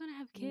Lean's ever gonna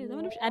have kids. I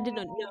wonder if I didn't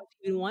know if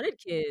she even wanted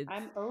kids.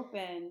 I'm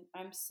open.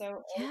 I'm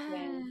so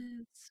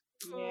open. Yes.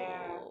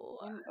 Yeah, Oh.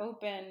 I'm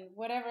open.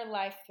 Whatever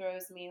life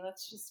throws me,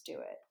 let's just do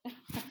it.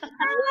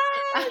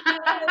 That's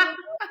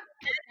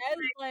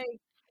like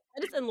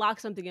that just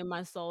unlocked something in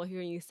my soul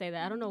hearing you say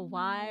that. I don't know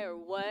why or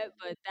what,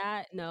 but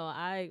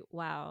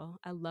wow,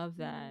 I love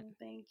that.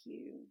 Thank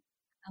you.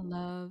 I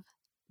love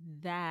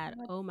that.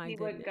 Oh my See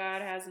goodness. what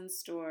God has in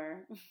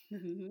store.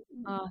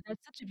 Oh,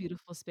 that's such a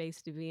beautiful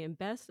space to be in.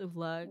 Best of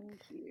luck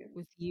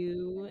with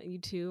you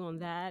too on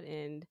that.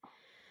 And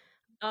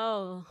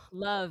oh,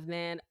 love,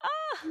 man.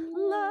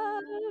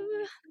 Love.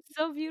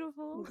 So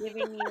beautiful. I'm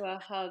giving you a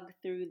hug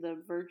through the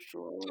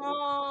virtual.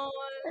 Oh,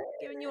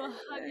 giving you a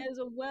hug as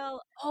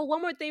well. Oh,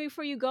 one more thing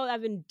before you go.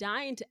 I've been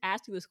dying to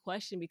ask you this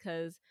question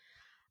because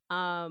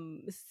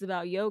this is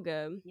about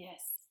yoga.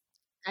 Yes.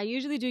 I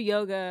usually do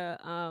yoga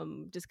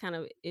just kind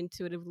of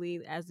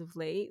intuitively as of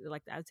late,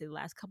 like I would say the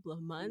last couple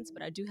of months,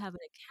 but I do have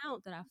an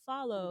account that I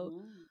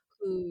follow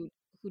who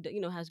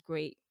has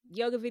great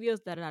yoga videos,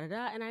 and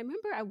I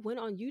remember I went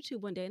on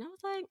YouTube one day and I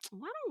was like,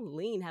 why don't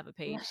Lean have a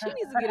page? She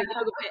needs to get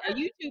a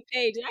YouTube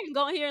page and I can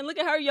go in here and look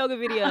at her yoga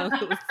videos.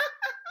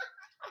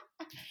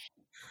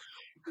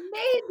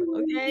 Maybe.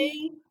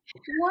 Okay.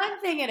 One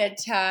thing at a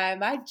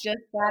time. I just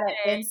got an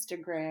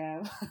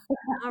Instagram.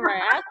 All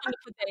right. I just want to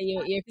put that in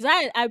your ear because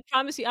I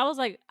promise you, I was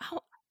like,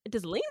 oh,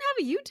 does Lean have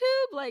a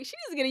YouTube? Like, she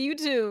needs to get a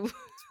YouTube.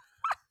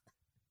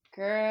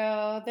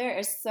 Girl, there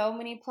are so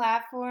many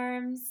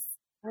platforms.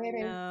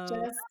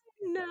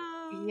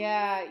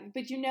 Yeah,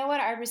 but you know what?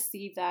 I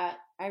received that.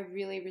 I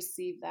really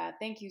received that.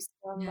 Thank you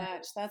so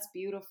much. That's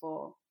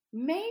beautiful.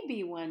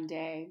 Maybe one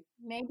day,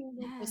 maybe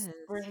we'll just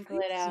sprinkle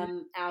it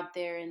out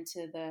there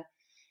into the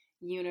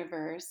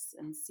universe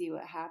and see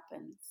what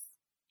happens.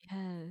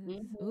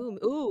 Yes.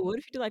 Ooh, what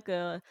if you do like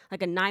a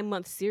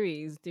 9-month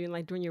series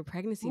during your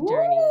pregnancy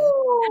journey?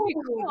 That'd be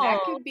cool.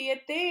 That could be a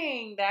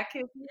thing. That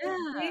could be a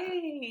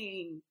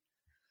thing.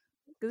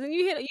 Because then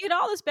you hit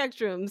all the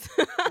spectrums.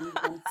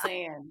 I'm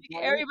saying, You get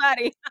right?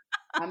 everybody.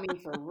 I mean,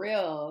 for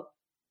real.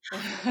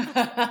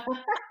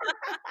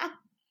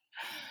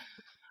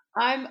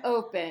 I'm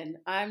open.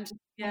 I'm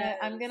Yes.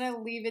 gonna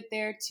leave it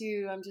there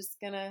too. I'm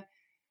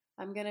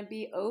gonna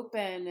be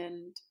open,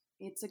 and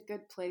it's a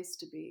good place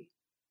to be.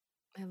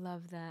 I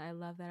love that. I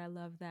love that. I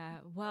love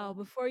that. Well,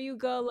 before you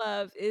go,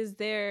 love, is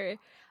there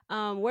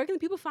where can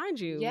people find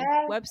you?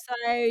 Yeah.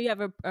 Website? You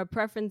have a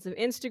preference of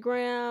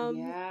Instagram?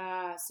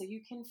 Yeah, so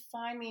you can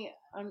find me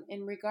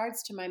in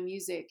regards to my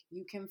music,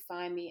 you can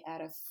find me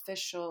at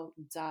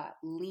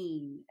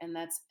official.leen, and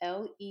that's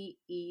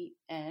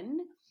Leen.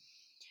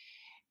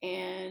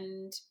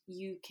 And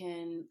you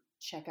can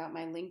check out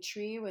my link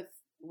tree with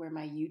where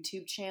my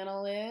YouTube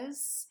channel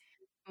is.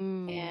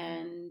 Mm.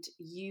 And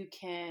you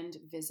can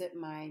visit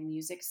my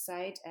music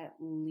site at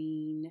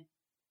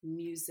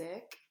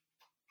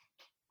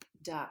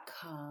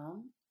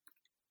leanmusic.com.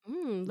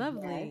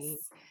 Lovely.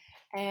 Yes.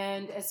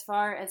 And as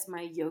far as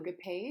my yoga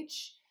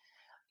page,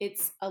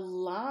 it's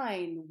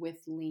Align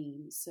with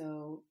Lean.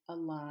 So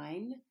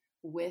Align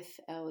with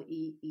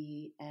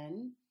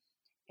Leen.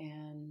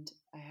 And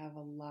I have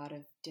a lot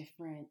of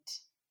different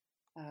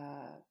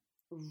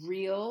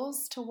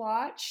reels to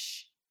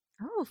watch.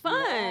 Oh, fun.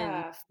 Yeah,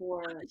 I'll have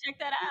to check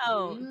that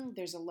out.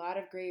 there's a lot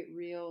of great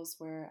reels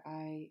where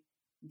I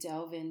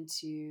delve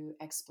into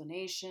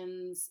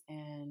explanations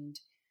and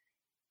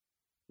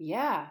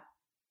yeah.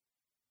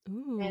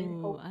 Ooh, I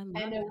love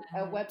And a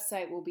that.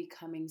 website will be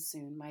coming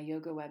soon. My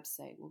yoga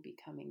website will be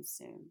coming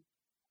soon.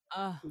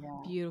 Oh,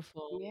 Yeah.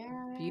 beautiful.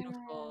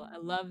 Beautiful. I Yeah.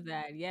 love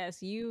that.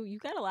 Yes, you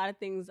got a lot of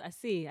things. I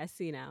see. I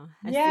see now.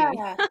 I Yeah. see.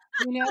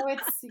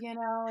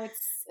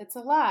 It's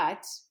a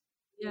lot,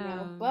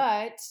 Yeah,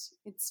 but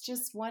it's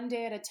just one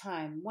day at a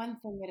time, one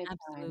thing at a time,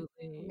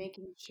 absolutely.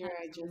 making sure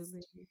I just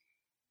Absolutely.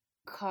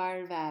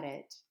 carve at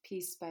it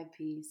piece by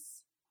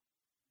piece.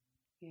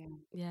 Yeah.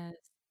 Yes,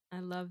 I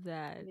love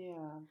that.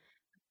 Yeah.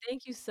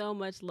 Thank you so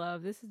much,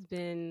 love. This has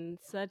been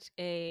such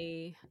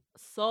a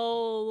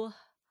soul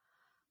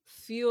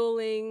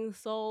fueling,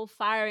 soul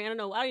firing. I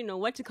don't even know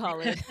what to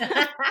call it.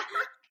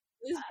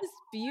 It's just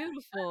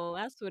beautiful.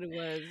 That's what it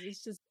was.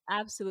 It's just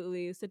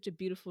absolutely such a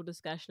beautiful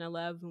discussion. I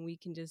love when we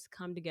can just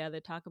come together,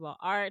 talk about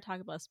art,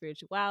 talk about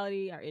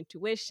spirituality, our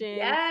intuition,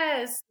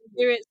 Yes.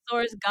 spirit,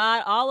 source,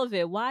 God, all of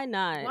it. Why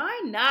not? Why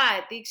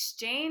not? The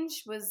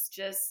exchange was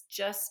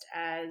just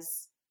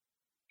as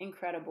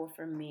incredible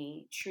for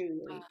me,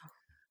 truly. Oh,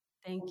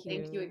 And thank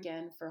thank you you.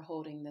 again for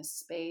holding this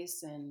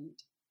space and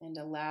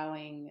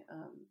allowing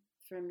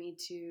for me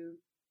to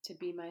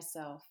be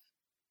myself.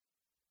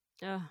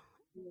 Oh,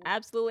 Yeah.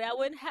 absolutely. I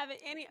wouldn't have it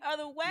any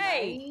other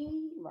way.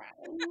 Right,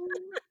 right.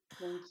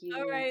 Thank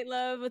All you. right,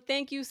 love. Well,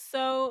 thank you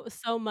so,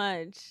 so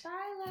much.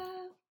 Bye,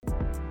 love.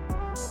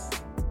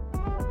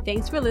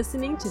 Thanks for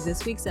listening to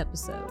this week's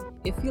episode.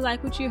 If you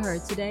like what you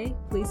heard today,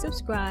 please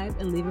subscribe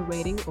and leave a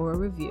rating or a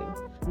review.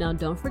 Now,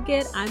 don't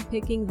forget, I'm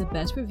picking the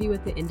best review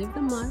at the end of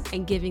the month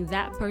and giving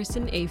that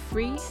person a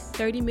free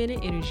 30-minute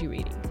energy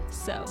reading.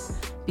 So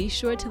be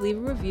sure to leave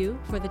a review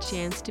for the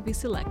chance to be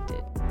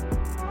selected.